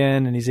manifest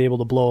again, and he's able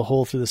to blow a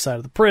hole through the side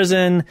of the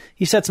prison.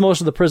 He sets most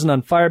of the prison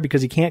on fire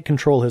because he can't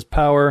control his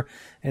power,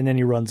 and then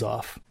he runs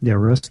off. Yeah,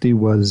 Rusty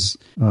was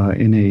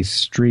in a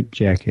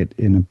straitjacket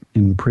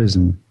in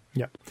prison.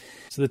 Yep.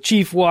 So the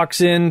chief walks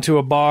into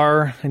a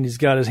bar, and he's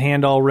got his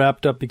hand all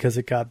wrapped up because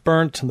it got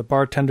burnt, and the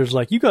bartender's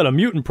like, you got a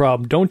mutant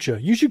problem, don't you?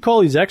 You should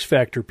call these X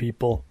Factor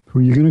people. Who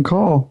are you going to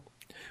call?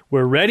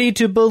 We're ready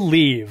to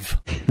believe.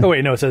 Oh,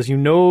 wait, no, it says,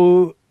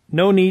 no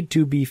need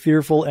to be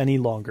fearful any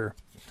longer.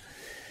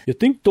 You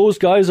think those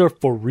guys are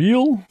for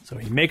real? So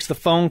he makes the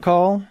phone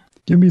call.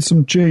 Give me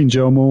some change,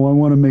 Elmo. I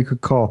want to make a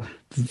call.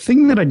 The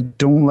thing that I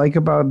don't like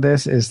about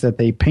this is that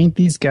they paint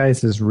these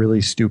guys as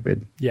really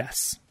stupid.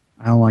 Yes.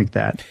 I don't like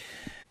that.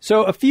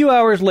 So a few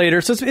hours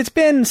later, so it's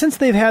been, since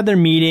they've had their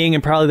meeting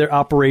and probably their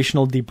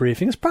operational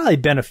debriefing, it's probably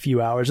been a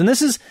few hours. And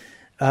this is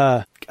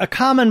a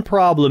common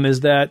problem, is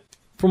that,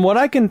 from what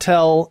I can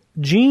tell,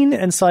 Jean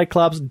and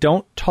Cyclops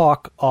don't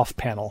talk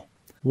off-panel.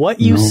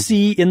 What you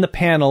see in the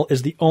panel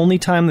is the only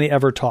time they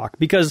ever talk,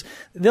 because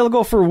they'll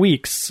go for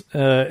weeks,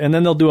 and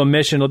then they'll do a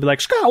mission. They'll be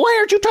like, Scott, why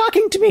aren't you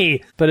talking to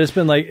me? But it's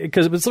been like,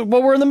 because it's like,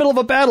 well, we're in the middle of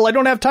a battle. I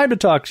don't have time to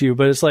talk to you.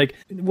 But it's like,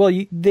 well,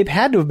 they've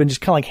had to have been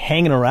just kind of like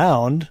hanging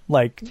around.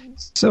 Like,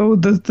 so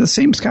the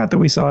same Scott that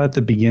we saw at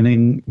the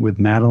beginning with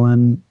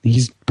Madeline,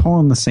 he's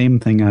pulling the same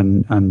thing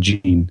on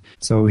Jean.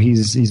 So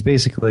he's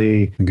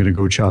basically, I'm going to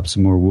go chop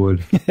some more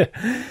wood.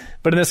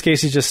 But in this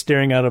case, he's just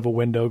staring out of a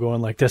window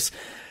going like this.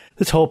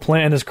 this whole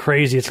plan is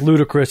crazy. It's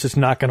ludicrous. It's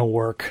not going to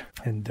work.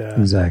 And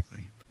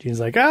exactly. Jean's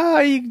like,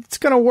 it's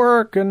going to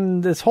work,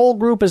 and this whole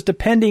group is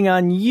depending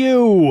on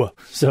you.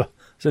 So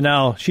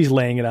now she's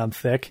laying it on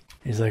thick.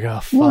 He's like, oh,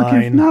 fine. Look,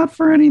 if not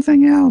for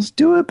anything else,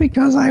 do it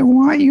because I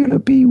want you to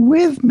be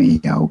with me,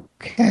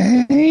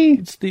 okay?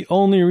 It's the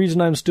only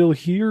reason I'm still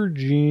here,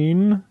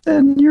 Jean.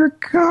 Then you're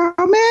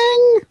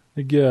coming?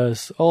 I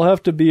guess. I'll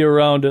have to be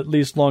around at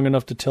least long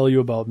enough to tell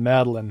you about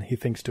Madeline, he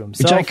thinks to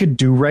himself. Which I could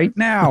do right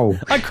now.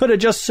 I could have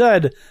just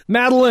said,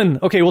 Madeline.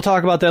 Okay, we'll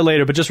talk about that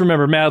later, but just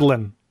remember,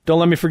 Madeline. Don't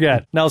let me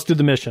forget. Now let's do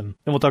the mission.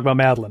 Then we'll talk about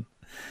Madeline.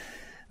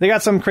 They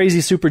got some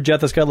crazy super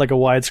jet that's got like a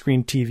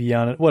widescreen TV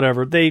on it.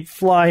 Whatever. They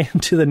fly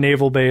to the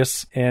naval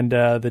base, and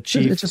the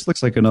chief... It just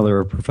looks like another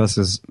of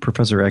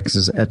Professor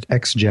X's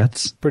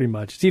X-Jets. Pretty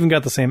much. It's even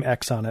got the same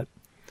X on it.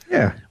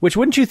 Yeah. Which,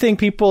 wouldn't you think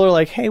people are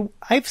like, hey,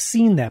 I've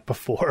seen that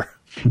before.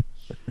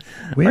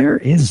 Where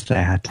is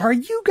that? Are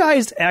you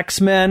guys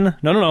X-Men?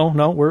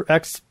 No. We're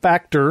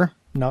X-Factor.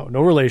 No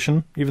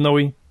relation, even though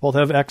we both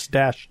have X-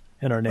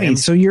 in our name. Wait,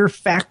 so you're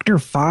Factor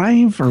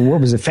 5? Or what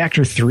was it,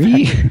 Factor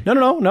 3?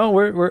 No.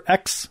 We're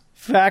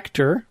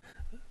X-Factor.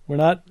 We're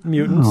not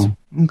mutants.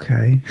 Oh,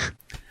 okay.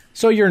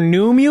 So you're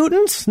new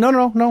mutants?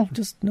 No.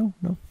 Just no.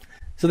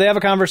 So they have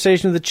a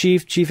conversation with the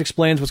chief. Chief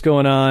explains what's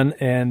going on,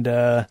 and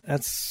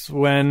that's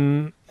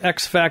when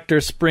X-Factor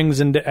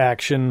springs into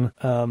action.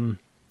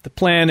 The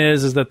plan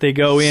is that they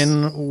go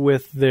in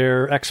with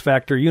their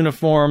X-Factor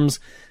uniforms,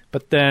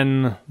 but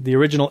then the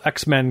original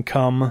X-Men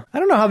come. I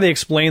don't know how they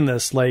explain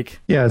this.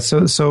 Yeah,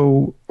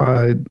 so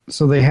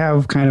they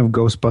have kind of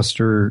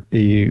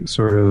Ghostbuster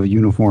sort of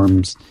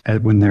uniforms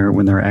when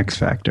they're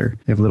X-Factor.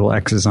 They have little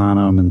X's on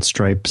them and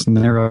stripes, and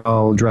they're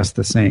all dressed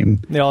the same.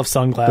 They all have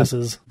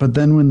sunglasses. But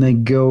then when they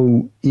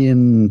go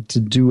in to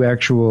do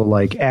actual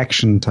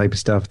action type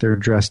stuff, they're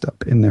dressed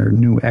up in their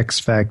new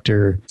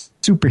X-Factor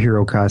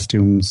superhero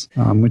costumes,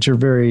 which are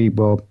very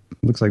well.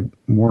 Looks like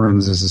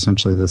Warren's is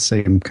essentially the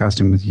same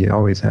costume that he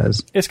always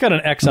has. It's got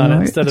an X on it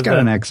instead of It's got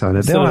an X on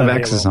it. They don't have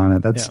X's on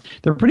it.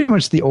 They're pretty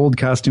much the old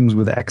costumes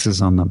with X's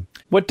on them.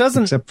 What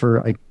doesn't, except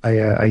for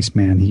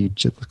Iceman, he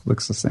just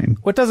looks the same.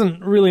 What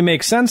doesn't really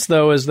make sense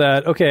though is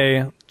that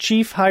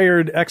Chief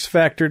hired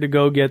X-Factor to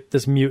go get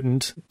this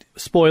mutant.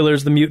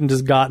 Spoilers: the mutant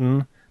is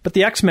gotten, but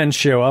the X-Men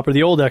show up, or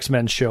the old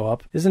X-Men show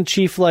up. Isn't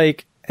Chief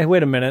like, hey,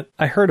 wait a minute?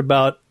 I heard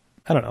about.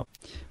 I don't know.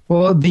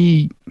 Well,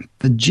 the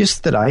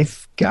gist that I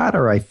got,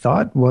 or I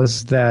thought,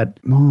 was that,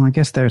 I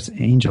guess there's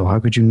Angel. How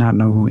could you not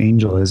know who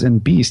Angel is?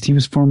 And Beast, he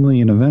was formerly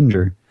an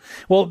Avenger.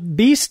 Well,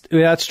 Beast,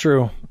 that's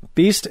true.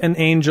 Beast and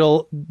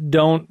Angel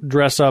don't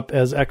dress up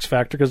as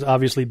X-Factor, because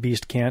obviously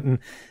Beast can't,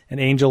 and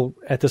Angel,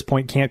 at this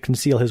point, can't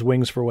conceal his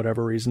wings for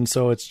whatever reason,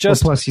 so it's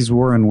just... Well, plus, he's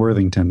Warren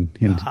Worthington.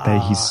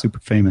 He's super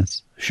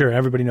famous. Sure,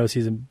 everybody knows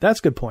that's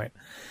a good point.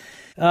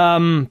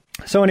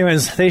 So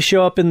anyways, they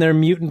show up in their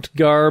mutant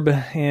garb,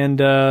 and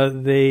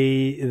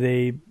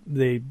they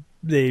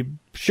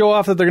show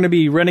off that they're going to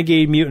be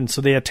renegade mutants.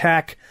 So they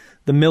attack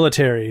the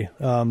military,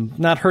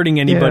 not hurting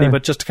anybody,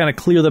 but just to kind of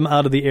clear them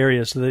out of the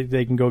area so that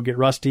they can go get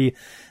Rusty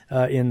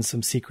in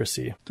some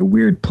secrecy. It's a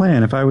weird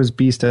plan. If I was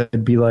Beast,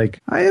 I'd be like,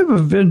 I have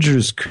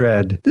Avengers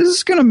cred. This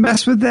is going to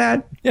mess with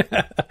that.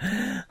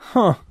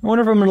 Huh. I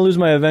wonder if I'm going to lose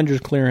my Avengers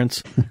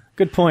clearance.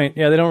 Good point.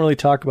 Yeah, they don't really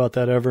talk about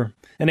that ever.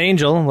 And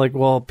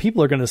Angel,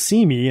 people are going to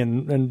see me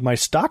and my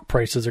stock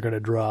prices are going to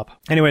drop.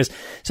 Anyways,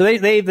 so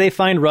they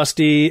find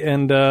Rusty,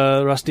 and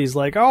Rusty's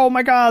like, oh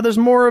my God, there's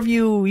more of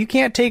you. You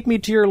can't take me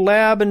to your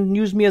lab and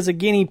use me as a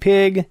guinea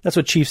pig. That's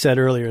what Chief said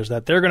earlier, is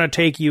that they're going to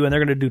take you and they're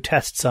going to do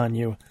tests on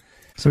you.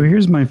 So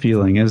here's my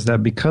feeling, is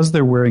that because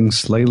they're wearing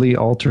slightly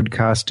altered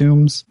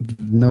costumes,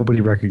 nobody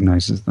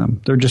recognizes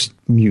them. They're just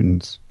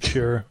mutants.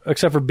 Sure,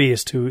 except for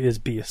Beast, who is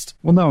Beast.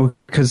 Well, no,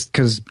 because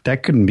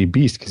that couldn't be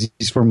Beast, because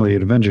he's formerly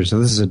an Avenger, so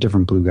this is a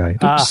different blue guy.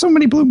 There's so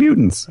many blue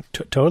mutants.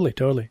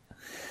 Totally.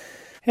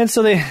 And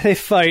so they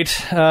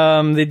fight.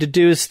 They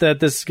deduce that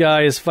this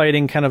guy is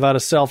fighting kind of out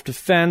of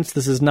self-defense.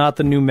 This is not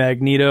the new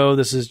Magneto.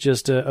 This is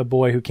just a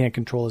boy who can't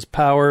control his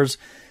powers.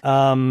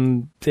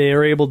 They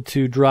are able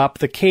to drop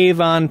the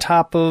cave on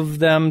top of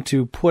them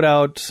to put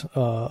out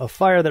a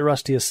fire that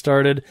Rusty has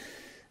started.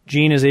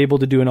 Jean is able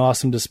to do an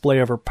awesome display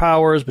of her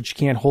powers, but she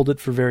can't hold it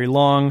for very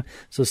long.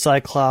 So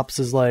Cyclops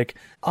is like,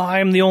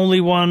 I'm the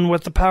only one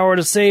with the power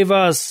to save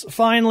us.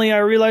 Finally, I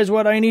realize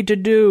what I need to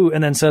do.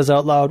 And then says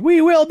out loud,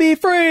 we will be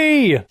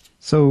free.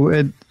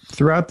 So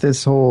throughout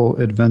this whole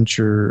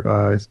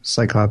adventure,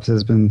 Cyclops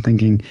has been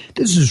thinking,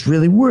 this is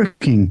really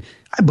working.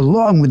 I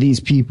belong with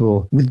these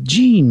people, with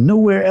Jean,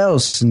 nowhere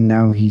else. And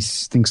now he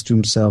thinks to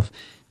himself,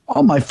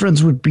 all my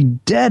friends would be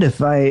dead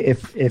if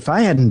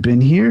I hadn't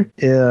been here.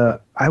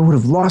 I would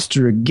have lost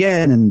her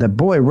again, and the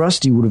boy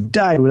Rusty would have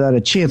died without a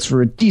chance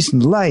for a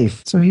decent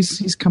life. So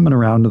he's coming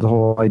around to the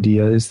whole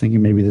idea. He's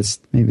thinking maybe this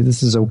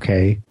is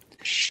okay.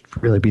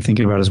 Should really be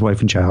thinking about his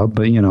wife and child,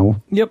 but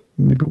Yep.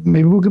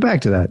 Maybe we'll get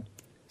back to that.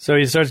 So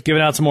he starts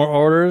giving out some more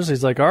orders.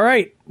 He's like, all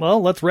right,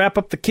 well, let's wrap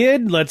up the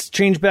kid. Let's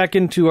change back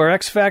into our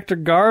X-Factor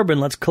garb, and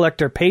let's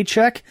collect our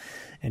paycheck.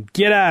 and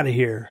get out of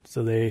here.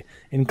 So they,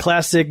 in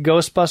classic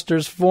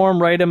Ghostbusters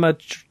form, write him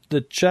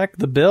the check,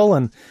 the bill,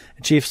 and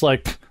the Chief's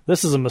like,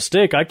 this is a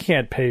mistake. I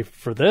can't pay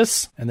for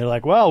this. And they're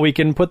like, well, we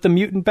can put the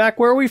mutant back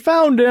where we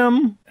found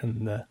him.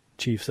 And the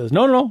Chief says,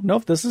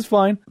 no, this is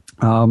fine.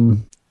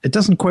 It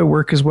doesn't quite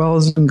work as well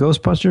as in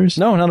Ghostbusters.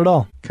 No, not at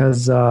all.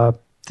 Because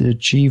the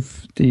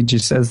Chief, he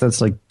just says that's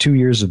like 2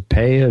 years of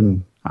pay,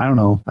 and I don't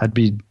know.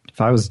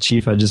 If I was the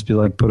Chief, I'd just be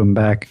like, put him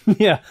back.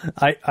 Yeah,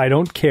 I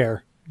don't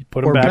care. You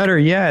put him back. Or better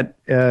yet,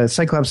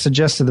 Cyclops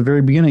suggests at the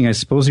very beginning, I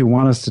suppose you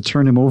want us to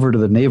turn him over to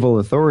the naval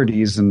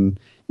authorities, and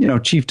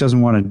Chief doesn't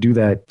want to do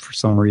that for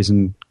some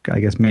reason. I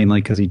guess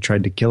mainly because he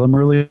tried to kill him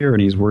earlier,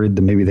 and he's worried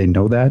that maybe they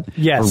know that.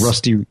 Yes. Or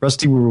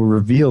Rusty will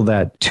reveal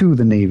that to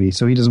the Navy,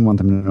 so he doesn't want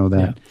them to know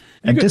that.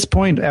 Yeah. At this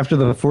point, after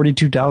the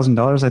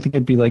 $42,000, I think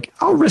I'd be like,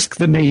 I'll risk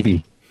the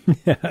Navy.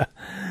 Yeah.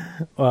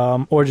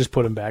 Or just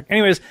put him back.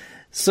 Anyways,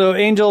 so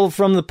Angel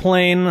from the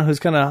plane, who's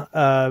kind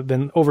of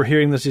been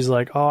overhearing this, he's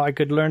like, oh, I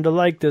could learn to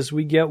like this.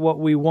 We get what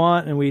we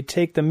want, and we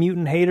take the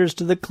mutant haters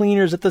to the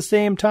cleaners at the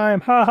same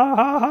time. Ha, ha,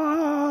 ha,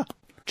 ha.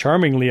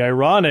 Charmingly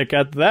ironic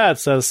at that,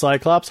 says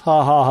Cyclops.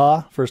 Ha, ha,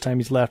 ha. First time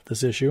he's laughed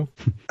this issue.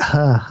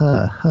 Ha,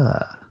 ha,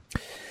 ha.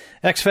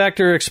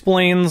 X-Factor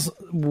explains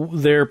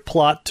their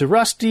plot to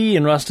Rusty,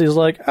 and Rusty's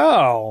like,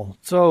 oh,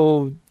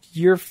 so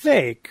you're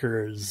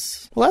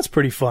fakers. Well, that's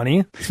pretty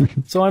funny.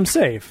 So I'm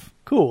safe.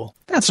 Cool.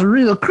 That's a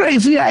real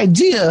crazy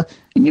idea.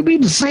 And you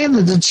mean to say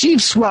that the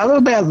Chief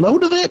swallowed that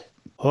load of it?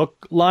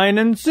 Hook, line,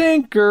 and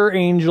sinker,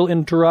 Angel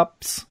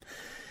interrupts.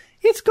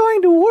 It's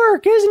going to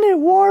work, isn't it,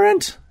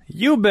 Warrant?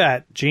 You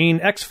bet. Gene,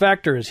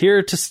 X-Factor is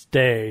here to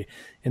stay.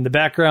 In the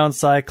background,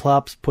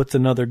 Cyclops puts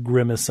another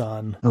grimace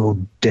on. Oh,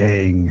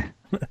 dang.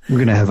 We're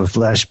going to have a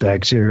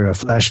flashback here, a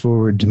flash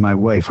forward to my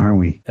wife, aren't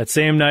we? That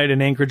same night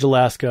in Anchorage,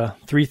 Alaska,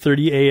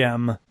 3:30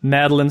 a.m.,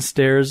 Madeline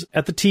stares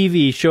at the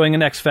TV showing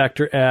an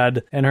X-Factor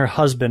ad and her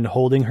husband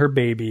holding her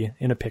baby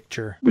in a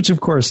picture. Which, of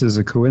course, is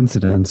a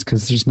coincidence,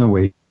 because there's no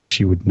way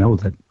she would know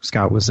that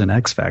Scott was an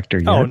X-Factor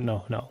yet. Oh,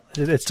 no.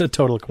 It's a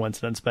total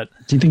coincidence, but...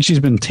 Do you think she's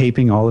been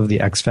taping all of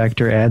the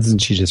X-Factor ads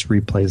and she just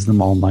replays them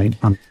all night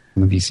on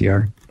the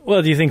VCR?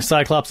 Well, do you think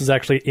Cyclops is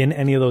actually in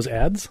any of those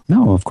ads?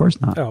 No, of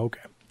course not. Oh, okay.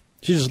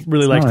 She just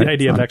really likes the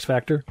idea of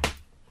X-Factor.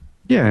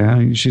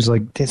 Yeah, she's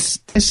like, this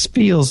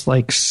feels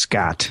like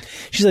Scott.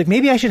 She's like,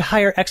 maybe I should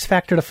hire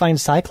X-Factor to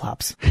find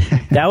Cyclops.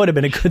 That would have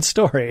been a good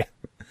story.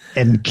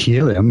 And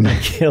kill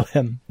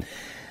him.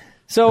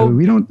 So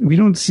we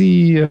don't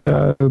see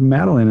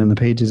Madeline in the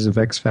pages of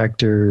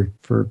X-Factor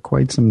for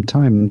quite some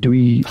time. Do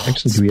we ever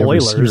see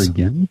her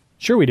again?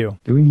 Sure we do.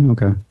 Do we?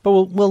 Okay. But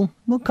we'll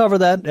cover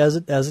that as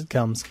it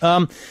comes.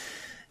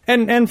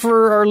 And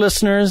for our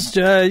listeners,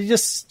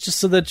 just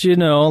so that you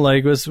know,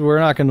 like, we're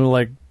not going to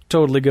like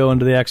totally go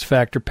into the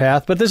X-Factor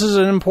path, but this is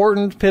an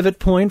important pivot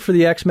point for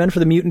the X-Men, for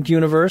the mutant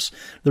universe,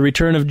 the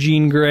return of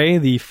Jean Grey,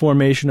 the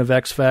formation of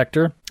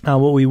X-Factor.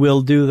 What we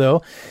will do,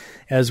 though,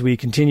 as we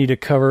continue to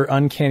cover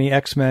Uncanny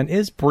X-Men,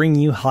 is bring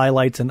you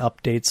highlights and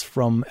updates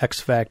from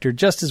X-Factor,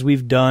 just as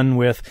we've done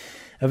with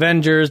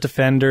Avengers,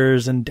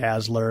 Defenders, and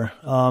Dazzler.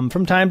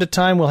 From time to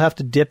time, we'll have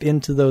to dip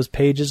into those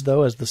pages,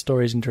 though, as the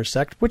stories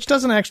intersect, which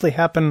doesn't actually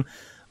happen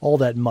all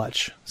that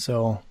much.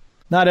 So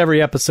not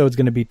every episode's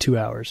going to be 2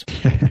 hours.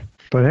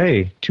 But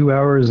hey, 2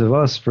 hours of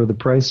us for the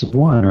price of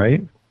one,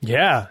 right?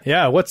 Yeah.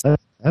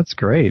 That's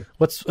great.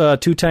 What's 2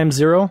 times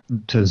 0?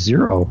 To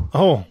 0.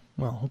 Oh,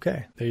 well,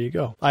 okay. There you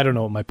go. I don't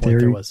know what my point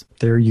there was.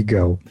 There you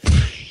go.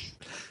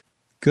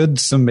 Good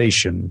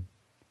summation.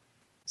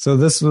 So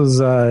this was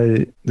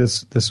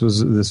this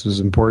was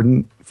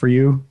important for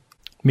you?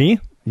 Me?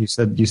 You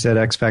said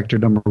X-Factor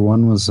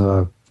 #1 was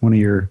one of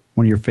your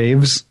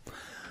faves?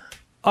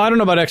 I don't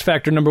know about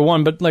X-Factor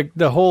 #1, but like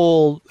the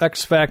whole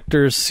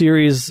X-Factor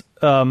series,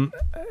 and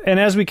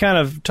as we kind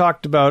of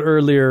talked about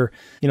earlier,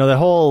 the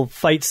whole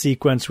fight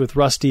sequence with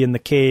Rusty in the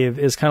cave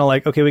is kind of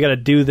like, okay, we got to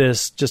do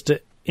this just to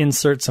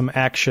insert some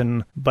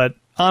action. But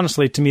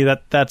honestly, to me,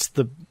 that's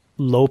the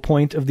low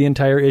point of the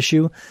entire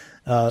issue.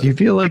 Do you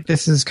feel like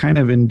this is kind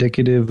of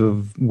indicative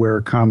of where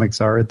comics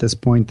are at this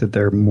point, that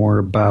they're more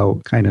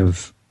about kind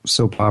of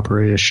soap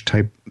opera-ish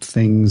type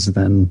things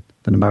than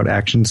about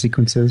action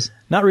sequences?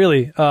 Not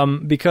really,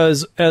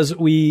 because as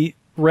we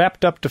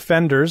wrapped up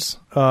Defenders,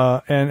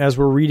 and as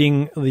we're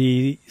reading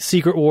the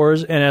Secret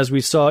Wars, and as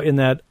we saw in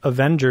that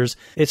Avengers,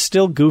 it's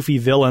still goofy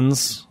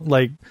villains.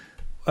 Like,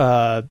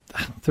 there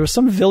was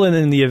some villain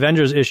in the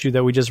Avengers issue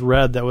that we just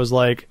read that was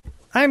like,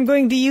 I'm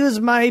going to use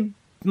my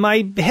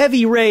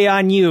heavy ray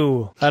on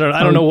you. I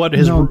don't know what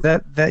his... No,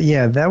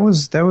 that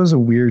was a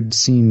weird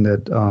scene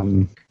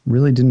that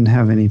really didn't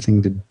have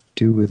anything to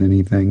do with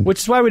anything. Which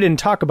is why we didn't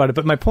talk about it.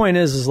 But my point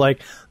is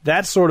like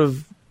that sort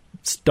of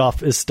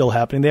stuff is still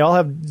happening. They all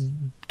have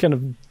kind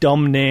of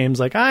dumb names,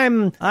 like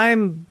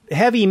I'm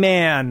Heavy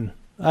Man.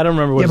 I don't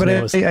remember what his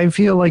name was. I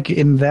feel like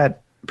in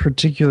that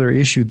particular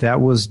issue,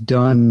 that was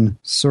done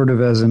sort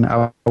of as an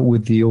out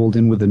with the old,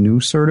 in with the new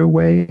sort of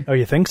way. Oh,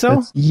 you think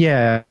so?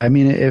 Yeah. I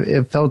mean,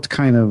 it felt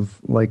kind of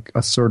like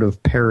a sort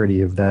of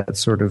parody of that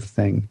sort of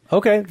thing.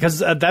 Okay, because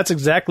that's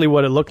exactly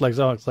what it looked like.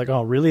 So it's like,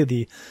 oh, really?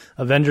 The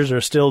Avengers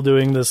are still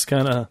doing this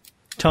kind of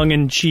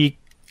tongue-in-cheek,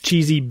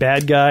 cheesy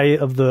bad guy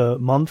of the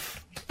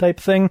month type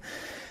thing?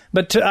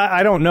 But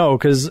I don't know,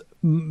 because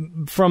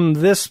from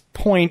this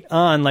point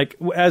on, like,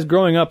 as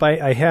growing up,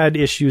 I had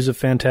issues of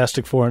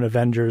Fantastic Four and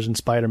Avengers and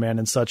Spider-Man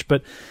and such,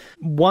 but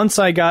once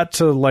I got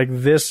to, like,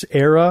 this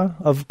era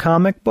of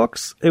comic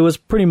books, it was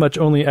pretty much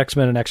only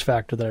X-Men and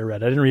X-Factor that I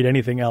read. I didn't read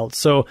anything else.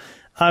 So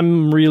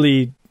I'm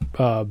really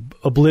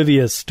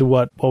oblivious to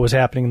what was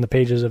happening in the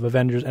pages of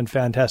Avengers and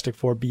Fantastic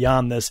Four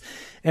beyond this.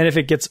 And if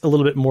it gets a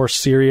little bit more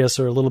serious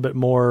or a little bit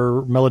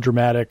more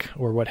melodramatic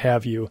or what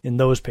have you in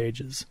those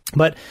pages.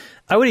 But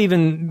I would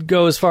even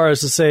go as far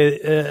as to say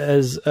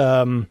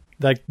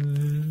like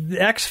the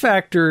X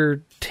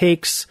Factor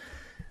takes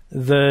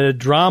the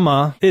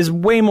drama is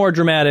way more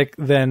dramatic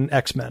than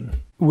X-Men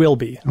will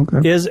be.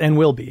 Okay. Is and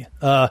will be.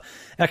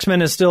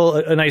 X-Men is still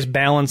a nice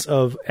balance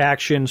of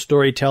action,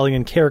 storytelling,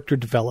 and character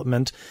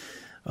development,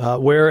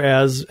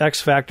 whereas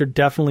X-Factor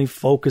definitely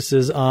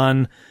focuses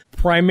on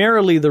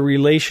primarily the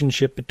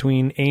relationship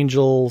between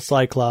Angel,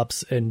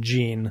 Cyclops, and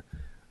Jean.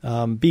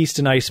 Beast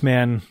and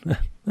Iceman,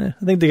 I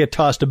think they get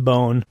tossed a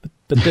bone,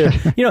 but they're,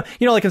 you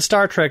know, like in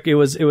Star Trek, it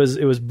was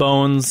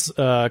Bones,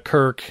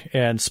 Kirk,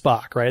 and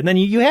Spock, right? And then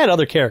you had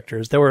other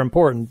characters that were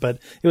important, but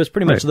it was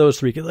pretty much those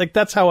three. Like,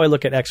 that's how I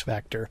look at X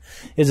Factor,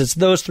 is it's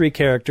those three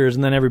characters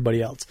and then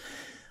everybody else.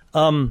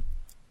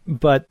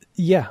 But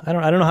yeah, I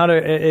don't know how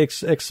to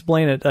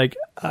explain it. Like,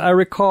 I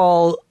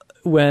recall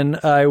when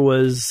I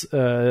was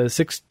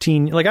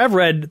 16, like, I've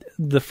read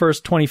the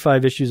first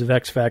 25 issues of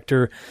X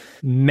Factor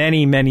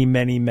many, many,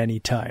 many, many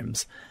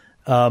times.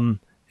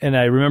 And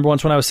I remember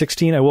once when I was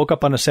 16, I woke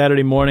up on a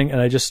Saturday morning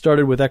and I just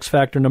started with X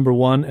Factor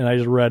 #1 and I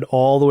just read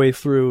all the way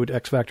through to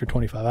X Factor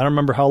 25. I don't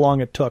remember how long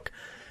it took,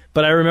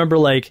 but I remember,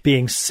 like,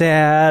 being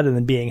sad and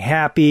then being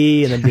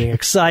happy and then being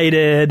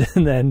excited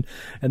and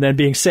then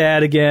being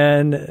sad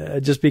again,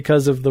 just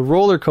because of the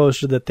roller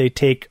coaster that they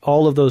take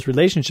all of those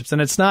relationships.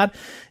 And it's not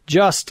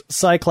just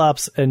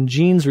Cyclops and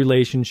Jean's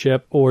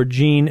relationship or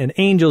Jean and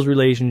Angel's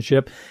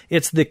relationship.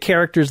 It's the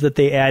characters that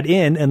they add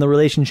in and the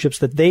relationships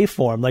that they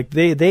form. Like,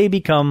 they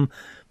become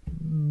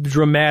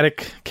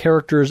dramatic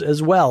characters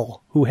as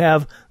well, who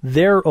have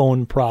their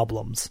own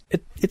problems.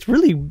 It's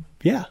really,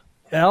 yeah.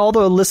 All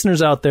the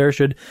listeners out there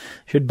should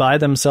buy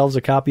themselves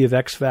a copy of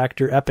X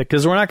Factor Epic,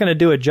 because we're not going to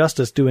do it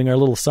justice doing our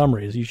little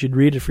summaries. You should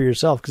read it for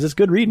yourself, because it's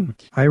good reading.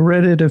 I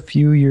read it a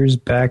few years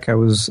back. I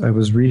was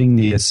reading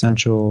the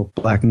Essential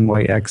Black and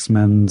White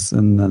X-Men's,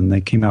 and then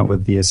they came out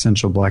with the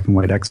Essential Black and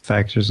White X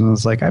Factors, and I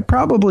was like, I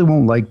probably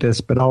won't like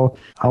this, but I'll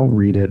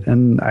read it.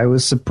 And I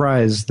was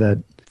surprised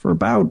that for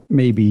about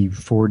maybe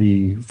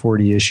 40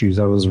 issues,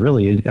 I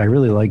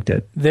really liked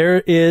it.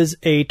 There is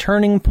a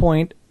turning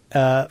point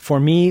for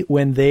me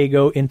when they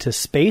go into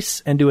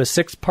space and do a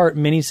 6-part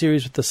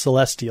miniseries with the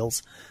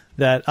Celestials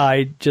that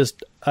I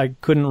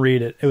couldn't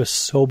read it. It was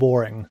so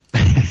boring.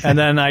 And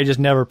then I just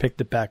never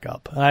picked it back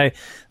up. I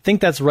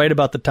think that's right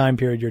about the time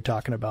period you're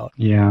talking about.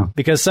 Yeah.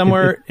 Because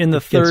somewhere in the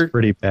third... It's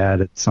pretty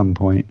bad at some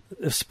point.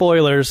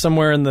 Spoilers,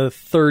 somewhere in the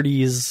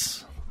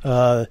 30s,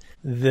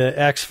 the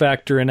X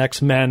Factor and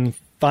X-Men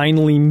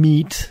finally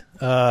meet,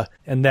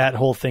 and that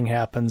whole thing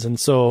happens. And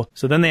so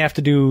then they have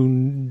to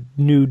do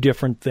new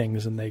different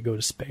things, and they go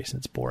to space, and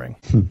it's boring.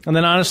 And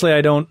then honestly,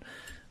 I don't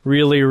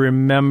really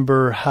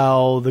remember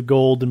how the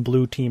gold and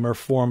blue team are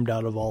formed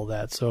out of all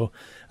that. So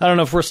I don't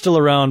know if we're still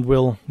around.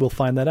 We'll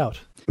find that out.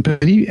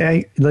 But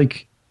I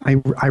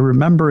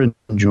remember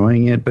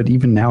enjoying it, but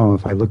even now,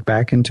 if I look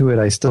back into it,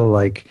 I still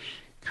like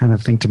kind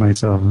of think to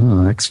myself,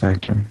 oh, X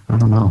Factor, I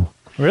don't know.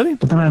 Really?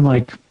 But then I'm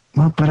like,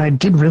 well, but I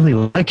did really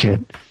like it.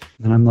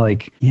 And I'm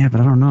like, yeah, but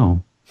I don't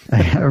know.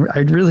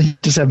 I really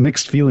just have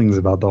mixed feelings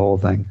about the whole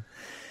thing.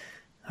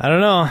 I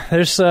don't know.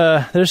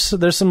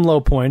 There's some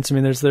low points. I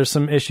mean, there's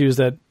some issues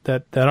that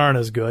aren't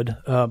as good.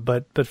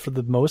 But for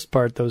the most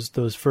part,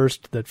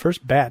 that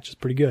first batch is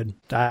pretty good.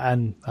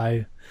 And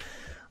I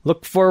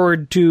look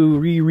forward to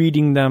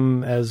rereading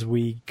them as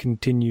we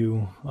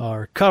continue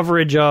our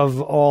coverage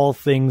of all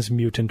things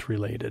mutant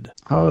related.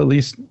 I'll at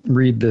least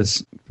read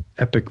this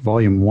Epic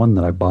Volume 1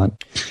 that I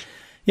bought.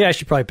 Yeah, I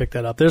should probably pick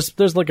that up.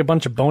 There's like a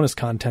bunch of bonus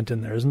content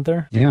in there, isn't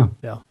there? Yeah.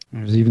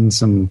 There's even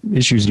some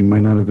issues you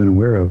might not have been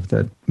aware of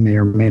that may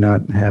or may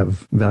not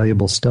have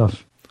valuable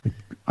stuff. Like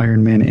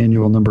Iron Man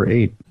Annual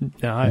 #8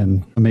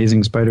 and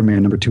Amazing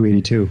Spider-Man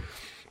 #282.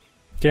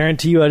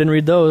 Guarantee you I didn't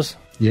read those.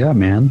 Yeah,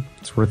 man.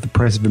 It's worth the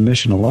price of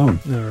admission alone.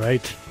 All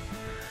right.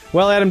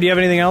 Well, Adam, do you have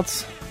anything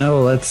else?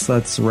 No,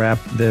 let's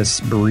wrap this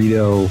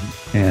burrito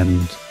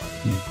and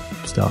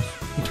stuff.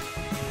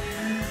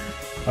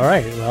 All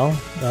right.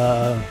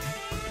 Well,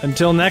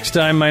 until next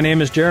time, my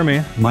name is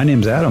Jeremy. My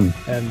name's Adam.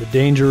 And the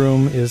Danger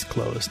Room is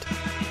closed.